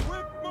cavalry.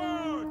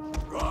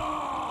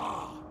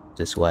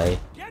 This way.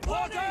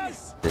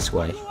 This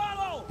way.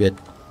 Good.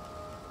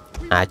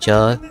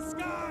 Archer.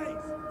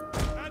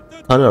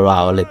 Turn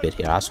around a little bit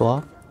here as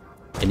well.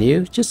 And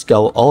you just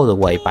go all the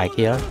way back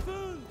here.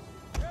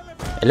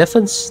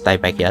 Elephants, stay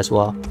back here as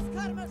well.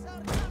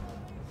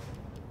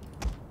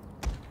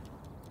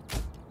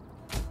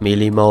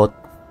 Melee mode.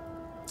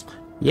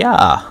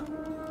 Yeah.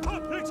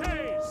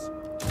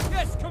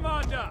 Yes,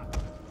 Commander.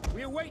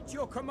 We await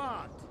your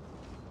command.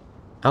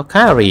 Our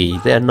cavalry,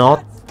 they're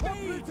not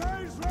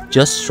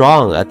just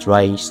strong at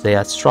range, they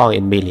are strong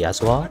in melee as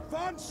well.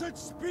 Advance at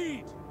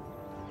speed.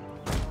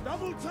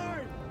 Double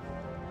time.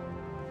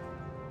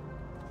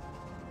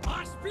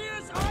 Our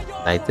spears are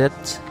yours. Like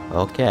that.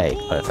 Okay,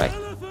 perfect.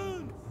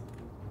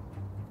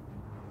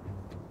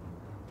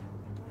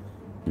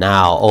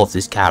 Now all of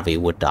this cavalry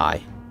would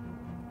die.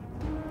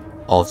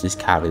 All of this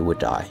cavalry would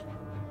die.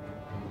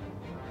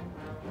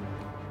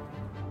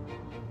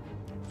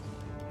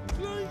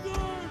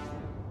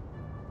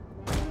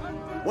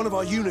 One of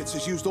our units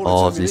has used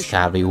All its of this ammunition.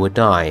 cavalry would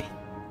die.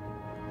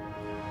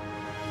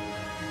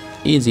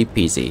 Easy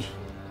peasy.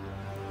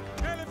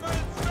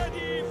 Elephants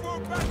ready for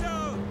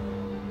battle.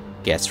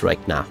 Get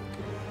wrecked now.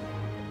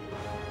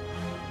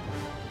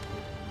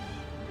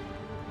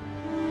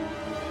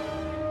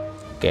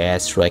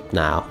 Get wrecked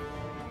now.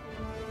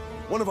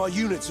 One of our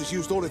units has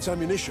used all its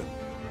ammunition.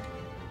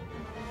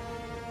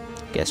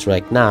 Get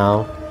wrecked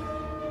now.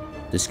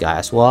 This guy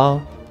as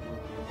well.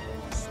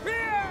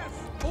 Spears.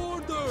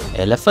 Order.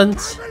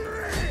 Elephants.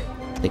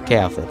 Take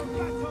care of it.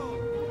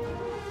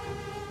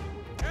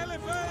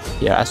 Elephants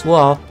Here as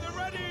well.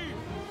 ready.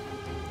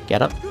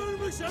 Get up.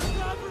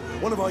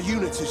 One of our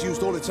units has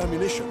used all its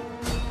ammunition.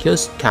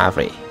 Kills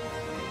cavalry.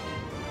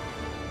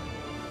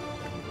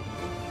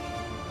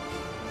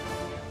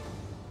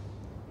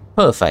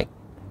 Perfect.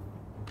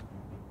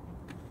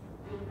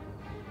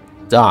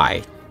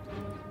 Die.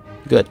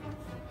 Good.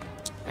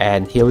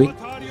 And here we What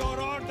are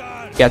your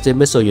orders? get the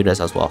missile units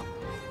as well.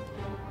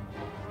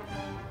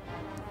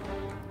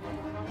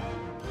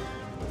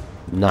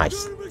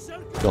 Nice.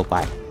 Go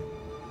back.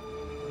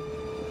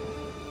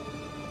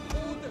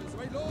 Orders,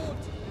 my lord.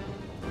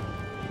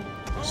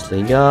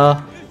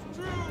 Slinger.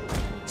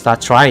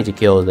 Start trying to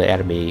kill the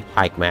enemy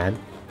pikeman.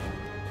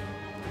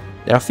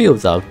 There are a few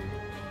of them.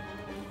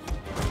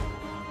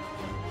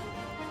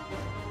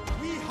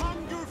 We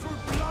hunger for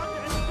blood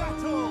and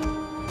battle.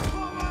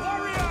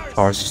 Warriors.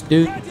 Horses,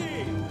 dude.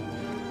 Ready.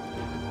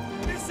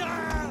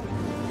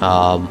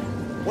 Missile.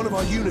 One of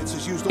our units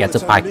has used all Get the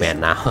its pikeman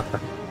ammunition. now.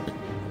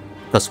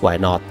 Because why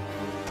not?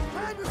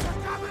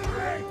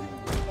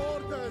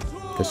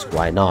 Because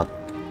why not?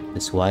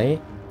 This way.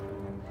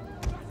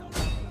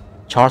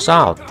 Charge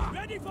out.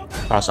 Ready for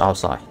Charge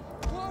outside.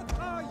 What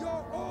are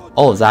your orders?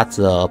 Oh, that's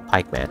the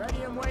pikeman.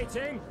 Ready and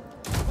waiting.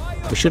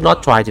 We should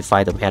not try to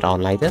fight them head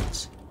on like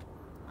this.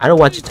 I don't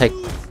want to take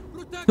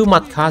too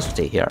much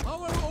casualty here.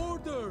 Our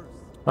orders.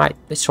 Right,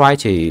 let's try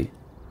to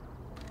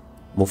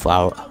move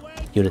our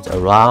unit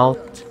around.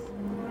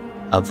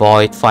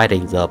 Avoid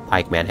fighting the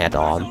pikeman head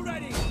on.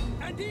 Ready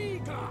and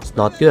eager. It's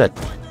not good.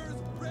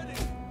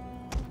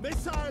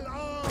 Missile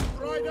armed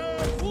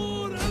riders.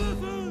 Four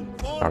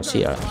elephants. From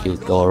here, you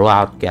go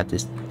around, get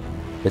this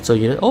missile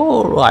unit.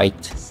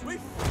 Alright.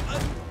 Swift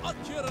and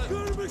accurate.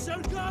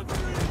 Skirmishal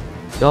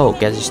cavalry. Go,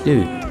 get this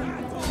dude.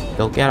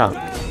 Go get him.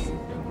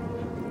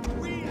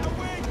 We await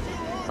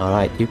your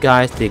Alright, you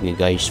guys take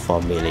engage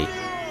for melee.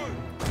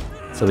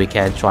 So we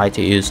can try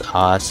to use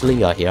our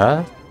slinger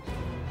here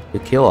to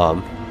kill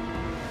him.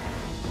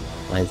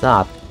 Like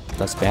that.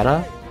 That's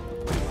better.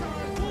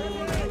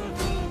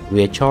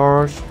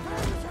 Recharge.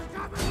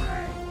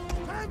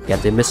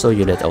 Get the missile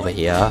unit over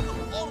here.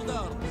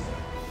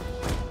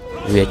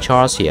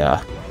 Recharge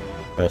here.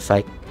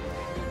 Perfect.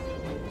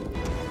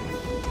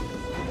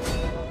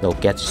 Go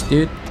get this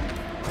dude.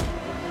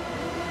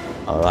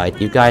 Alright,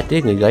 you guys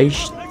take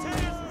engage.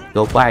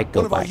 Go back,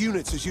 go One of our back.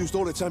 units has used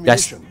all its Guys,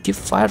 ammunition. keep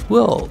fire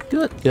well.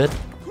 Good, good.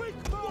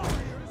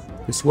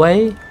 This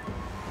way.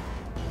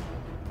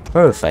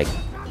 Perfect.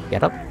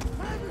 Get up.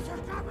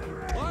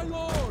 my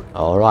lord.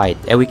 Alright,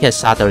 and we can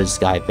shatter this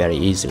guy very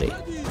easily.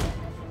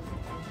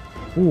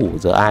 Ooh,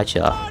 the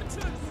archer.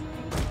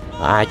 The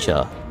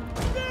archer.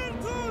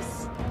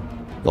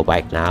 Go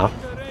back now.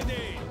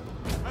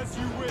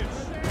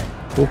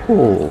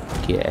 Woohoo,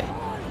 okay.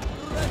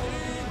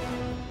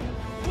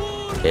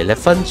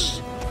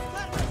 Elephants.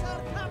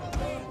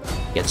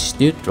 Get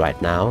stood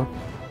right now.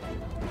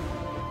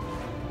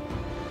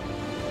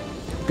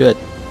 Good.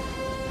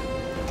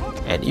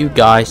 And you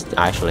guys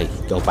actually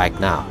go back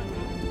now.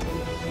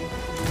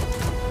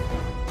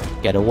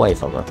 Get away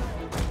from him.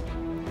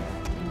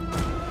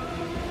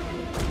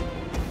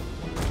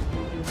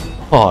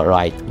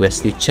 Alright, we're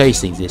still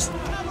chasing this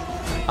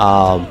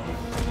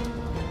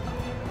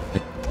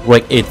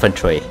great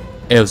infantry,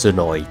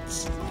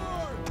 Elzonoids.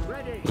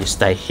 You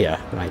stay here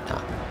right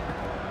now.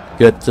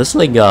 Good, the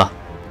slinger.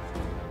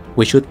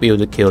 We should be able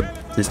to kill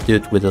this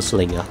dude with the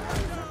slinger.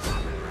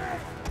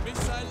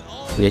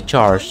 We are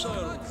charged.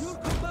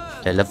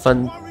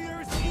 Elephant.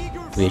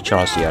 We are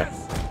charged here.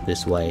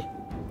 This way.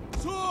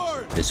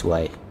 This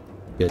way.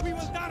 Good.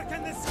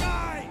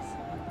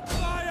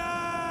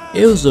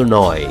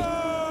 Elzonoid.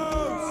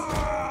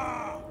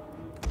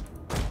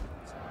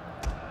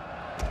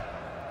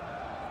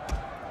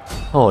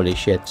 Holy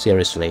shit,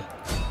 seriously.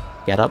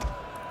 Get up.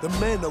 The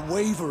men are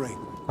wavering.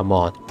 Come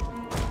on.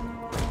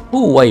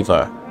 Who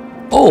waver?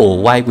 Oh,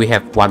 why we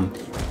have one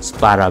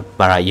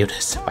Bara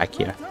unit back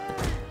here?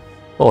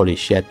 Holy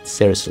shit,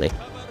 seriously.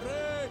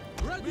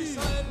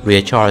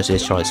 Recharge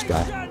this choice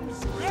guy.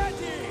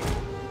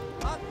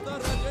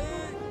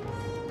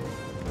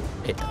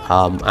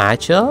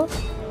 Archer?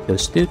 You're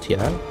still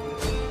here.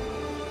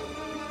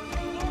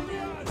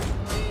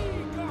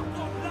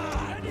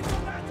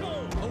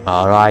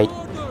 Alright.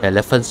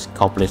 Elephants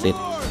completely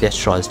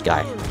destroy this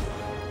guy.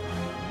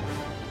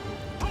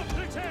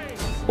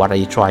 What are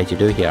you trying to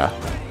do here?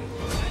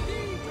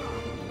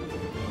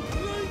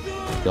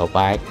 Go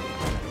back.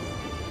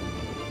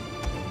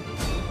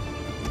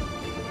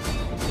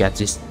 Get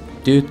this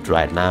dude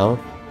right now.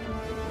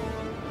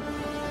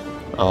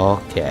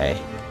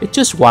 Okay. It's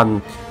just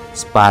one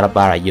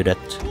Bara unit.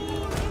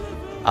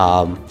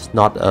 It's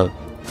not a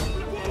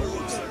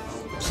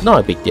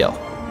big deal.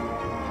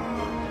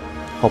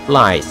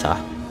 Hoplites, huh?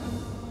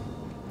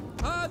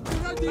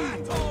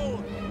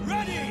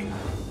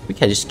 We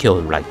can just kill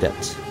him like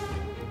that.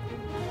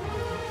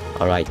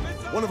 Alright.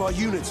 One of our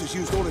units has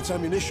used all its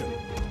ammunition.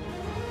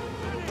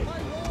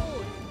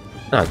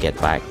 Now get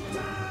back.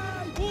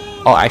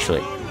 Oh,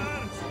 actually,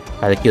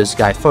 I had to kill this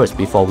guy first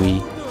before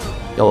we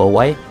go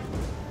away.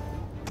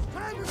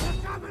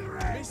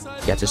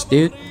 Get this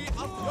dude.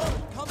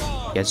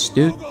 Get this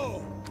dude.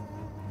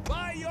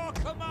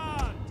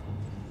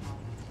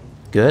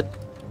 Good.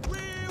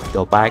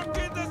 Go back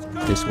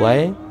this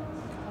way.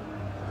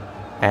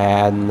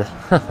 And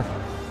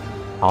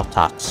all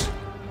touch.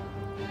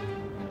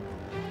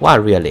 Why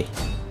really?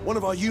 One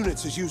of our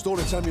units has used all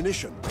its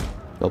ammunition.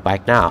 Go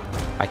back now.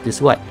 Back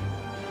this way.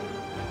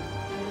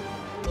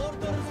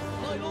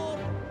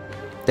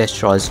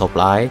 Destroy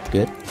supply.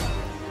 Good.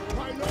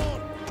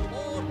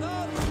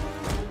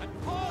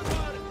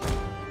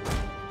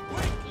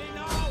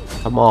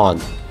 Come on.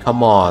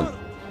 Come on.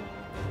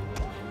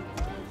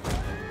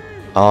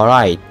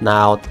 Alright,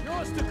 now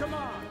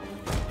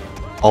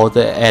all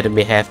the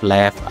enemy have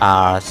left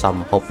are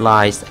some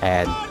hoplites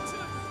and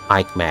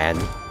pikemen.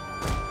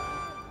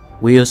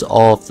 We use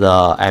all of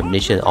the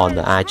ammunition on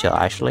the archer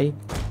actually,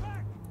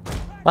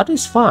 but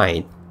it's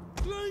fine.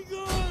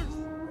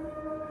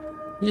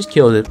 We just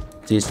kill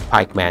this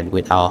pikeman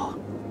with our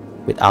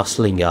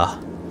slinger,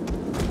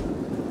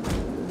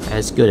 and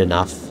it's good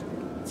enough.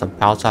 Some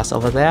Pontus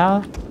over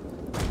there.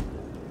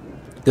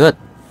 Good.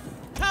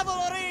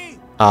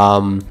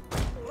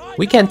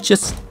 We can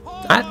just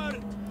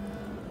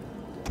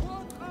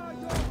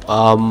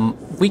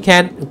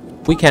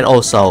we can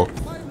also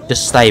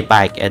just stay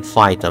back and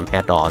fight them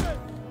head on,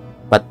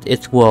 but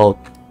it will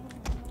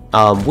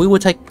we will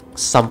take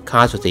some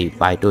casualty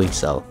by doing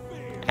so,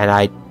 and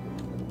I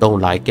don't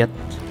like it.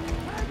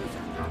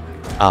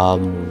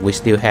 We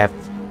still have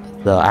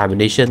the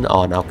ammunition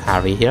on our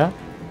carry here.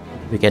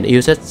 We can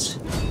use it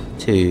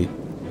to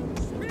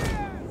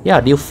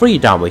deal free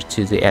damage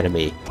to the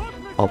enemy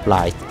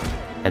hoplite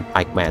and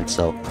pikeman,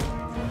 so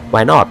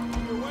why not?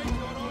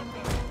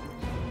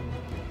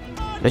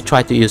 Let's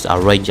try to use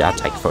our range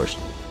attack first.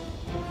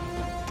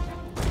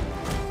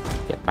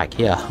 Get back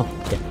here.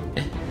 Okay.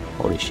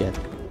 Holy shit.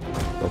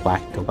 Go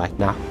back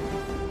now.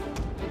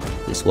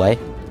 This way.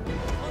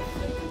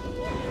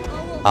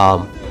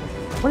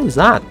 What is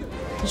that?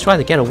 He's trying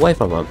to get away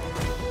from him.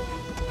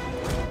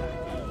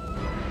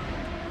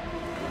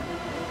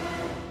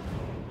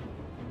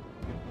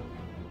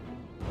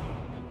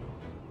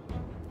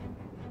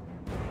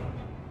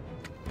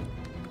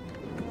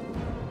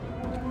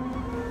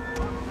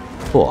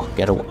 Cool,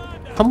 get away.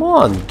 Come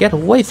on, get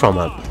away from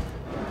him.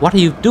 What are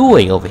you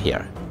doing over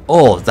here?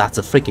 Oh, that's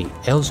a freaking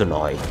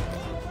Elzonoid.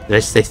 They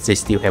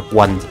still have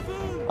one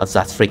of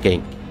that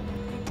freaking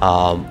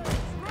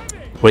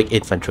Greek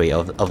infantry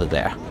over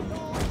there.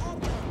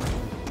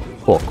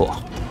 Cool.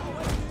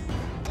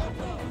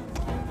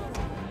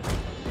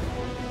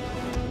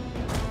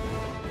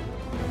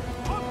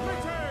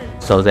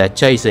 So they're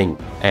chasing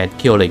and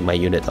killing my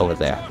unit over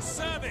there.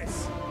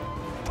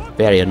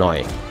 Very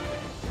annoying.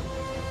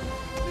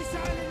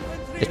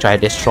 They try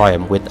to destroy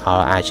him with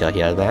our archer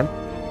here then.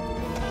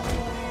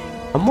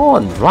 Come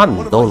on,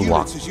 run, don't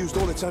walk. Has used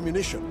all its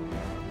ammunition.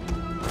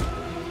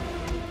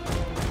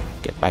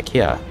 Get back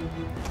here.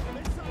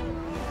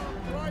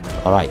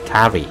 Alright,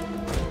 carry.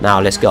 Now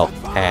let's go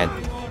and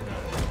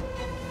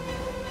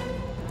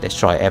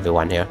destroy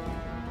everyone here.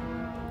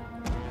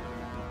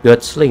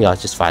 Good, Slinger,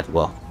 just fight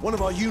well. One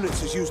of our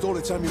units has used all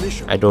its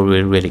ammunition. I don't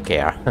really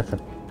care.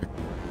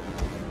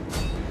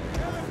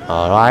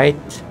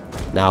 Alright,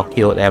 now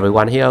kill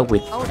everyone here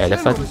with Our general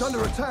is elephants.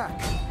 under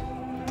attack.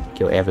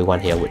 Kill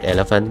everyone here with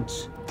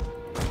elephants.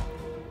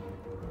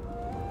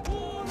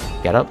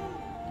 Get up.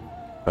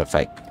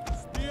 Perfect.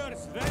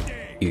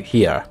 You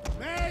here.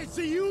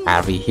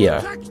 Harry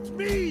here.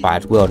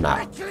 Fight well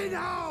now.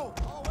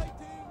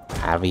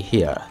 Harry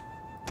here.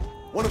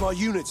 One of our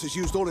units has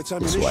used all its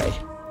This ammunition.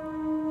 way.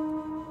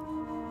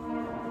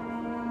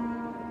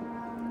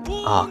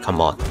 Ah, come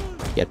on.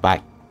 Get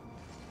back.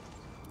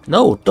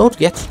 No, don't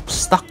get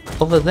stuck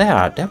over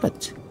there. Damn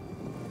it.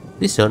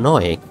 This is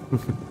annoying.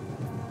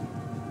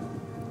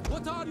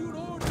 What are your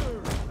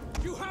orders?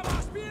 You have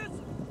our spears?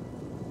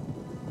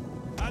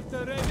 At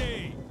the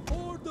ready.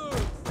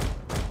 Orders.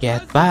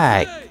 Get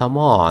back. Come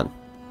on.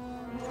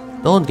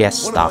 Don't get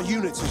One of our stuck.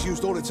 units has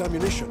used all its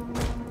ammunition.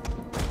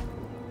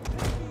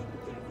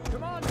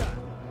 Commander.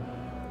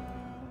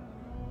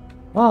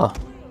 Oh, Our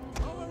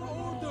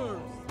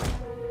orders.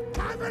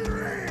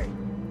 Cavalry.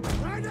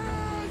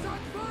 Riders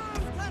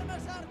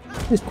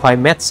advance. it's quite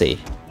messy.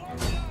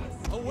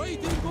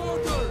 Awaiting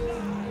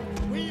orders.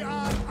 We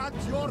are at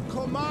your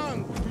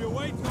command. We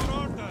await your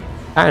orders.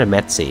 Kinda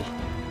messy.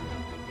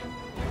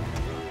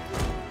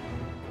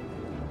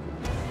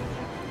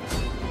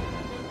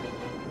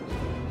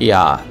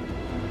 Yeah.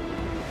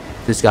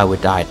 This guy will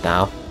die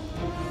now.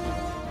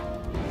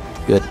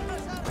 Good.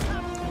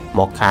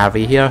 More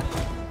cavalry here.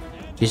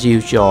 Just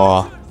use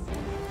your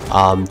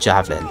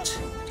javelin to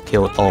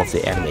kill all of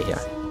the enemy here.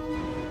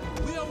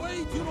 We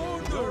await your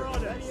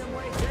orders.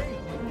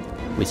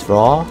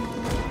 Withdraw.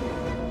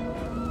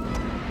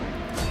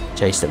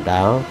 Chase them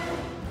down.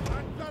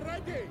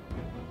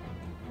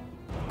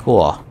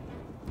 Cool.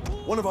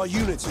 One of our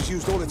units has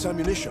used all its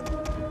ammunition.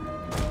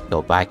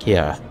 Go back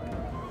here.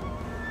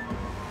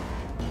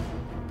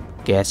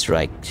 Get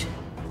wrecked.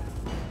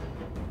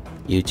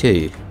 You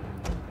too.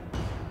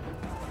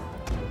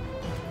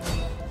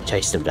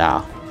 Chase them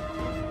down.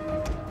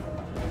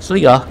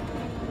 Slinger,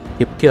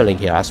 keep killing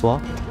here as well.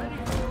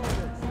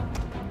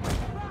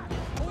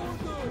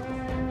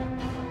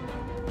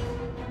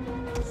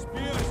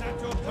 Spears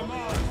at your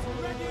command.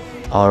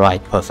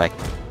 Alright, perfect.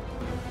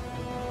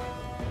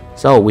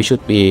 So we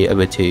should be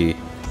able to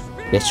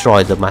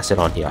destroy the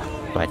Macedon here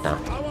right now.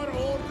 Our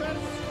orders.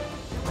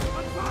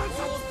 Advance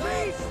at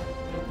space.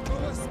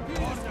 Your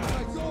spears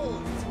are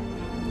yours.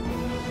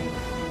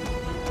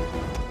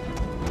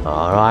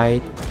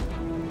 Alright.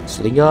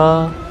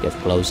 Slinger, get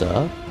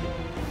closer.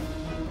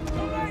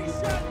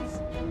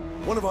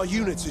 One of our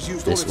units has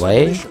used This all its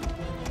way. ammunition.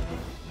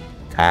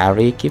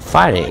 Carry, keep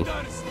fighting.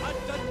 Orders at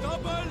the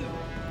double.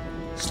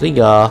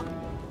 Slinger,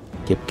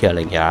 keep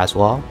killing here as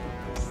well.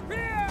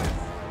 Spears.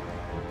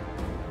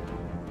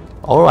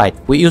 Alright,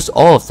 we use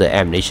all of the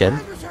ammunition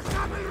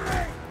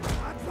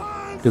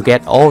to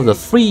get all the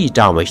free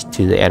damage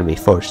to the enemy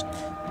first,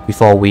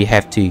 before we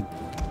have to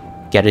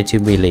get into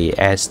melee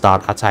and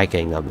start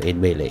attacking them in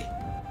melee.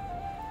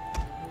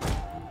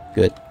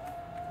 Good.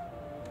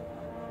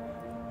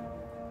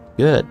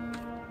 Good.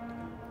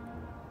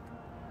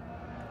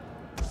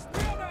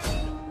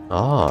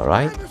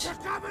 Alright.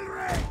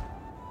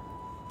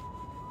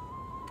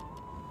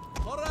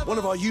 One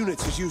of our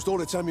units has used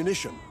all its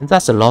ammunition. And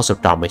that's a loss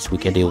of damage we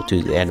can deal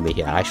to the enemy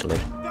here actually.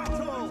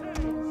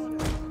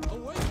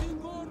 Awaiting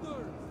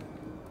orders.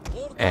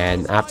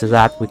 And after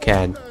that we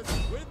can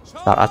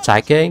start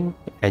attacking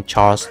and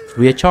charge,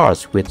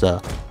 recharge with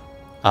the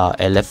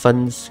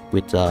elephants,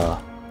 with the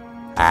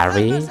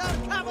array,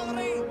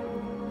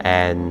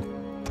 and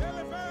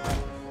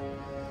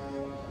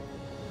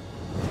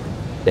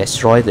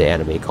destroy the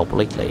enemy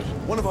completely,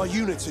 One of our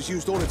units has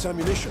used all its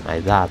ammunition.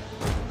 like that,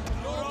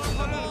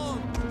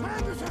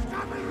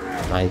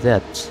 like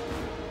that.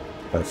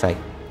 Perfect.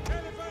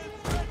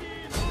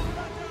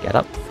 Get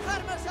up,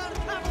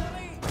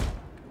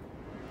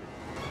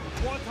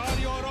 What are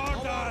your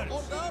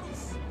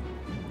orders?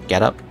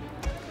 get up.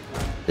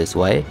 This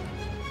way.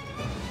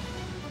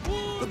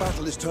 The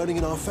battle is turning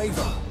in our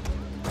favor.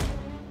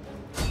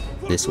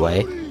 This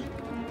way.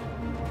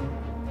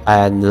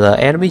 And the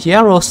enemy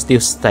heroes still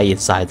stay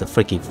inside the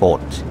freaking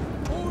fort.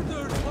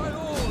 Orders, my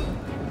lord.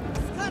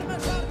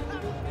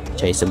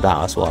 Chase them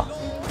down as well.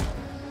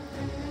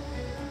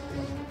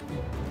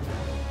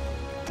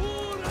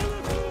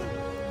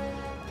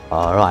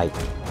 Alright.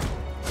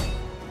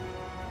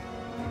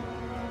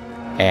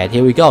 And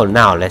here we go.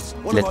 Now let's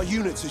One of our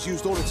units has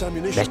used all its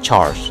ammunition. let's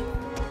charge.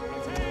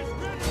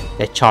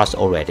 Let's charge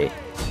already.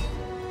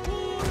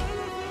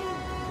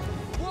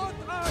 What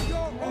are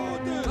your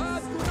orders?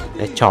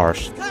 Let's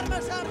charge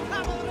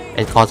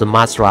and cause a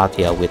mass rout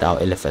here with our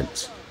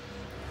elephants.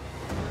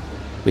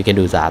 We can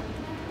do that.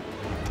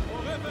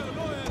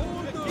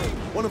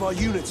 One of our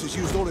units has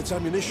used all its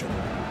ammunition.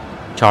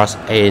 Charge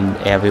in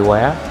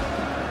everywhere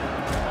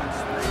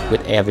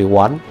with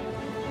everyone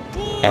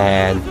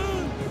and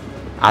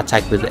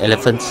attack with the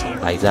elephants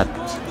like that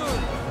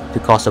to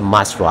cause a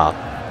mass rout.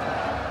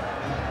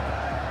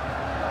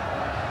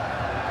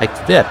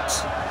 Like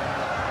that.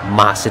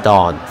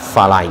 Macedon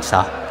phalanx,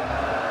 huh?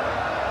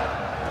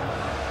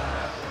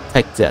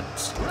 Take that.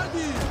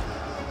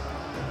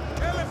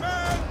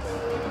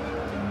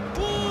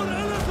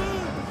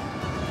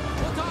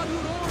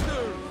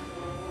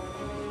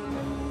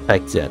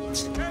 Take that.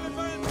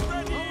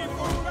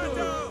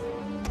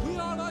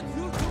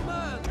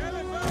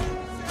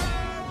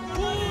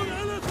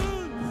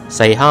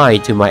 Say hi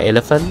to my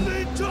elephant.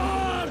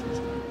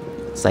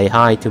 Say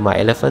hi to my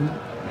elephant.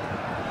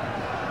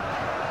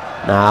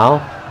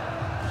 Now,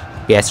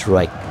 guess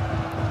right.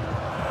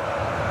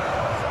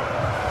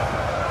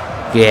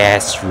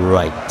 Guess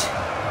right.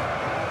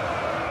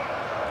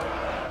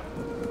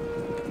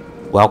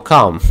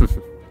 Welcome.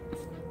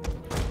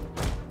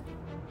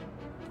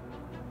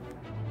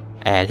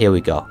 And here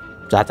we go.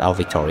 That's our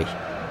victory.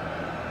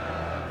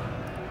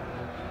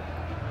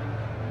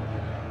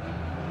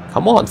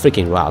 Come on,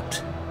 freaking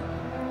route.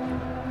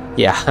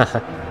 Yeah.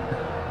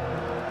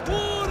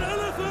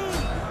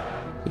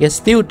 We can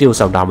still do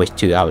some damage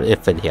to our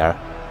elephant here.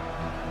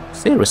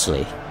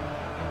 Seriously.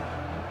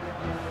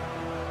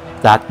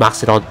 That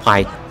Macedon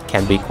pike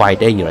can be quite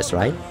dangerous,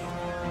 right?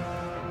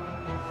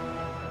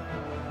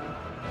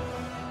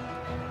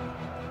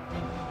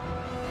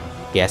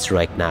 Guess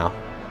right now.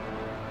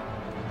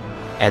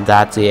 And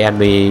that's the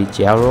enemy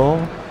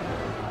general.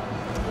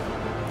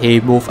 He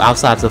moved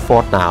outside the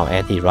fort now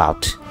and he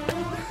rout.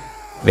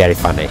 Very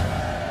funny.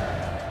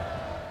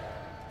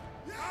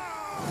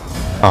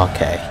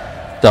 Okay,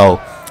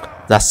 so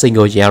that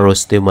single general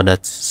still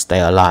managed to stay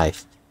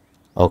alive.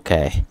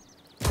 Okay,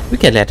 we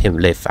can let him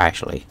live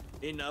actually.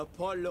 In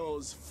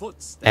Apollo's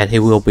footsteps. And he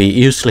will be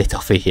useless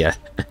over here.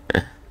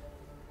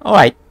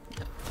 Alright,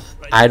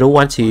 I don't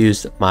want to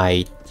use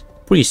my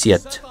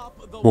precious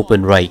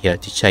movement right here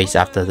to chase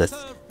after the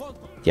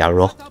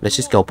general. Let's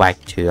just go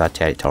back to our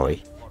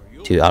territory,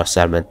 to our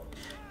settlement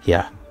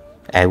here,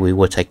 and we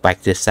will take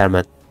back this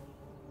settlement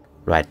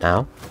right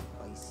now.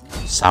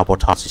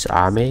 Sabotage his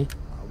army.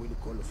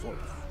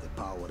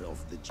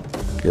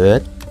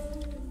 Good.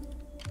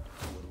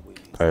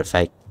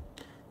 Perfect.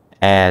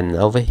 And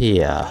over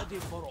here,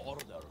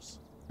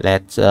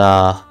 let's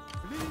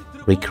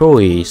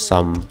recruit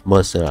some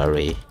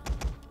mercenary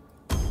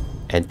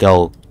and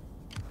go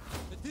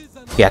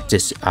get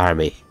this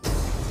army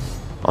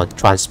on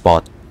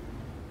transport.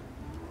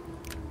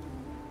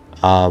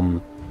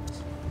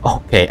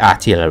 Okay,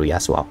 artillery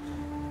as well.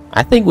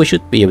 I think we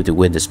should be able to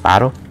win this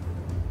battle.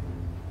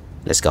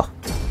 Let's go.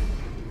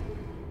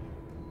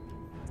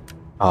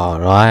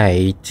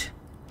 Alright.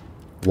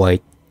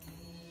 Wait.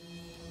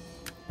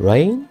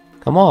 Rain?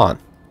 Come on.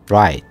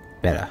 Right.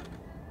 Better.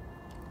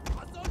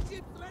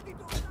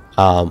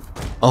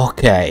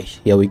 Okay.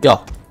 Here we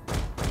go.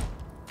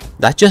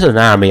 That's just an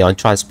army on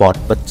transport,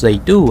 but they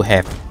do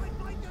have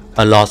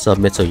a lot of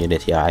missile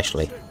unit here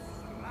actually.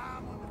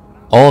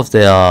 All of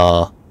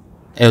the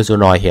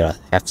Elzonoi here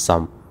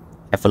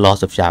have a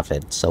lot of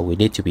javelins, so we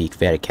need to be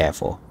very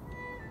careful.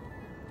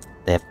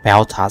 They have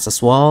peltas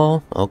as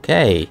well.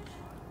 Okay.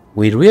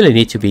 We really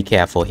need to be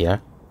careful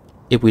here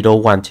if we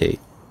don't want to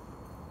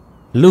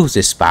lose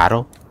this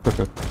battle.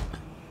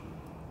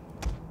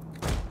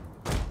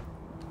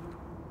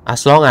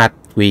 As long as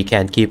we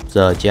can keep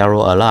the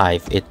general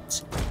alive,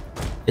 it's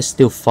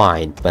still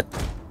fine, but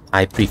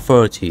I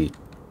prefer to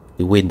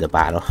win the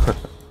battle.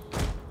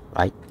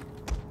 Right?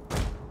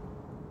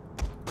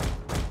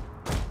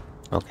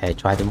 Okay,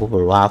 try to move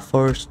around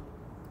first.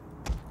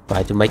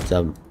 Try to make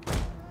them.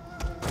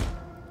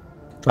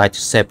 Try to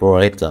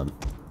separate them.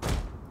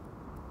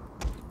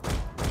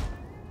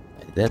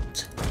 Like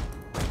that.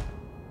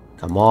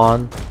 Come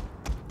on.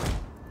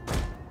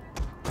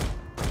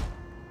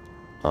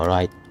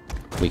 Alright.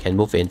 We can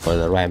move in for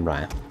the ram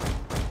right.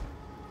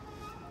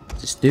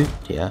 This dude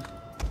here.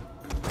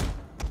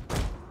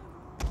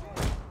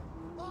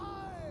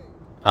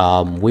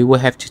 We will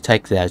have to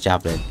take their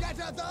javelin.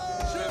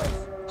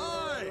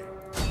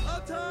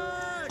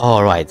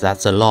 Alright,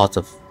 that's a lot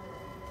of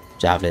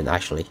javelin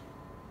actually.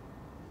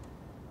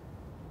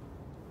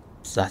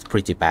 That's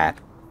pretty bad.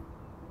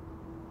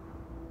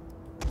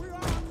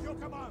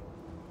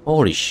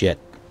 Holy shit.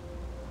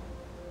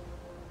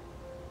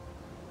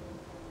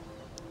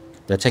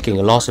 They're taking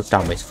a lot of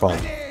damage from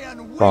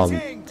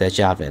their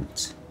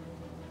javelins.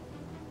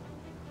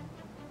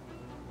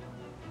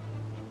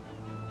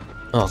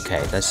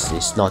 Okay, this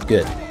is not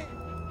good.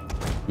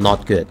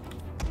 Not good.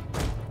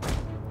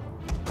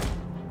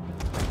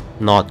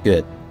 Not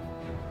good.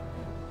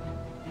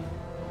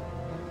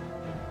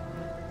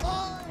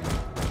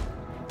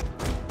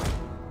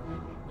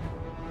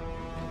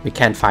 We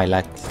can't fight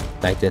like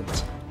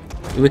that.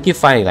 If we keep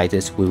fighting like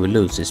this, we will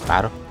lose this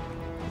battle.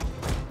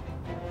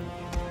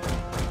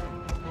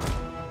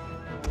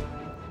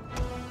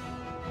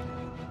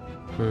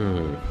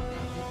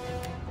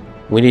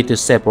 We need to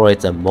separate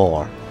them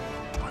more.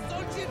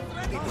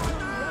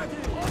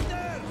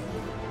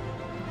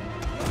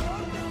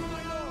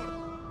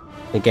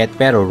 And get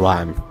better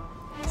ram.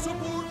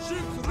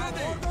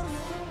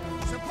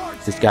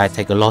 This guy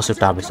take a lot of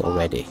damage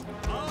already.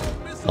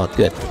 Not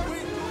good.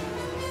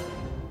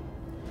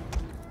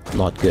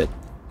 Not good.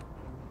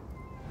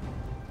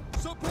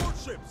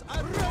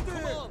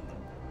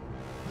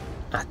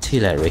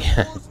 Artillery.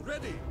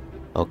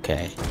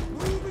 Okay.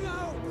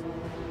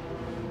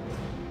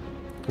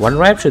 One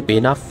ram should be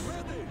enough.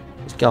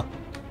 Let's go.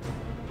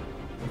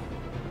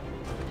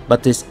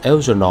 But this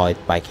Elzonoid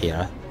back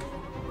here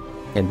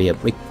can be a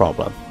big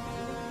problem.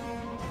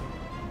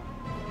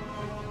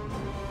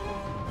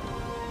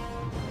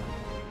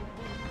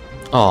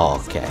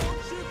 Oh, okay.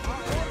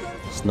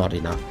 It's not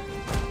enough.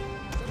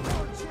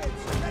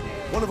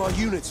 One of our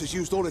units has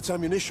used all its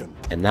ammunition.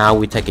 And now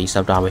we're taking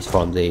some damage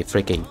from the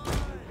freaking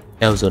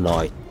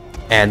Elzonoid.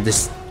 And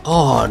this...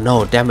 Oh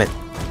no, damn it.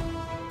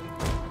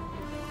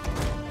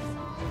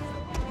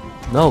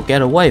 No,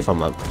 get away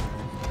from him.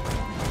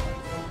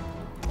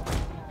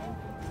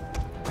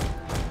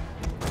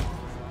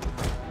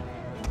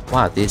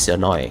 Wow, this is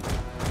annoying.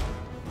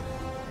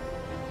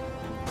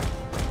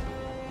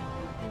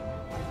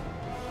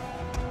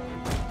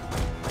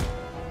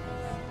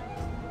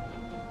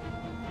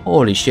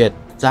 Holy shit,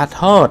 that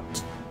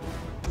hurt.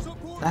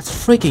 That's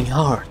freaking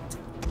hurt.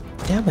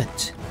 Damn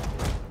it.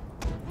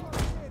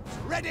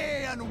 Ready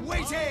and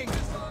waiting.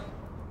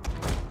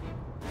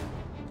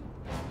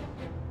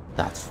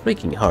 That's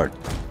freaking hurt.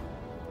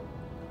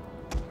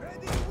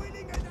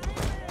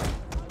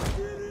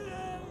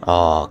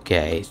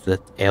 Okay, the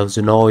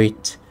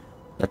Elzonoid,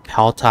 the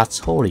Pontus,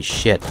 holy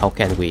shit, how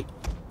can we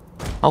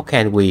how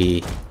can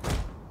we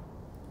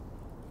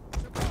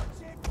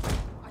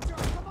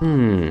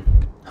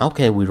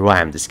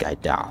ram this guy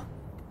down?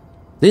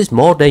 This is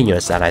more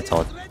dangerous than I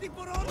thought.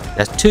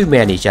 There's too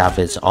many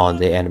javelins on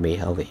the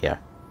enemy over here.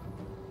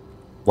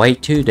 Way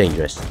too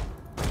dangerous.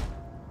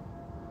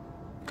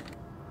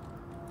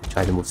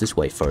 Try to move this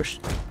way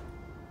first.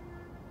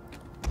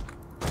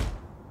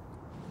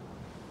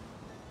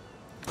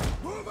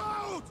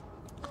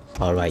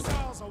 Alright.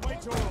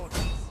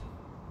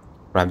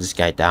 Ram this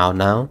guy down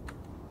now.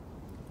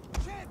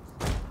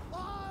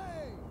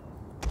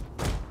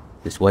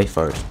 This way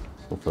first.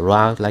 Move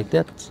around like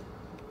that.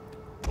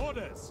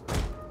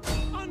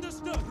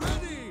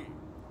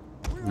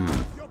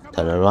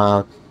 Turn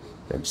around.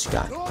 Ram this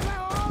guy.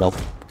 Nope.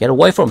 Get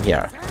away from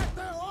here.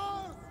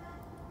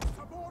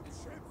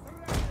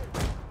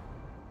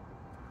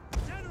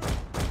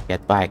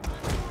 Get back.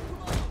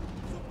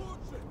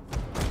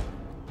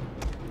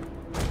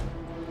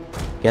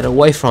 Get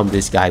away from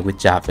this guy with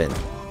javelin.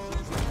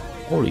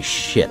 Holy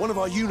shit. One of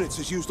our units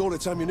has used all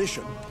its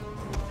ammunition.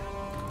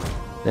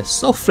 That's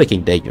so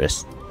freaking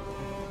dangerous.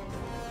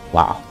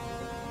 Wow.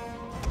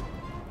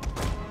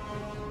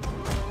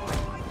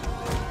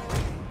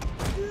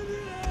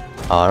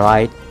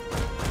 Alright.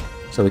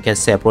 So we can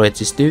separate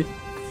this dude.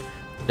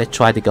 Let's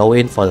try to go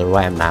in for the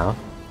ram now.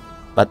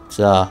 But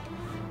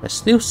there's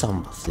still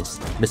some of these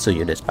missile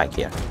units back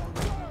here.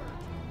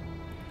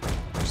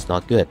 It's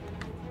not good.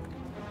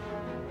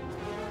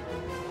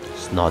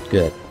 It's not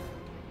good.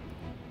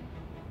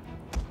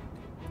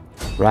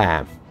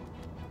 Ram.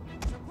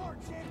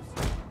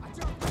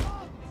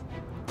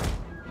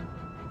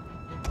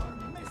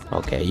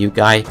 Okay, you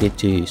guys need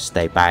to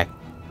stay back.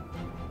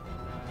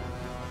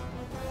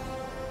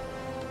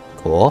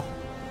 Cool.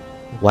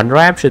 One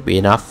ram should be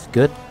enough.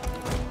 Good.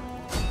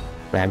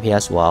 Ram here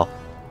as well.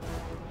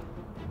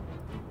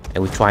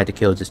 And we try to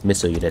kill this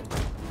missile unit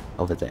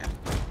over there.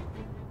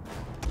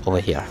 Over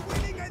here.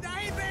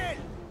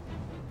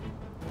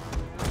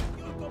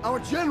 Our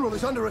general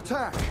is under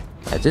attack.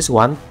 At this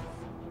one.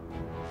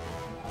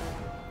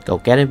 Go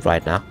get him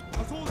right now.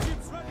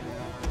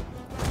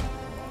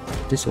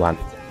 This one.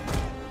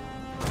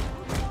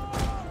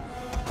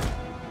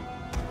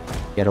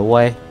 Get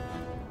away.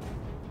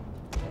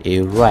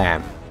 You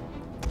ram.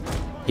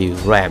 You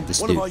ram this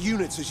dude. One of our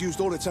units has used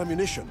all its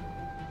ammunition.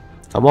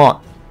 Come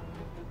on.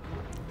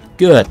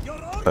 Good.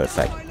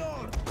 Perfect.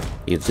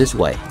 Use this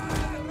way.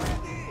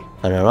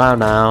 Turn around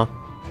now.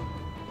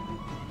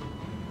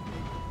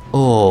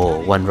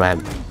 Oh, one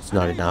ram. It's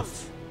not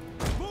enough.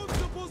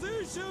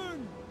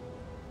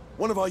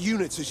 One of our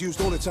units has used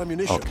all its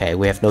ammunition. Okay,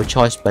 we have no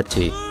choice but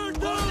to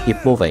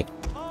keep moving.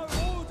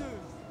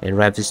 And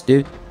ram this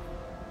dude.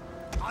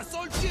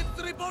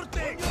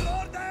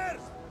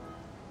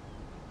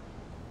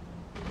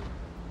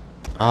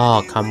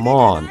 Oh, come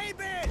on.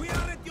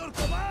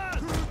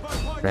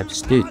 Ram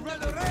this dude.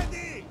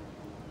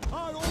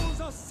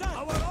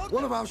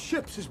 One of our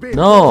ships is being...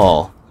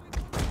 No.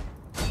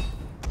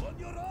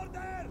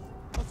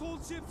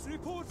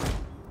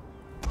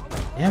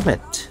 Damn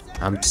it.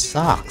 I'm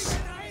sucks.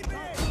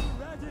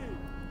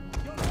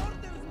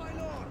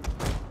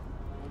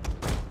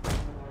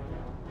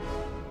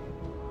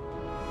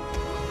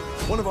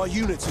 One of our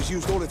units has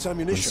used all its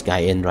ammunition. This guy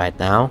in right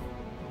now.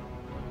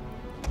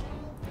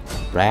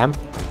 Ram.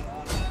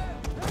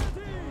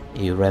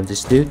 You ram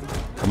this dude.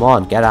 Come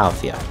on, get out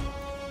of here.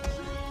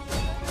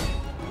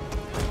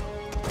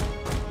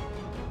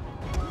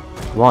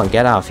 Come on,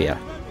 get out of here.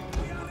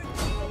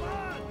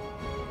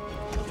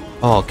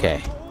 Okay.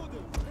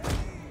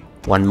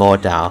 One more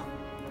down.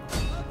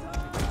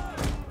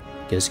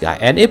 Kill this guy.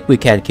 And if we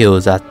can kill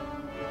that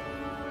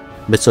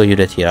missile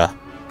unit here,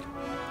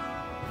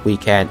 we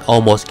can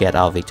almost get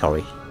our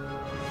victory.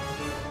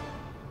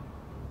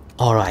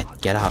 Alright,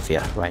 get out of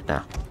here right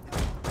now.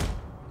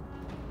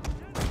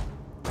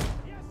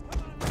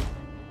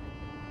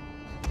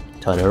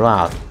 Turn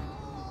around.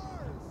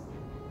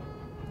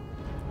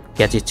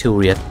 Get it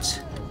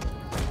turret.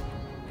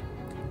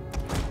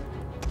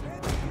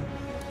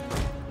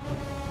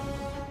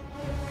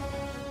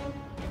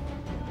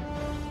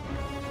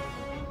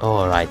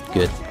 Alright,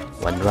 good.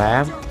 One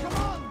ram.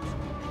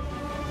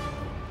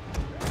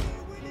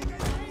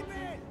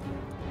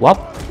 Whoop.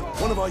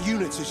 One of our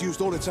units has used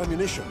all its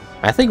ammunition.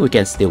 I think we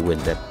can still win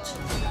that.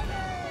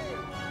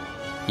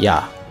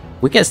 Yeah,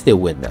 we can still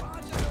win that.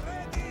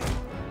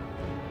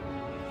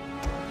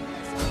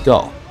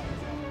 Go.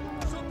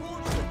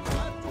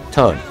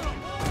 Turn.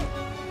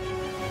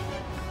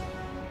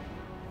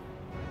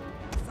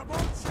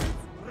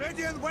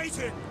 Ready and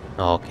waiting.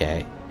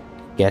 Okay.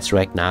 Get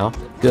wrecked now.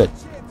 Good.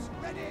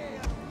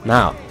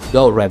 Now,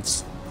 go ram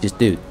this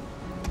dude.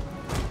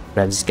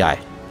 Ram this guy.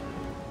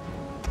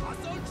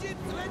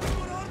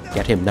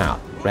 Get him now.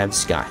 Ram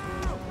this guy.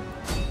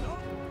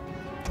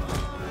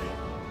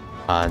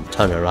 And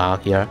turn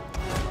around here.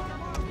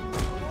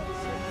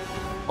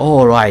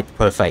 Alright,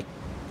 perfect.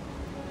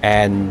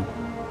 And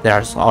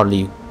there's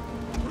only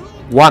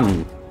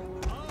one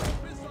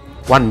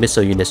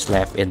missile unit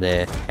left in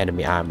the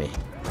enemy army.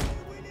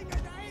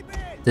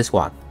 This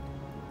one.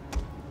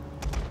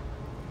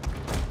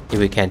 If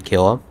we can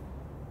kill him,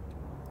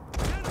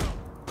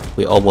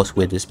 we almost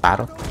win this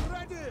battle.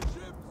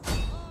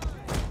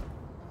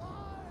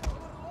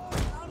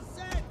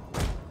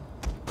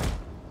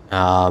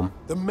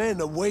 The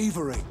men are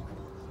wavering.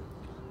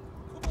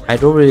 I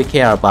don't really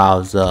care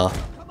about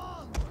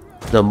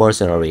the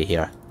mercenary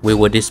here. We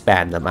will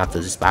disband them after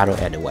this battle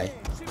anyway.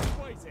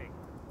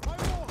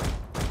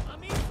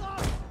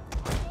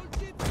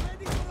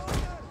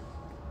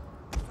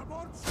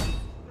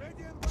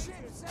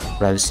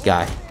 Grab this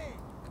guy.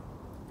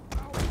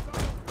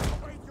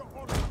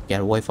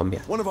 Get away from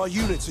here. One of our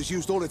units has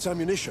used all its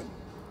ammunition.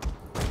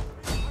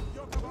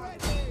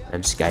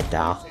 Ram this guy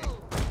down.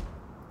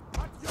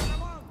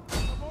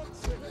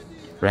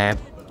 Ram.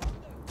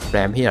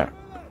 Ram here.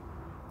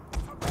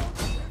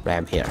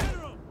 Ram here.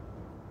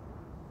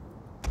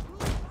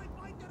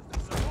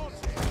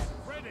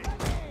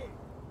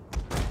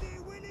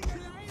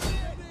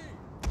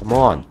 Come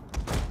on.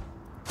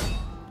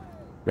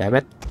 Ram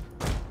it.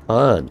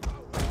 Turn.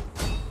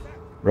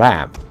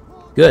 Ram.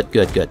 Good,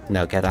 good, good.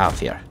 Now get out of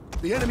here.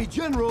 The enemy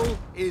general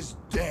is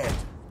dead.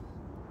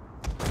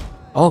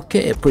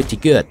 Okay, pretty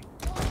good.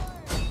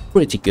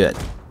 Pretty good.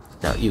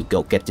 Now you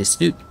go get this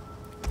dude.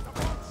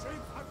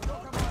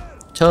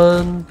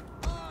 Turn.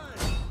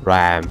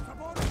 Ram.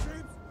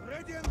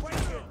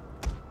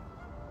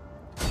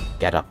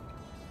 Get him.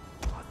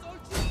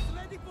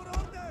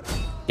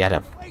 Get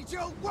him.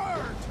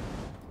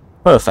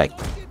 Perfect.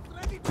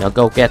 Now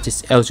go get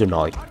this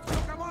Elginoid.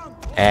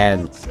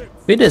 And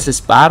finish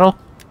this battle.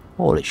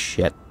 Holy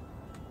shit.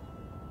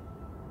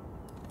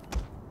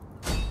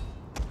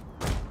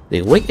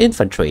 The weak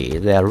infantry,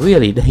 they are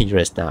really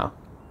dangerous now.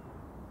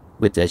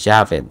 With the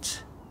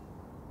javelins.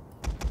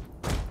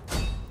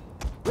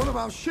 One of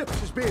our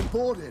ships is being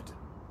boarded.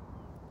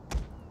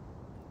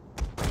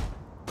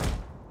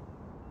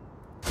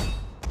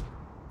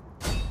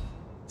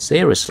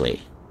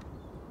 Seriously.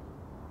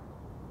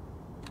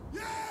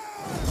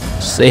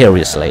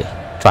 Seriously.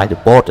 Try to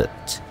board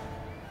it.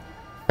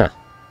 Huh.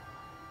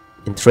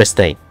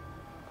 Interesting.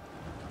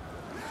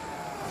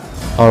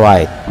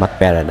 Alright, much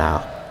better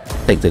now.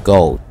 Take the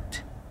gold.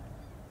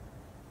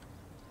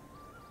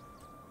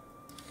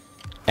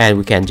 And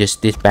we can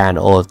just disband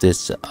all of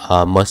this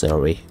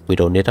mercenary. We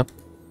don't need them.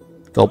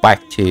 Go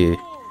back to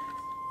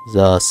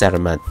the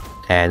settlement.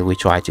 And we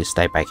try to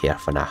stay back here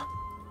for now.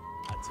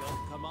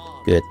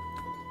 Good.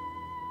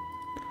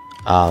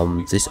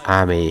 This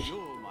army,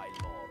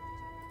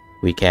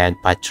 we can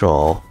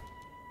patrol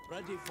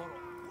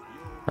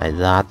like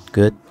that.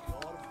 Good.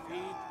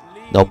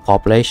 No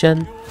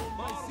population.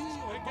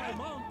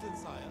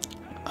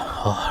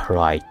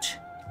 Right.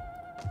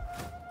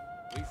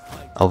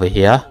 Over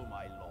here,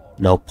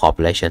 no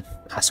population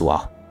as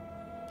well.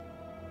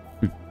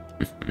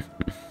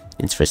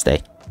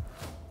 Interesting.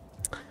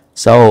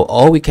 So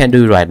all we can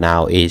do right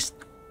now is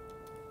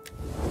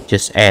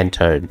just end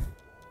turn.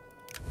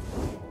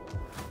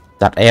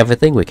 That's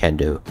everything we can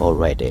do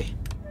already.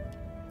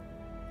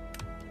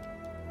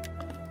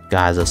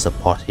 Gather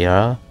support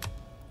here.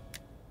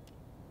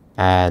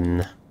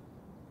 And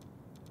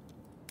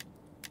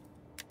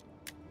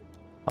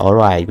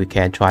alright, we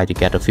can try to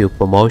get a few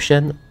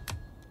promotion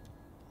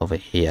over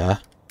here.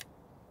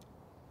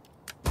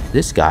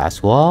 This guy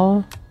as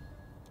well.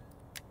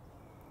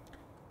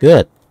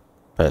 Good.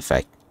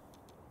 Perfect.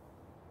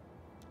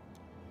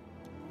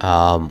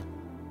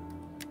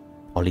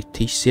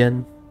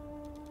 Politician.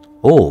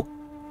 Oh,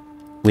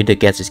 we need to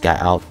get this guy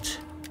out.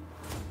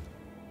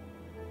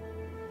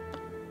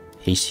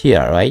 He's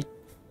here, right?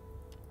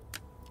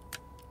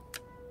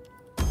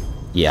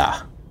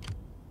 Yeah.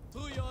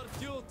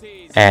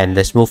 And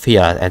let's move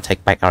here and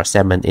take back our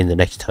settlement in the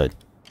next turn.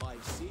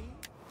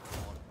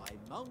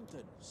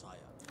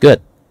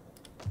 Good.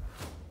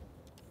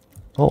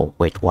 Oh,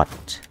 wait,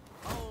 what?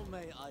 How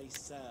may I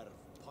serve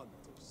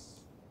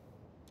Pontus?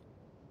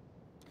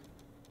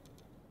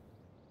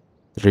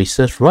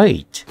 Research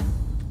rate.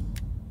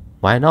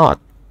 Why not?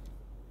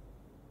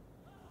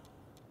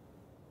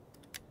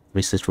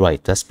 Research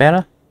rate, that's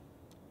better.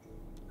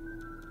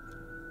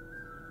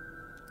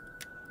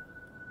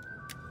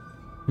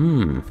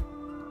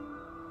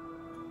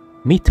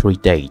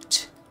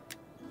 Mithridate.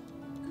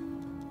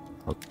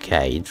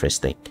 Okay,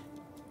 interesting.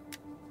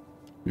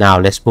 Now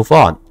let's move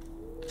on.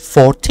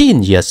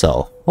 14 years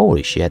old.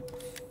 Holy shit.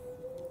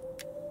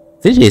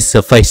 This is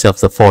the face of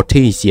the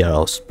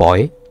 14-year-old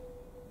boy.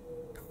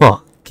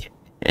 Okay.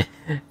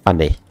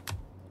 Funny.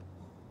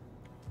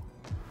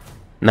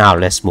 Now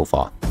let's move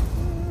on.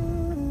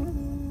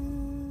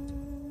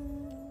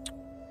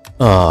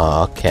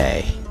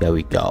 Okay, there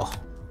we go.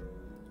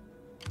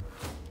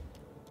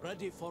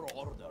 Ready for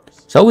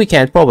orders. So we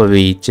can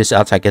probably just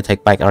attack and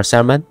take back our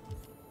settlement.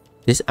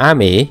 This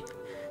army,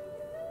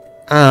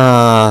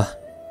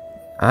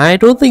 I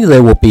don't think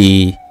they will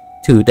be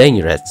too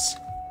dangerous.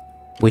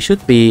 We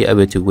should be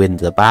able to win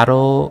the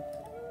battle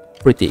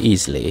pretty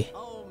easily,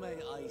 How may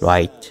I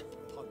right? serve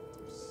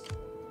Pontus?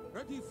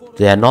 Ready for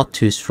They are not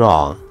too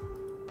strong.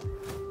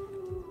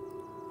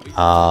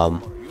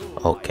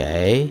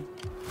 Okay.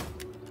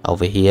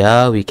 Over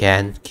here, we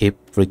can keep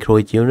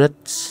recruit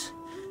units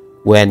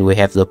when we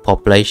have the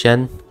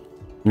population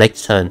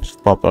next turn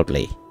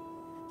probably.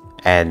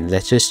 And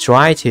let's just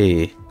try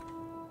to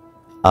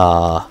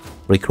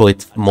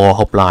recruit more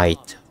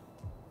hoplite.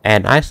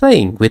 And I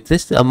think with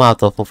this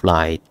amount of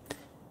hoplite,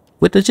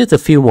 with just a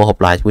few more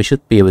hoplite, we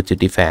should be able to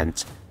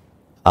defend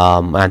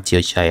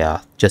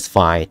Antiochia just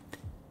fine.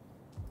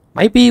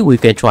 Maybe we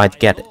can try to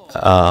get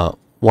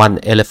one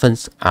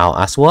elephant out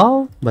as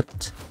well,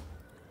 but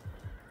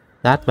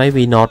that may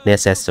be not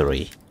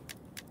necessary.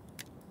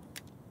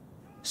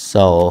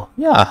 So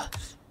yeah,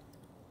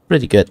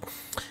 pretty good.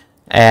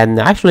 And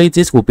actually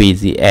this will be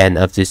the end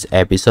of this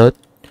episode.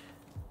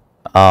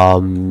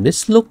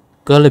 This look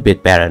a little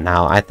bit better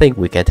now. I think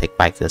we can take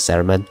back the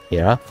settlement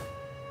here,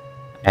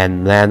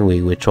 and then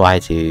we will try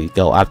to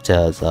go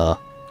after the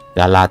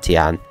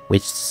Galatian,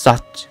 which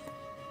such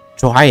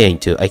trying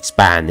to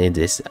expand in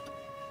this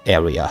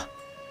area,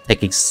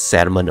 taking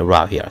settlement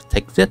around here.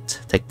 Take this,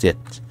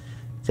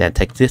 then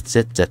take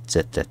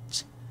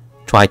this.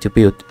 Try to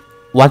build.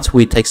 Once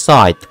we take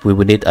side, we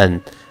will need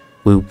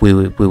we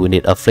will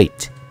need a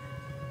fleet.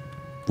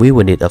 We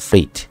will need a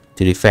fleet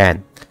to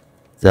defend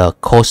the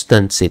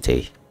coastal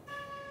city,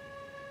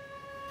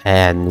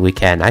 and we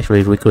can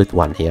actually recruit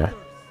one here,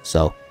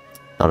 so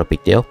not a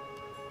big deal.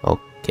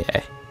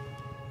 Okay,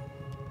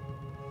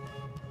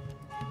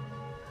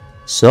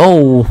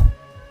 so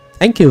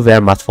thank you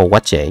very much for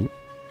watching,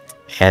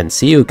 and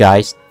see you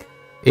guys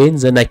in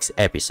the next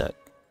episode.